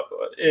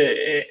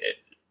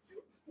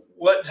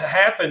 what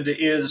happened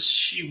is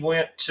she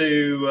went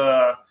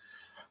to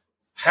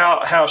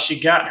how she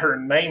got her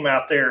name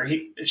out there.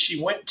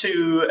 She went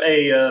to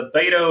a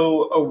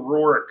Beto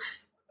O'Rourke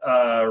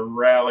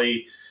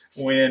rally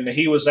when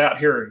he was out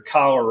here in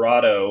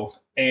Colorado,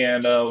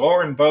 and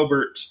Lauren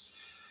Boebert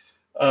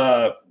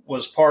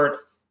was part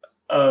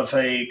of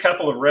a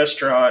couple of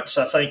restaurants.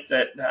 I think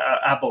that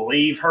I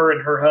believe her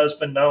and her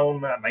husband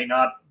own. I may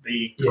not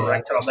be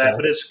correct on that,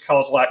 but it's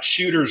called like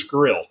Shooter's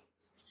Grill.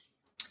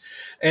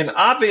 And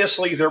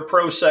obviously they're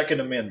pro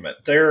Second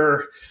Amendment.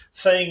 Their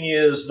thing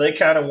is they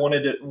kind of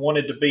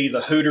wanted to be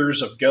the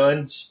Hooters of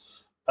guns.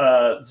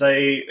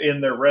 They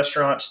in their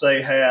restaurants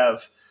they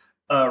have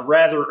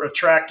rather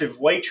attractive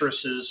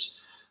waitresses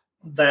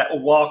that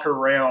walk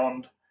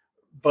around,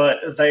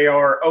 but they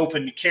are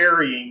open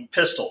carrying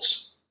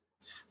pistols.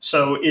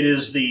 So it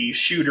is the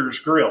shooter's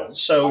grill.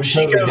 So I'm she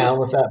totally goes down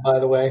with that, by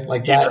the way.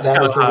 Like Yeah, that, it's that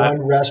kinda is the hot.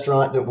 one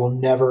restaurant that will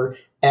never,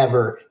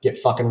 ever get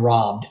fucking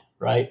robbed,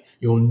 right?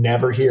 You'll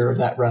never hear of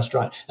that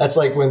restaurant. That's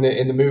like when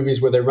in the movies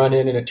where they run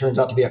in and it turns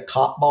out to be a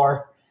cop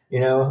bar.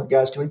 You know, the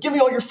guys come in, give me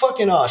all your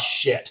fucking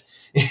shit.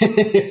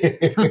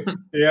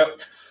 Yep.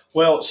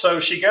 Well, so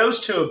she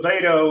goes to a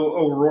Beto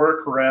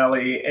O'Rourke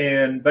rally,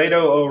 and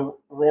Beto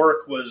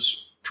O'Rourke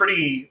was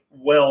pretty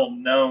well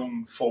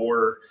known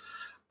for.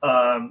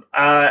 I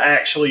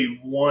actually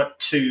want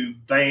to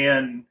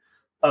ban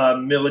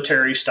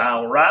military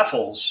style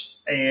rifles,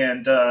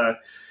 and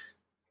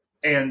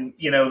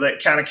you know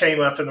that kind of came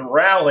up in the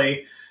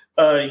rally.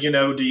 Do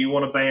you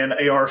want to ban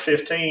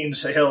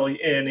AR-15s? Hell,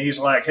 and he's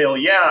like, hell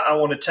yeah, I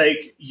want to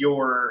take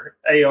your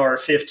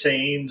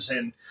AR-15s.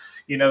 And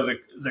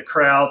the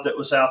crowd that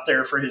was out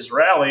there for his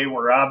rally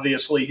were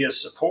obviously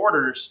his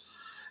supporters,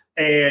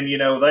 and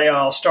they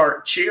all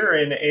start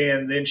cheering.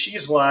 And then she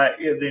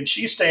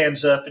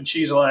stands up and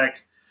she's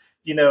like,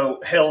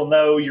 hell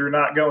no, you're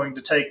not going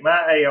to take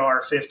my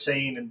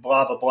AR-15, and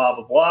blah blah blah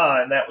blah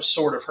blah. And that was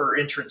sort of her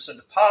entrance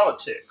into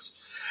politics.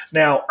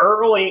 Now,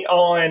 early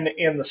on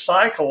in the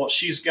cycle,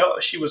 she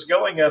was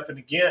going up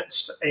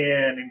against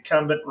an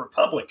incumbent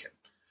Republican.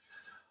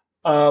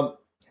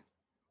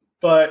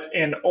 But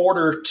in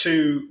order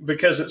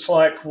because it's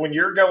like when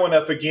you're going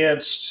up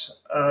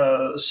against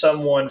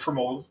someone from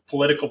a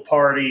political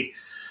party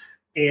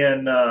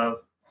in a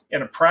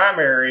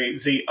primary,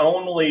 the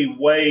only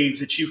way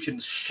that you can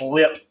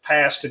slip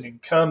past an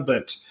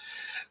incumbent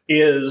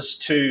is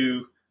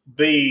to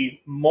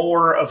be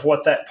more of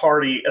what that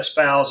party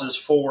espouses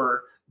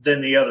for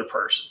than the other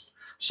person.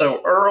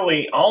 So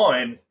early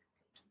on,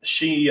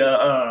 she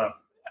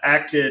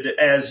acted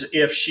as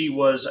if she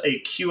was a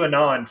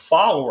QAnon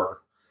follower,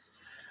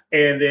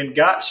 and then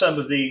got some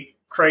of the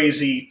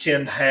crazy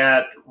tin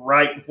hat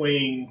right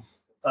wing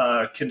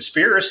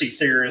conspiracy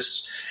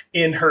theorists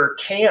in her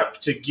camp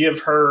to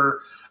give her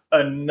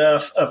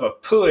enough of a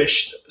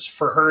push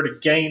for her to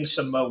gain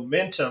some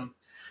momentum.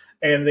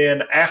 And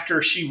then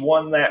after she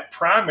won that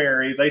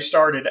primary, they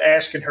started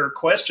asking her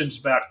questions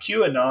about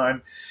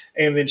QAnon.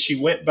 And then she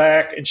went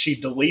back and she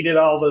deleted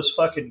all those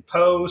fucking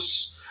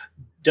posts.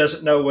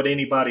 Doesn't know what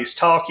anybody's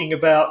talking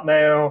about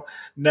now.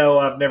 No,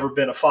 I've never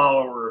been a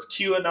follower of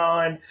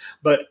QAnon.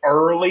 But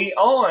early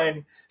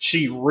on,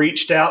 she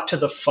reached out to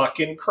the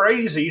fucking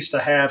crazies to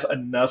have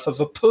enough of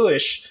a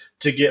push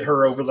to get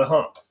her over the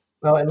hump.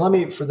 Well,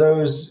 and for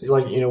those,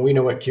 we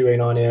know what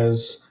QAnon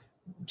is.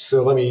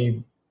 So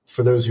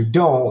for those who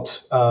don't,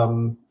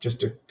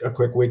 just a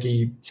quick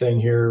wiki thing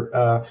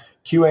here.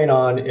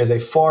 QAnon is a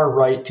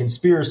far-right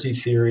conspiracy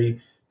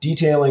theory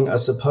detailing a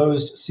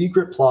supposed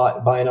secret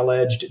plot by an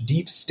alleged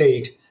deep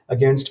state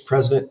against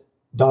President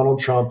Donald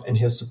Trump and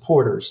his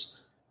supporters.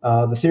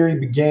 The theory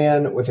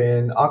began with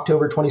an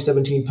October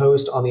 2017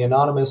 post on the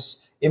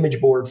anonymous image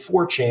board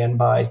 4chan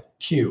by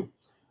Q,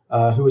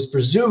 who was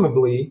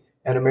presumably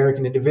an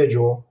American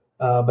individual,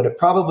 but it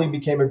probably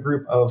became a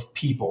group of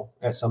people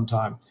at some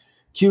time.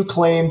 Q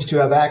claimed to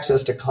have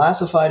access to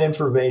classified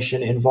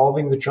information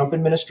involving the Trump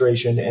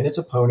administration and its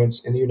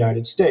opponents in the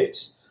United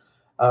States.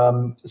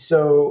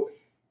 So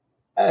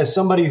as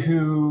somebody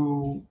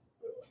who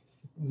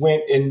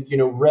went and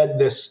read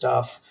this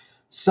stuff,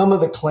 some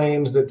of the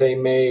claims that they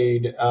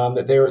made,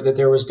 that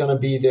there was going to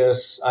be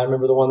this, I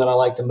remember the one that I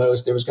liked the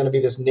most, there was going to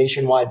be this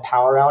nationwide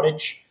power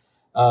outage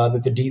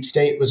that the deep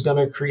state was going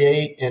to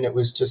create, and it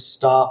was to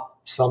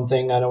stop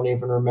something, I don't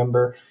even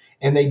remember.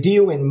 And they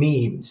deal in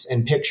memes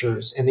and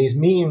pictures, and these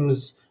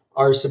memes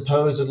are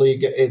supposedly,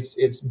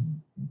 it's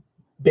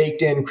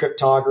baked in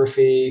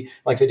cryptography,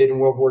 like they did in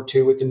World War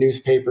II with the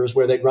newspapers,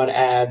 where they'd run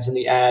ads and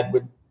the ad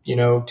would,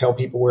 tell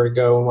people where to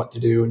go and what to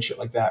do and shit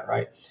like that,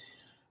 right?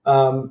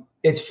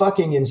 It's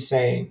fucking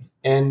insane.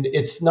 And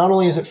it's not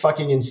only is it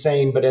fucking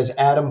insane, but as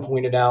Adam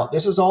pointed out,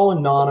 this is all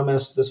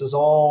anonymous. This is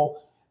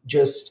all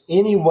just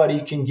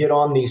anybody can get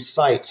on these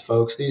sites,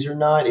 folks. These are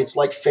not, it's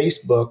like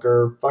Facebook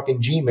or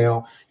fucking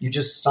Gmail. You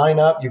just sign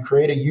up, you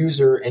create a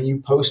user, and you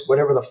post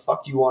whatever the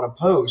fuck you want to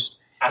post.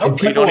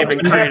 You don't even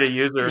create a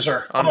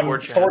user on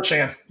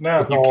 4chan.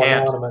 No, you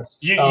can't.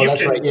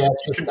 That's right. Yeah,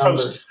 it's just you can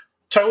post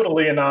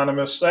totally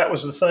anonymous. That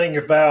was the thing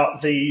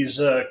about these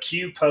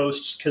Q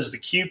posts, because the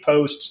Q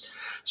posts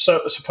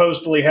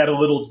supposedly had a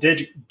little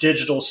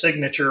digital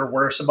signature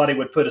where somebody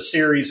would put a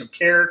series of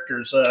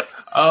characters up.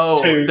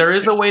 There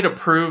is a way to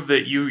prove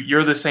that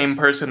you're the same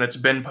person that's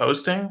been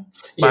posting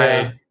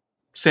by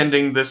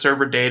sending the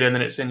server data, and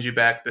then it sends you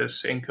back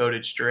this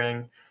encoded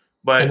string.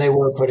 And they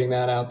were putting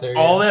that out there.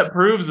 All that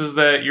proves is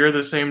that you're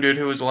the same dude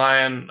who was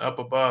lying up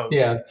above.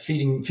 Yeah,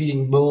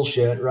 feeding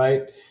bullshit,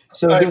 right?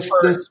 So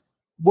this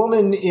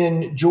woman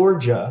in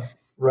Georgia,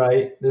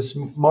 right, this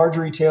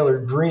Marjorie Taylor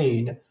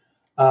Greene,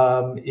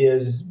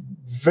 is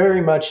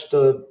very much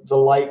the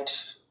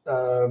liked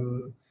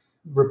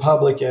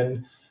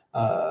Republican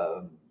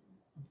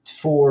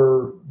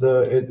for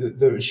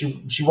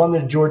she won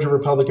the Georgia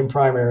Republican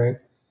primary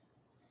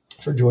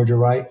for Georgia,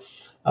 right?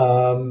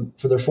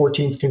 For their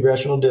 14th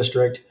congressional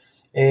district,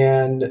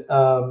 and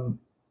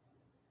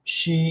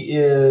she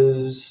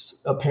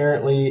is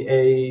apparently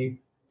a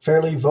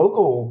fairly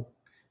vocal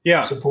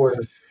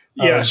supporter.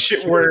 Yeah,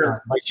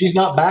 like she's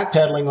not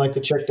backpedaling like the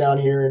chick down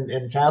here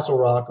in Castle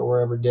Rock or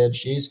wherever did.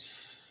 She's,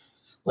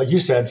 like you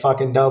said,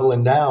 fucking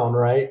doubling down,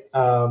 right?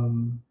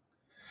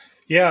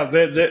 Yeah,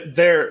 they're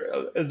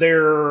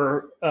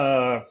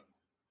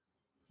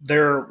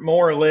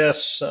more or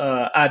less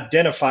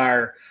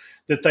identifier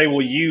that they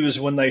will use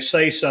when they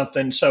say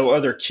something, so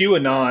other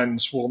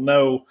QAnons will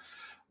know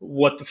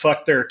what the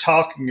fuck they're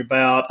talking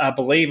about. I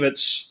believe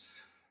it's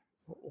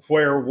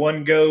where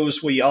one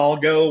goes, we all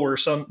go, or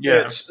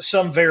it's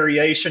some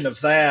variation of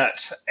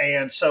that.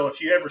 And so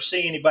if you ever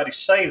see anybody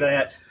say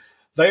that,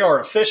 they are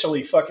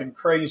officially fucking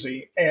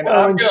crazy. And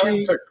I'm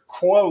going to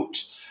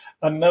quote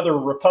another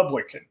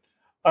Republican.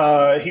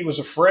 He was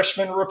a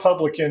freshman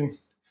Republican.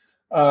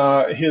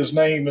 His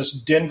name is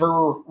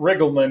Denver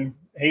Riggleman.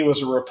 He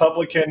was a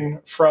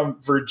Republican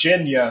from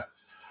Virginia.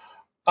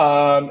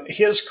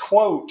 His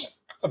quote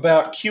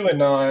about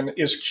QAnon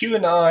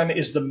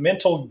is the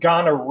mental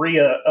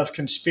gonorrhea of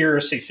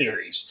conspiracy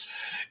theories.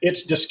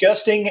 It's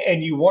disgusting,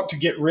 and you want to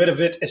get rid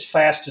of it as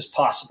fast as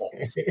possible.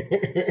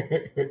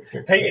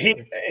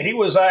 He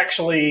was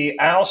actually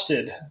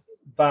ousted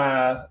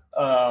by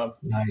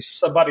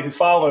somebody who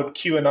followed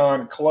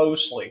QAnon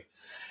closely,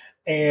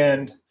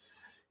 and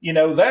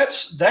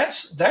that's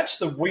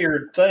the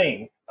weird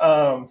thing.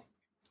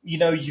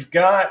 You've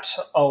got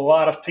a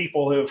lot of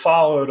people who have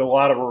followed a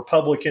lot of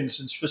Republicans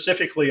and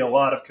specifically a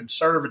lot of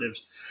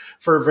conservatives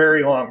for a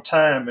very long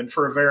time. And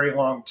for a very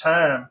long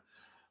time,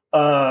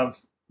 the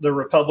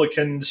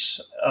Republicans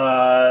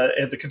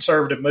and the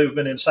conservative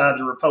movement inside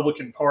the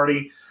Republican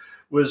Party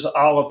was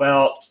all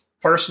about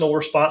personal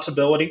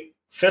responsibility,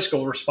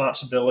 fiscal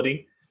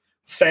responsibility,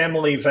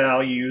 family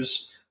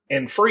values,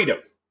 and freedom.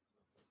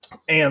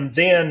 And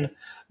then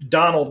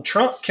Donald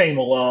Trump came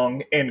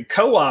along and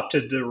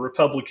co-opted the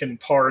Republican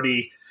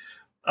Party,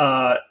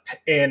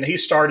 and he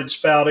started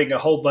spouting a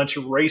whole bunch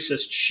of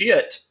racist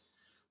shit.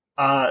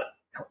 A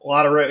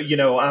lot of,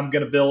 I'm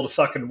going to build a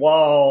fucking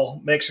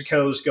wall.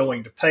 Mexico's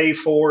going to pay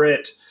for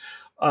it.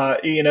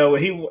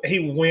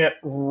 He went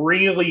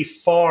really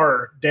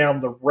far down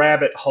the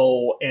rabbit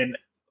hole, and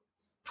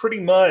pretty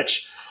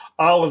much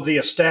all of the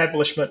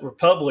establishment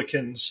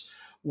Republicans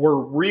were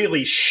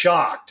really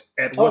shocked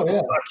at what the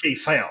fuck he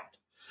found.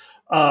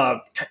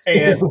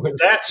 And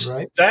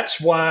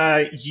that's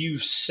why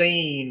you've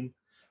seen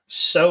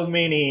so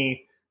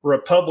many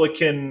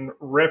Republican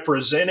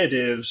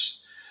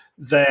representatives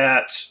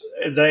that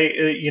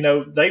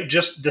they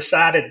just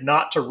decided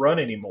not to run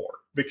anymore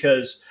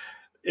because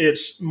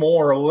it's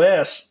more or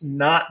less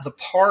not the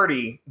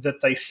party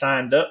that they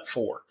signed up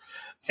for.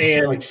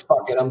 And like,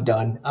 fuck it, I'm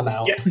done. I'm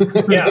out.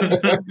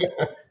 Yeah.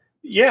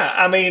 Yeah,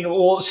 I mean,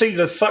 well, see,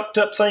 the fucked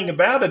up thing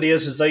about it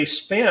is they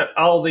spent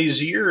all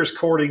these years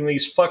courting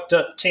these fucked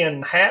up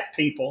tin hat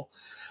people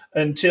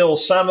until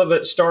some of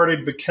it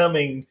started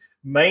becoming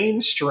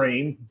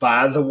mainstream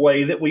by the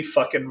way that we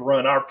fucking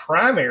run our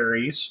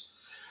primaries.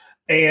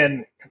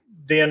 And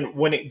then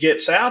when it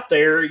gets out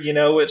there,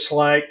 it's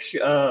like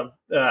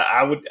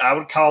I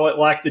would call it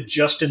like the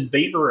Justin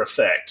Bieber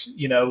effect.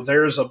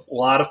 There's a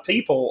lot of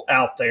people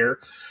out there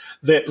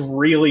that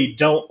really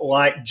don't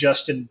like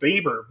Justin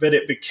Bieber, but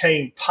it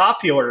became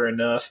popular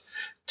enough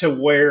to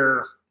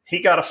where he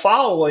got a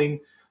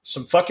following.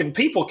 Some fucking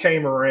people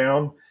came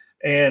around,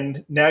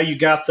 and now you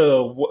got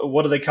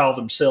what do they call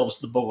themselves?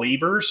 The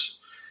Beliebers.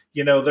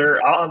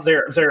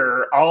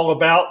 They're all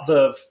about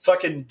the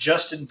fucking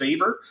Justin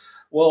Bieber.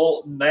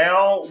 Well,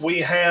 now we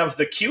have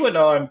the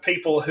QAnon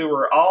people who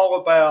are all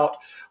about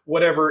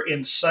whatever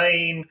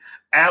insane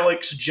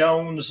Alex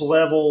Jones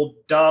level,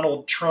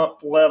 Donald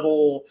Trump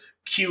level,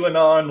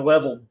 QAnon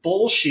level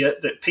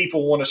bullshit that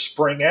people want to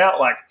spring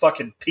out, like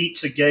fucking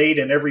Pizzagate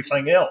and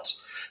everything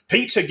else.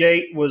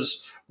 Pizzagate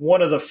was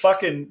one of the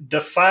fucking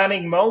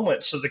defining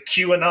moments of the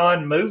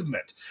QAnon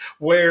movement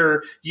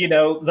where,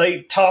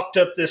 they talked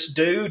up this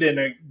dude, and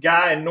a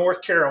guy in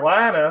North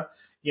Carolina,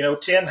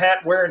 tin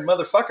hat wearing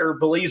motherfucker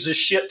believes this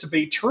shit to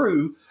be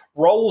true,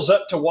 rolls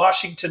up to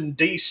Washington,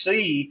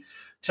 D.C.,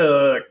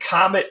 to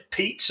Comet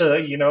Pizza,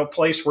 a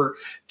place where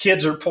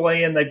kids are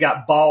playing. They've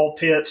got ball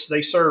pits.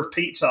 They serve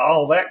pizza,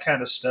 all that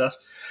kind of stuff.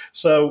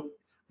 So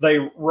they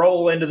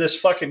roll into this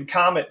fucking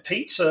Comet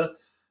Pizza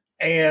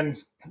and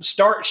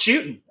start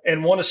shooting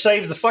and want to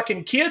save the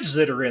fucking kids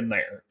that are in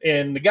there.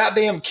 And the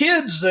goddamn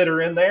kids that are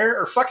in there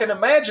are fucking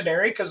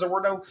imaginary because there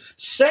were no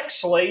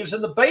sex slaves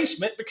in the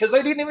basement because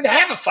they didn't even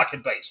have a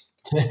fucking basement.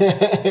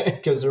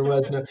 Because there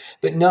was no,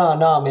 but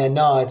no, man,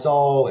 it's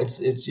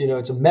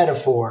a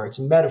metaphor. It's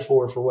a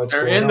metaphor for what's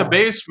they're going on. in the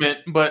basement,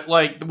 but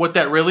like what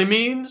that really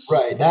means,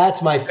 right?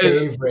 That's my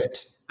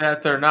favorite.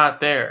 That they're not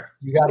there.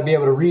 You got to be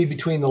able to read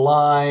between the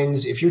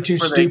lines. If you're too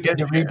stupid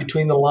to read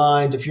between the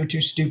lines, if you're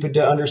too stupid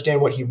to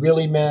understand what he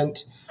really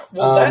meant,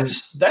 well,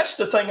 that's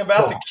the thing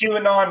about the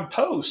QAnon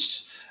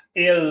posts.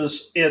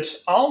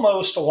 it's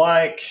almost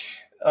like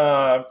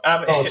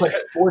it's like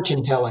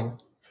fortune telling.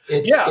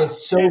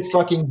 It's so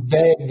fucking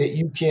vague that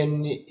you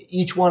can.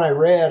 Each one I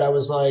read, I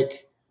was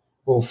like,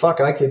 well,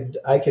 fuck, I could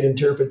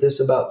interpret this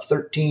about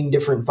 13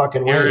 different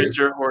fucking ways. Here is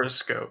your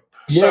horoscope.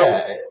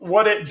 So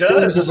what it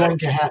does is going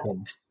to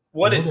happen.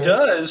 What it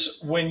does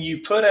when you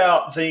put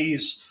out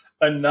these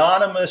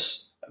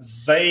anonymous,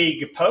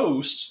 vague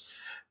posts,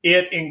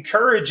 it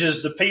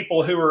encourages the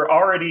people who are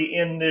already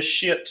in this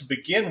shit to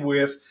begin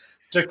with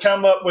to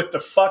come up with the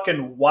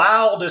fucking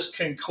wildest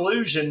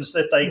conclusions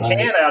that they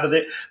can out of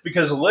it,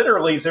 because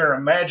literally their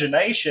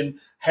imagination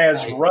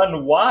has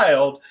run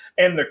wild,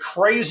 and the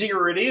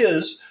crazier it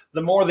is,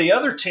 the more the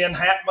other 10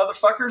 hat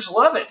motherfuckers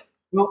love it.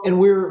 Well, and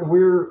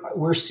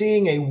we're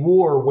seeing a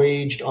war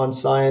waged on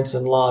science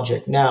and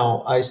logic.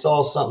 Now, I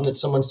saw something that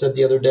someone said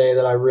the other day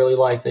that I really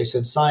liked. They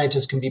said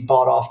scientists can be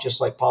bought off just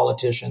like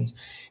politicians,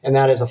 and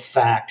that is a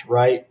fact,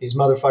 right? These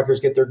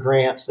motherfuckers get their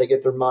grants, they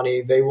get their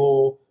money, they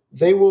will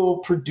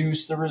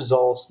produce the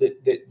results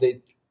that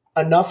they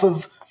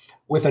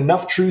with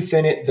enough truth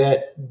in it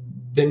that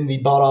then the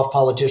bought off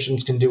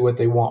politicians can do what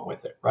they want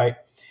with it, right?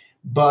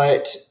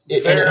 But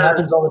it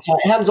happens all the time.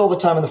 It happens all the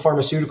time in the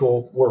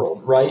pharmaceutical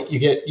world, right? You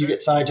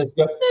get scientists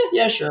go,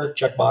 yeah, sure,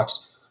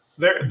 checkbox.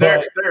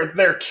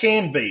 There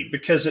can be,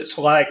 because it's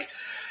like,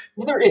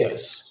 well, there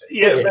is.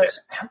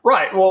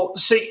 Right. Well,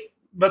 see,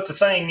 but the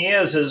thing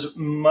is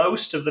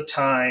most of the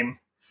time,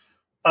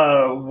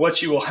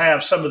 what you will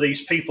have some of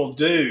these people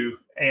do,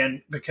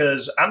 and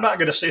because I'm not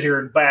going to sit here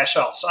and bash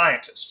all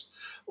scientists,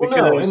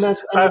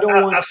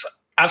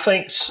 I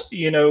think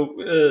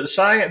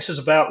science is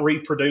about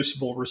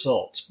reproducible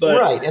results,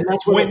 but right, and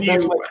that's my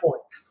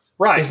point.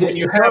 Right, when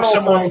you have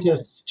someone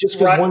scientists, just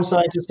because one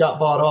scientist got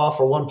bought off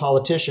or one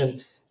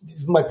politician.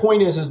 My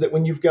point is that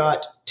when you've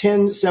got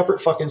 10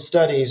 separate fucking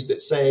studies that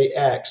say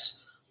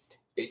X,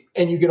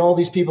 and you get all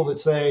these people that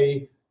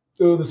say,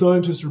 oh, the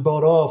scientists are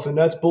bought off and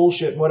that's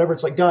bullshit and whatever.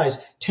 It's like,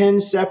 guys,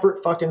 10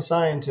 separate fucking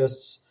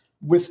scientists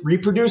with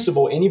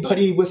reproducible.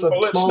 Anybody with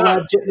a small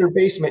lab kit in their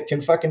basement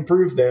can fucking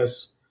prove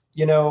this.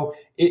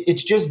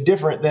 It's just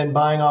different than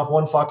buying off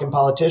one fucking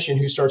politician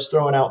who starts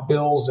throwing out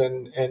bills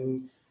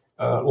and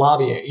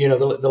lobbying,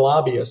 the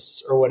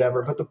lobbyists or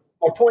whatever. But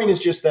my point is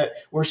just that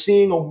we're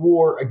seeing a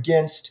war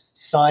against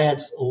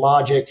science,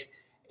 logic,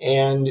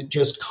 and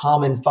just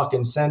common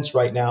fucking sense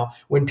right now.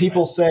 When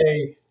people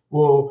say,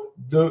 well,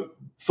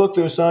 fuck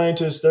those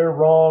scientists, they're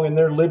wrong and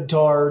they're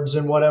libtards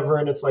and whatever.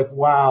 And it's like,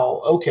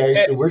 wow,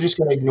 okay, so we're just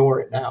going to ignore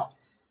it now.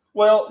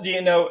 Well,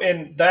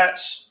 and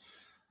that's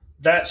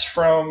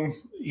from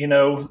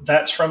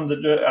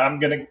the, I'm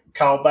going to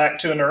call back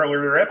to an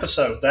earlier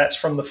episode. That's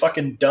from the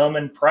fucking dumb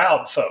and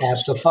proud folks.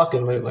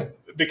 Absolutely.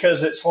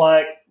 Because it's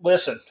like,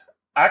 listen,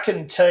 I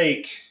can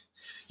take,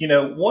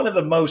 one of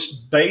the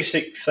most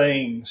basic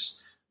things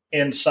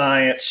in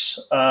science,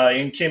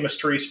 in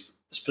chemistry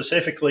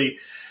specifically,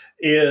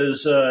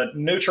 is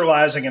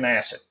neutralizing an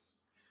acid.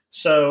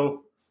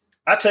 So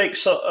I take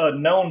a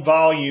known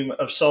volume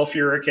of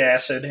sulfuric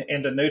acid,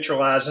 and to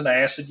neutralize an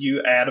acid,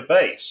 you add a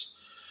base.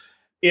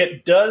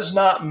 It does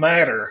not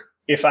matter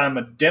if I'm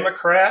a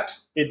Democrat.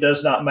 It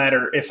does not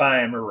matter if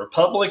I am a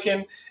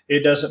Republican.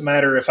 It doesn't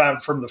matter if I'm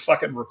from the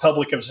fucking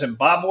Republic of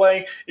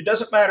Zimbabwe. It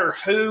doesn't matter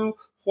who,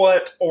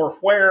 what, or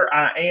where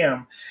I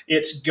am.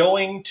 It's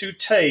going to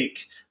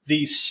take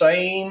the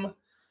same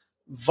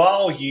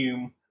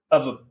volume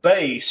of a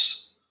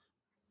base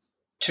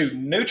to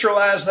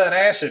neutralize that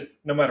acid,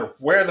 no matter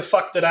where the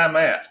fuck that I'm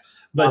at.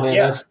 But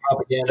that's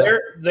propaganda.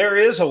 There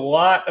is a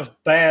lot of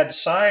bad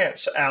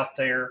science out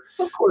there.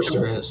 Of course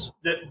there is.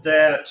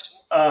 That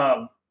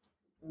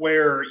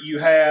where you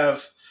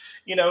have,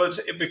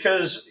 it's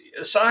because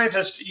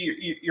scientists,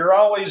 you're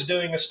always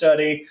doing a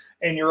study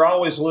and you're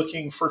always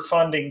looking for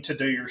funding to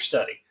do your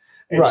study.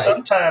 And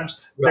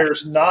sometimes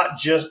there's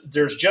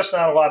just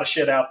not a lot of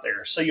shit out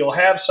there. So you'll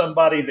have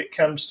somebody that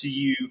comes to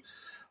you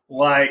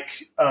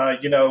like,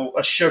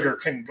 a sugar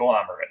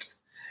conglomerate.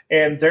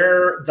 And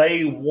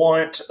they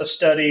want a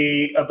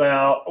study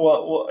about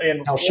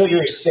how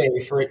sugar is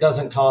safe or it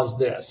doesn't cause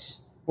this.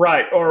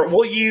 Right. Or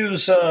we'll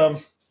use a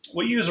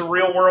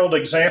real world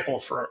example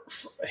for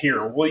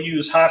here. We'll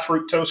use high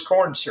fructose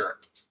corn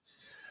syrup.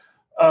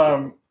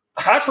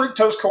 High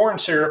fructose corn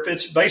syrup,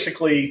 it's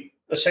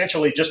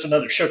essentially just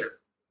another sugar.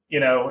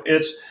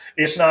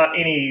 It's not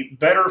any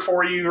better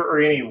for you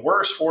or any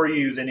worse for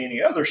you than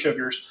any other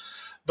sugars.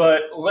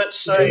 But let's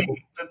say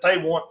that they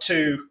want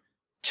to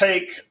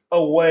take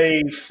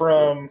away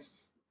from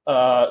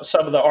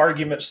some of the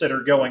arguments that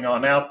are going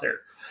on out there.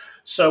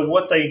 So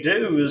what they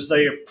do is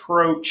they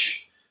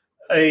approach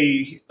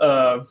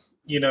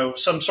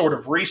some sort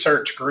of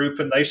research group,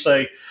 and they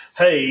say,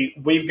 hey,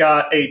 we've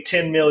got a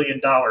 $10 million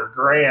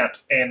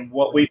grant, and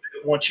what we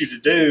want you to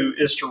do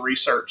is to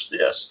research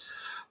this.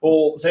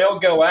 Well, they'll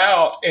go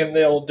out and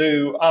they'll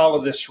do all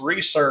of this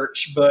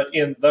research, but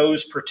in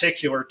those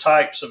particular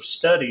types of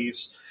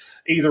studies,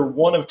 either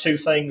one of two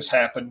things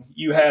happen.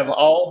 You have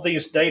all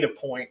these data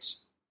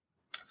points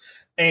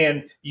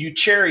and you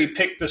cherry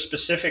pick the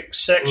specific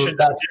section of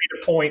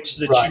data points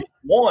that you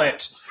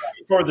want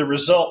for the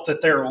result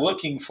that they're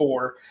looking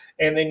for,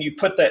 and then you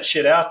put that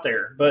shit out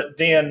there. But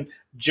then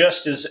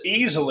just as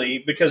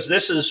easily, because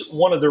this is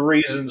one of the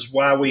reasons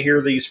why we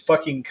hear these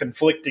fucking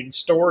conflicting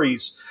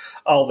stories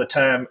all the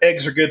time.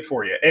 Eggs are good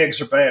for you.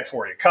 Eggs are bad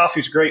for you.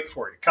 Coffee's great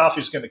for you.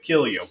 Coffee's going to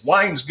kill you.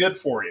 Wine's good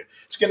for you.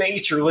 It's going to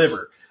eat your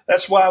liver.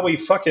 That's why we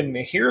fucking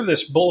hear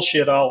this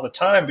bullshit all the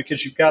time,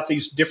 because you've got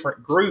these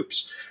different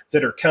groups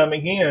that are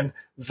coming in.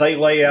 They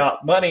lay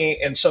out money,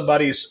 and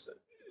somebody's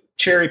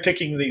cherry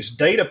picking these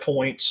data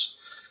points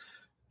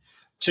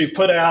to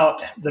put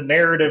out the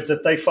narrative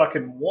that they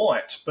fucking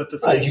want. But the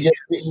thing you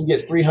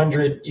get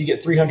 300,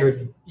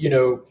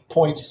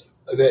 points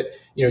that,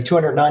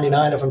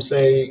 299 of them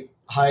say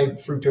high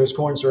fructose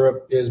corn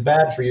syrup is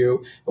bad for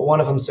you, but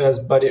one of them says,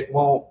 but it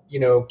won't,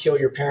 kill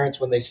your parents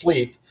when they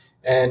sleep.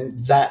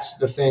 And that's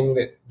the thing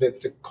that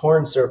the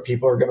corn syrup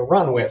people are going to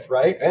run with,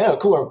 right? Yeah,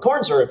 cool.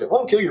 Corn syrup, it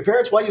won't kill your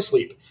parents while you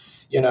sleep,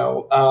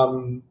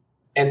 and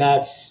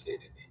that's,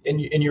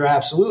 and you're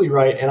absolutely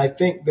right. And I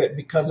think that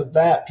because of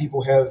that,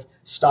 people have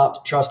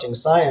stopped trusting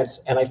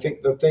science. And I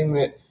think the thing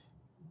that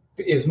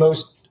is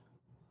most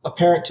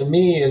apparent to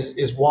me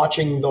is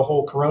watching the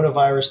whole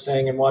coronavirus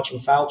thing and watching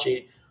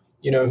Fauci,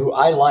 who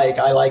I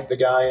like the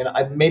guy,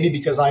 and maybe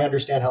because I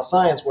understand how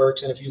science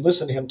works. And if you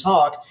listen to him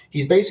talk,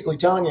 he's basically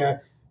telling you,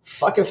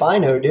 fuck if I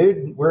know,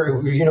 dude.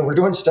 We're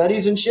doing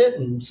studies and shit,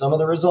 and some of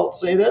the results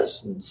say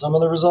this, and some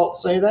of the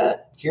results say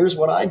that. Here's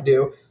what I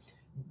do.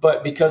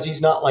 But because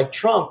he's not like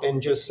Trump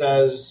and just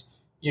says,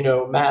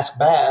 mask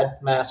bad,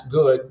 mask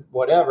good,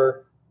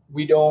 whatever,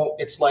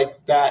 it's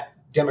like that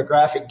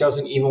demographic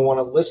doesn't even want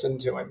to listen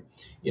to him,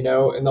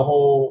 and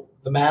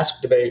the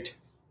mask debate,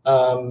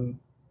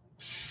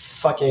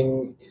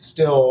 fucking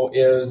still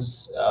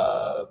is,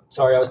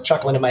 sorry, I was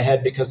chuckling in my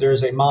head because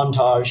there's a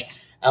montage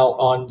out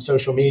on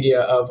social media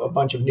of a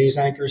bunch of news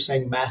anchors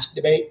saying mask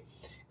debate.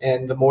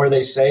 And the more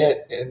they say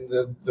it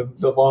and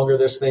the longer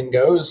this thing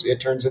goes, it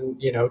turns in,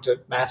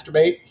 to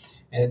masturbate.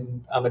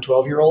 And I'm a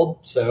 12-year-old,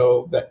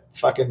 so that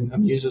fucking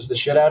amuses the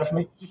shit out of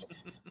me.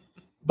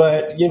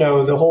 But,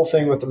 the whole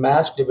thing with the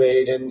mask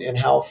debate and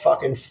how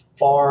fucking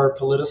far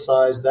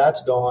politicized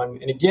that's gone.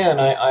 And again,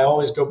 I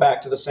always go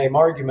back to the same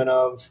argument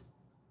of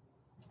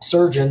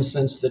surgeons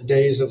since the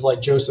days of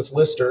like Joseph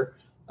Lister.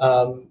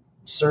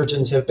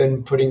 Surgeons have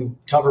been putting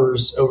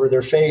covers over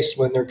their face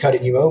when they're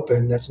cutting you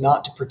open. That's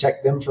not to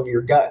protect them from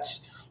your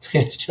guts.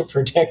 It's to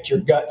protect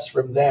your guts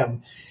from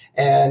them.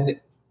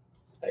 And,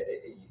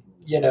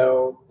 and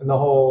the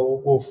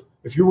whole, well,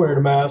 if you're wearing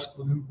a mask,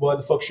 why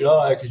the fuck should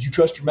I? Because you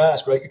trust your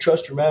mask, right? You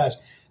trust your mask.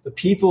 The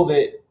people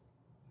that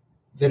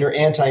are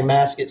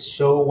anti-mask get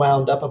so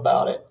wound up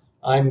about it.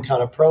 I'm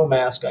kind of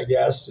pro-mask, I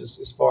guess,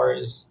 as far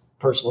as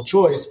personal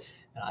choice.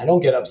 And I don't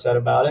get upset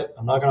about it.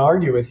 I'm not going to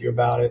argue with you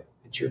about it.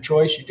 It's your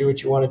choice. You do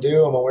what you want to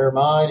do. I'm going to wear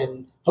mine.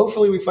 And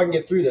hopefully we fucking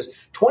get through this.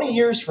 20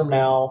 years from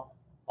now,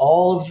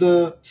 all of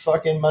the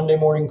fucking Monday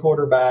morning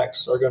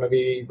quarterbacks are going to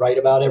be right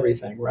about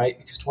everything, right?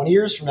 Because 20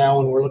 years from now,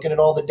 when we're looking at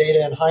all the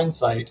data in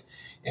hindsight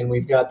and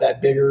we've got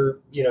that bigger,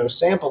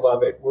 sample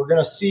of it, we're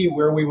going to see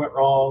where we went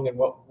wrong and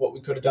what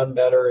we could have done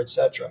better, et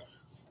cetera.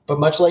 But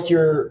much like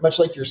your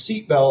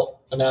seatbelt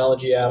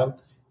analogy, Adam,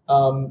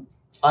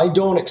 I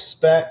don't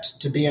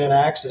expect to be in an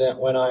accident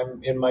when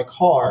I'm in my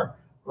car,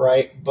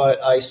 right?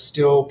 But I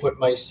still put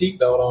my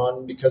seatbelt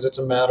on because it's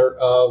a matter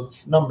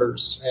of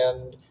numbers.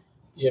 And,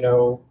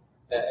 the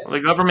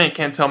government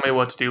can't tell me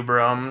what to do,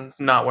 bro. I'm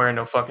not wearing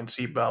no fucking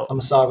seatbelt. I'm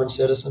a sovereign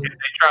citizen. If they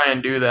try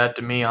and do that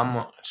to me,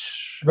 I'm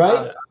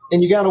right.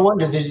 And you got to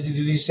wonder, do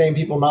these same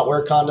people not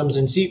wear condoms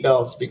and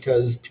seatbelts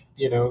because,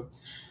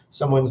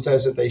 someone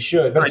says that they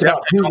should? But it's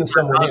about who the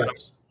someone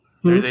is.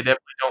 They definitely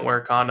don't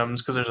wear condoms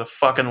because there's a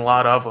fucking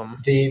lot of them.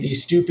 The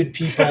stupid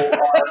people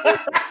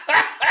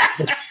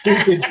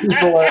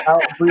are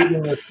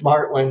outbreeding the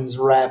smart ones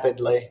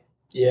rapidly.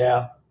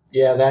 Yeah,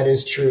 that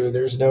is true.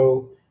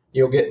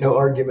 You'll get no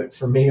argument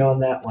from me on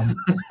that one.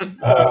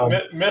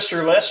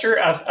 Mr. Lester,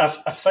 I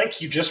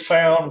think you just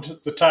found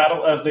the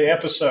title of the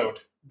episode.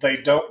 They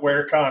don't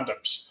wear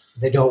condoms.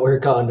 They don't wear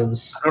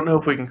condoms. I don't know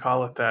if we can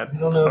call it that. I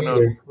don't know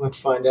either. We'll have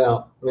to find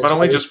out. Why don't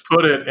we just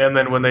put it, and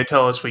then when they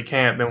tell us we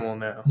can't, then we'll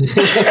know.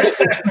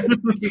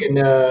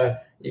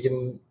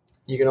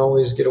 You can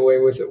always get away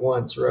with it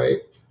once,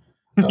 right?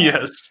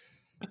 Yes.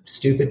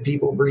 Stupid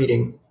people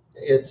breeding.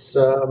 It's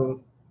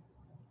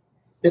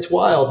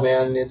wild,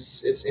 man.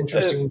 It's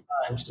interesting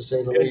times, to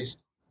say the least.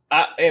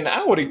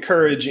 I would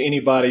encourage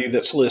anybody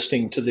that's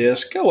listening to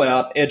this, go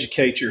out,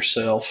 educate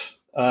yourself.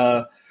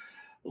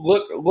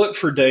 Look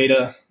for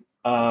data.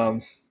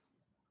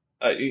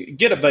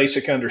 Get a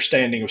basic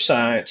understanding of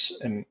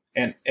science and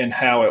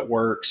how it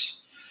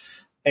works,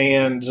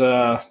 and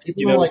do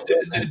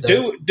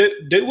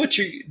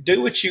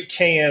what you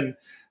can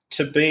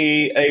to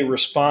be a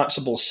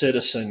responsible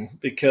citizen.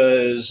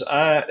 Because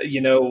I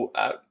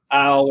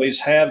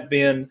always have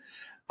been,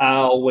 I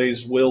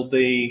always will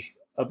be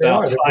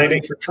about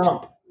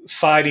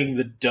fighting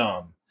the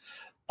dumb.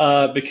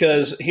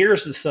 Because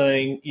here's the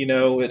thing,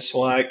 it's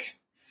like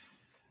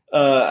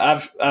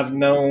I've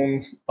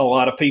known a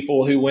lot of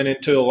people who went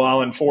into a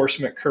law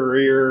enforcement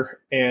career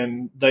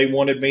and they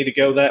wanted me to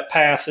go that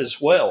path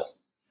as well.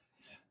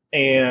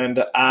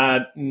 And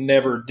I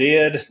never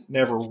did,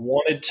 never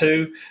wanted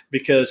to,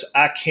 because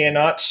I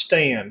cannot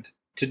stand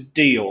to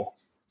deal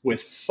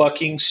with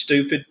fucking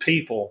stupid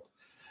people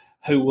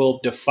who will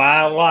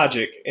defy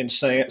logic and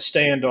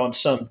stand on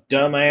some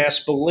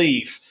dumbass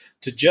belief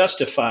to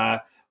justify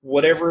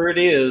whatever it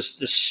is,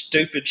 the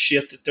stupid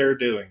shit that they're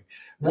doing.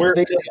 That's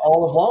basically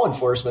all of law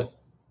enforcement.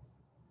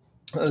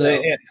 But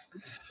and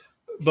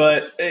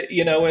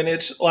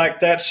it's like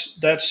that's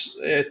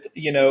it,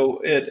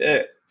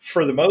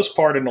 for the most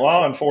part in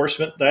law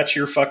enforcement, that's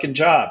your fucking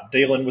job,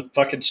 dealing with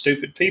fucking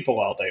stupid people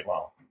all day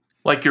long.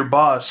 Like your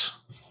boss.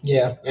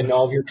 Yeah, and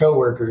all of your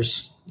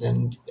coworkers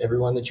and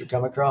everyone that you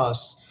come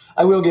across.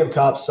 I will give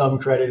cops some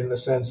credit in the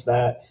sense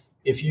that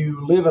if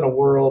you live in a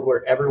world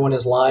where everyone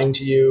is lying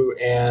to you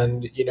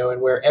and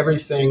where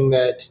everything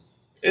that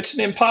it's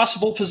an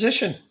impossible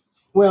position.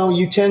 Well,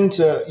 you tend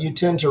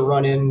to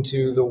run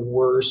into the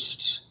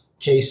worst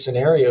case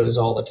scenarios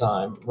all the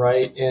time,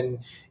 right? And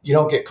you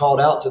don't get called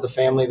out to the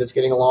family that's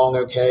getting along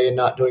okay and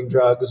not doing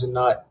drugs and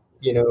not,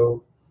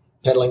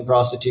 peddling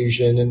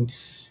prostitution and,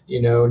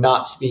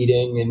 not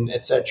speeding and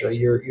et cetera.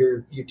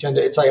 You tend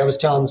to, it's like I was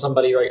telling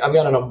somebody, right, I've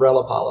got an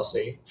umbrella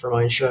policy for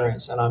my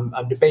insurance and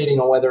I'm debating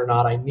on whether or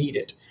not I need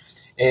it.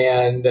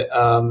 And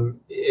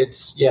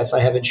yes, I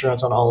have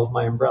insurance on all of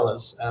my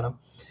umbrellas, Adam.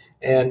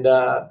 And,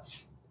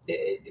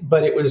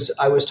 but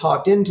I was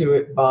talked into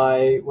it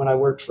by when I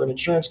worked for an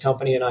insurance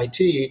company in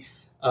IT.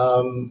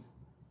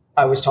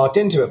 I was talked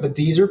into it, but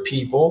these are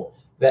people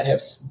that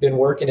have been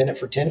working in it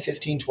for 10,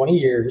 15, 20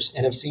 years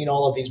and have seen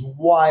all of these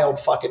wild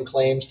fucking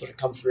claims that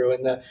come through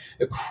and the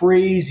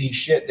crazy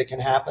shit that can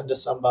happen to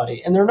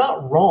somebody. And they're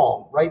not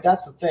wrong, right?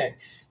 That's the thing.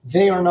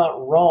 They are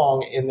not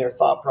wrong in their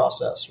thought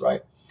process,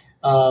 right?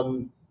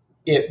 I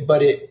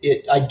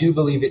do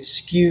believe it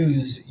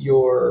skews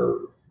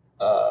your,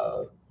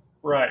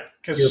 right.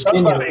 Because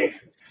somebody,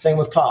 same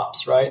with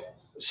cops, right?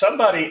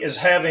 Somebody is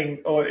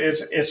having,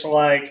 it's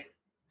like,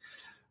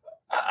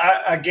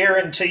 I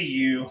guarantee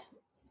you,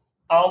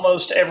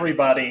 almost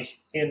everybody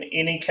in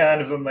any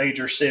kind of a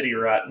major city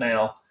right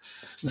now,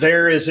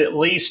 there is at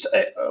least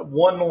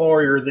one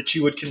lawyer that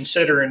you would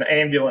consider an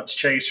ambulance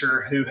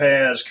chaser who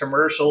has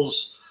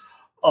commercials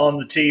on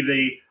the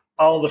TV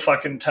all the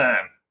fucking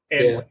time.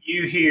 And when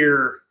you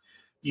hear,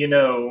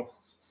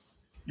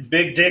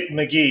 Big Dick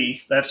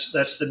McGee, that's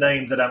the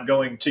name that I'm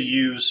going to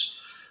use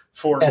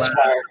for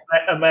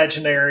my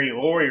imaginary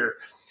lawyer.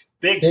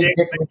 Big Dick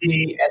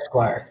McGee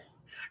Esquire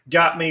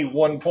got me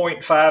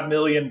 $1.5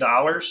 million.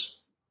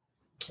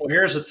 Well,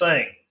 here's the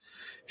thing.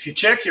 If you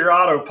check your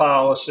auto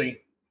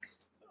policy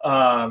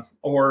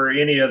or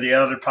any of the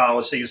other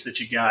policies that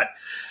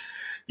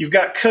you've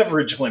got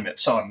coverage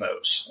limits on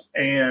those.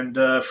 And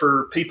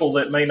for people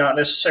that may not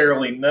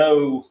necessarily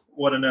know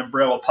what an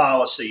umbrella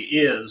policy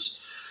is,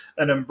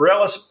 an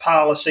umbrella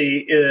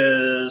policy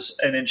is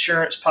an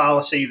insurance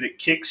policy that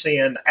kicks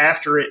in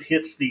after it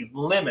hits the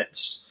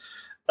limits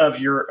of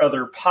your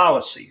other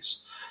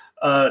policies,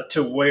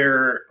 to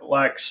where,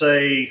 like,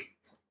 say,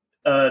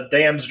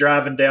 Dan's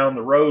driving down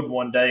the road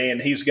one day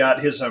and he's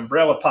got his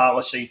umbrella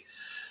policy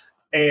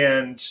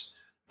and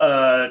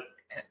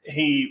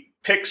he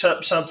picks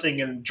up something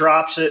and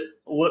drops it,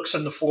 looks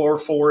on the floor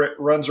for it,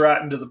 runs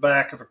right into the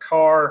back of a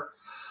car,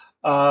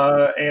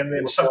 and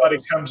then somebody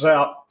comes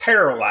out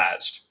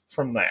paralyzed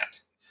from that.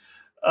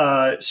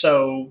 And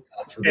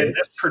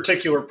this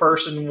particular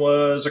person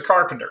was a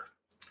carpenter.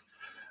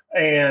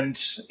 And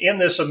in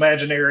this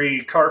imaginary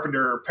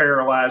carpenter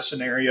paralyzed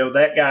scenario,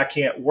 that guy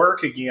can't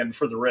work again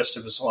for the rest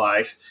of his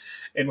life.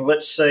 And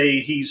let's say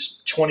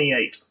he's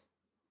 28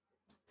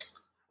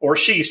 or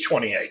she's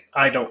 28.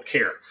 I don't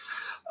care.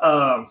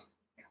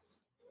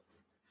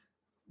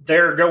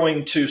 They're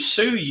going to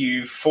sue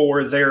you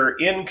for their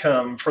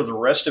income for the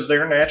rest of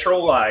their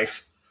natural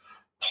life,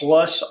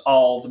 plus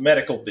all the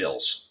medical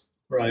bills.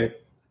 Right.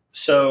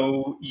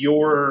 So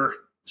your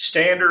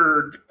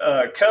standard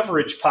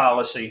coverage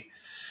policy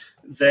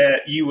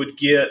that you would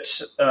get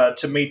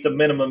to meet the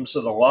minimums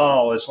of the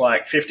law is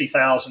like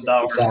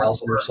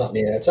 $50,000 or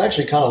something. Yeah, it's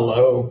actually kind of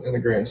low in the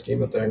grand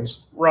scheme of things.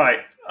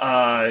 Right.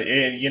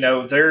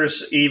 And,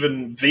 there's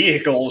even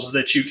vehicles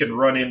that you can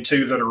run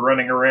into that are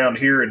running around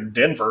here in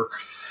Denver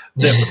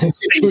that would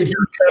exceed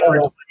your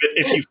coverage limit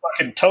if you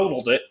fucking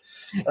totaled it.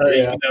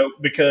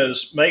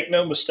 Because make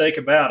no mistake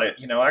about it,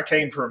 I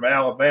came from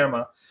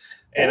Alabama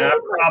and I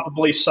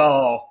probably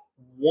saw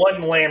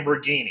one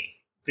Lamborghini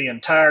the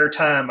entire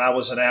time I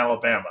was in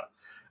Alabama.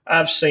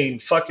 I've seen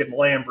fucking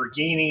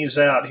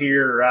Lamborghinis out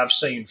here. I've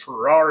seen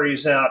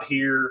Ferraris out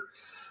here.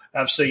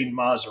 I've seen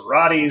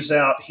Maseratis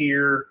out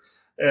here.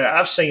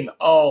 I've seen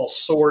all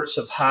sorts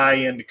of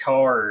high-end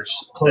cars.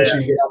 The closer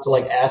you get out to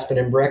like Aspen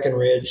and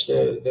Breckenridge,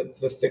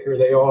 the thicker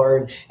they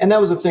are. And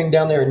that was the thing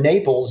down there in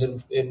Naples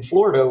in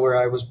Florida where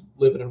I was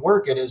living and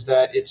working, is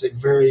that it's a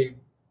very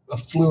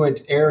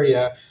affluent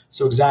area.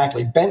 So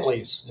exactly,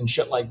 Bentleys and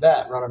shit like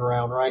that running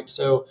around, right?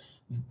 So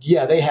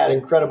yeah, they had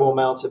incredible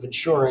amounts of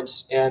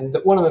insurance. And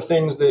one of the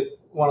things that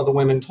one of the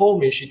women told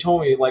me, she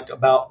told me like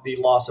about the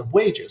loss of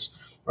wages,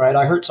 right?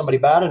 I hurt somebody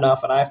bad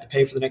enough and I have to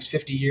pay for the next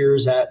 50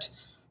 years at,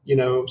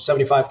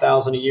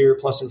 75,000 a year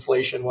plus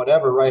inflation,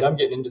 whatever, right? I'm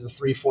getting into the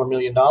 $3-4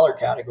 million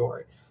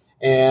category.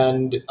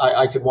 And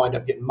I could wind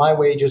up getting my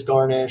wages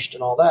garnished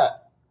and all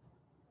that.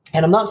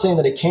 And I'm not saying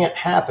that it can't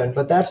happen,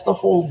 but that's the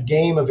whole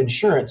game of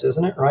insurance,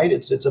 isn't it? Right?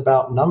 It's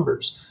about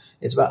numbers.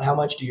 It's about how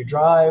much do you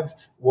drive?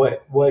 How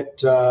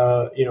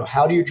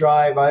do you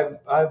drive?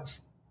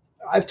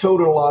 I've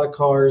totaled a lot of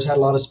cars, had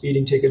a lot of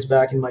speeding tickets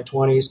back in my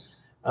 20s.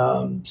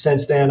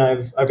 Since then,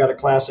 I've got a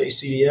Class A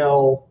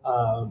CDL,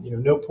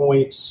 no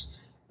points,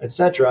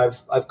 etc.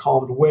 I've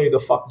calmed way the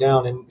fuck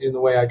down in the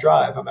way I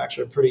drive. I'm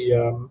actually a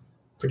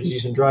pretty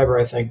decent driver,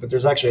 I think. But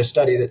there's actually a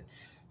study that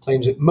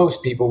claims that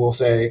most people will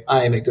say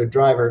I am a good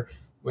driver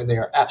when they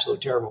are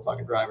absolute terrible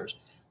fucking drivers.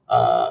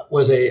 I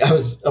was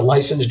a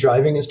licensed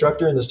driving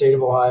instructor in the state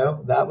of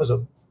Ohio. That was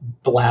a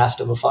blast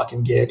of a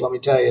fucking gig. Let me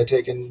tell you,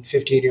 taking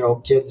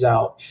 15-year-old kids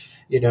out,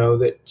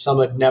 that some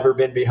had never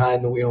been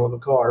behind the wheel of a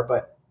car,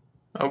 but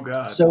oh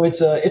god. So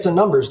it's a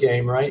numbers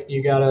game, right?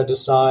 You got to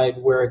decide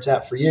where it's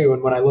at for you.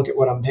 And when I look at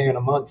what I'm paying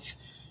a month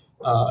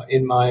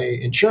in my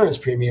insurance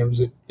premiums,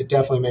 it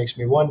definitely makes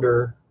me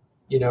wonder,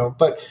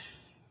 but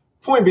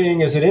point being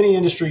is that any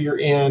industry you're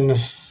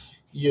in,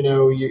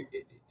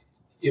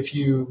 if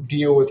you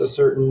deal with a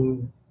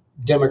certain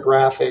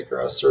demographic or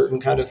a certain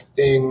kind of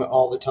thing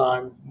all the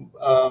time,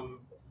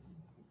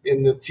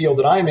 in the field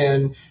that I'm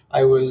in,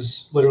 I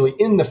was literally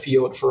in the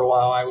field for a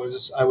while. I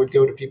would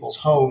go to people's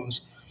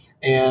homes,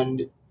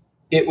 and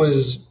it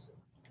was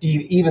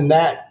even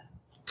that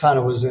kind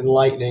of was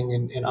enlightening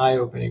and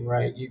eye-opening,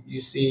 right?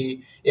 You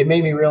see, it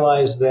made me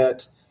realize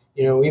that,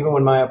 even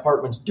when my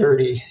apartment's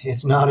dirty,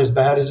 it's not as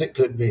bad as it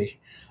could be.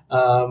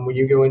 When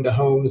you go into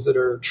homes that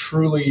are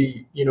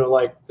truly,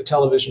 like the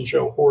television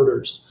show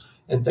Hoarders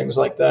and things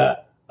like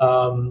that,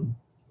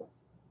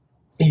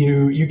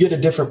 you get a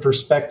different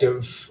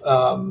perspective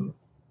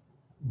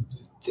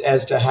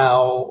as to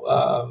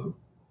how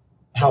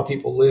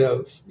people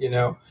live.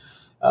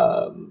 I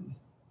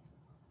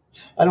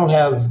don't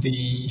have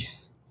the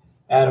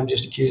Adam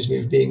just accused me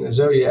of being the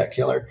Zodiac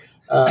killer.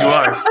 You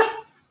are.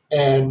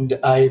 And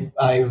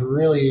I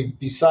really,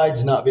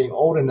 besides not being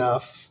old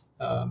enough,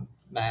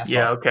 math.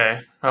 Yeah. Okay.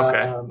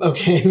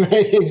 Okay.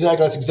 Right.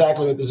 Exactly. That's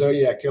exactly what the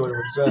Zodiac killer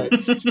would say.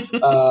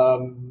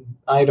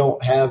 I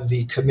don't have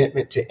the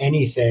commitment to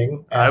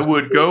anything. I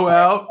would go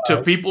out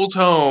to people's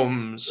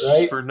homes,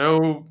 right? For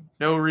no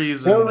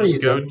reason. No reason.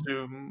 Go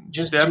to.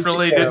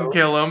 Definitely didn't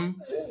kill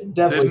him.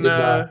 Definitely did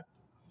not.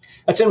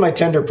 That's in my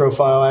Tinder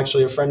profile.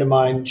 Actually, a friend of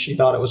mine, she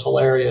thought it was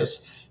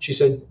hilarious. She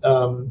said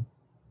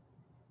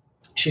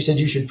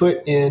you should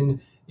put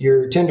in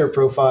your Tinder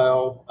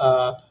profile.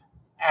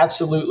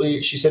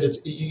 Absolutely. She said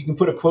you can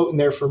put a quote in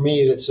there for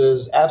me that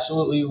says,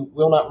 absolutely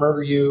will not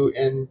murder you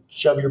and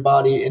shove your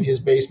body in his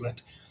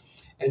basement.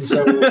 And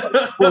so,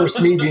 of course,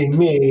 me being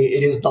me,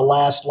 it is the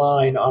last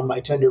line on my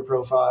Tinder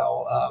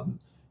profile.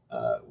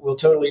 Will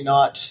totally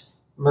not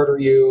murder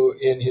you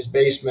in his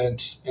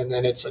basement. And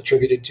then it's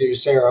attributed to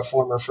Sarah,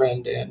 former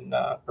friend and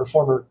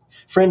former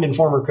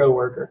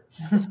coworker.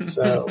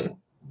 So,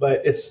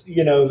 but it's,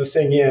 the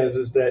thing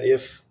is that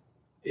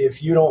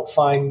if you don't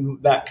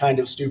find that kind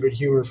of stupid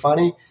humor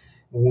funny,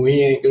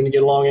 we ain't going to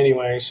get along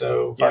anyway.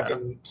 So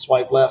fucking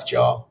swipe left,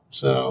 y'all.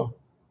 So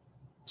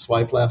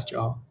swipe left,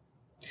 y'all.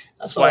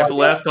 That's swipe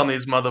left on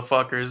these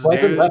motherfuckers,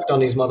 Swiping left on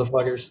these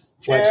motherfuckers.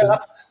 Flexing. Yeah,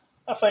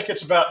 I think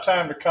it's about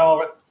time to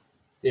call it.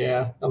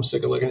 Yeah, I'm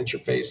sick of looking at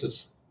your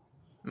faces.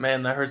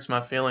 Man, that hurts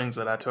my feelings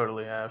that I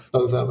totally have.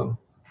 Both of them.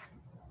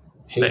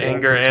 The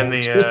anger and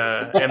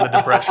the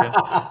depression.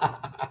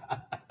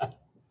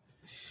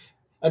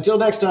 Until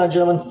next time,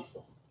 gentlemen.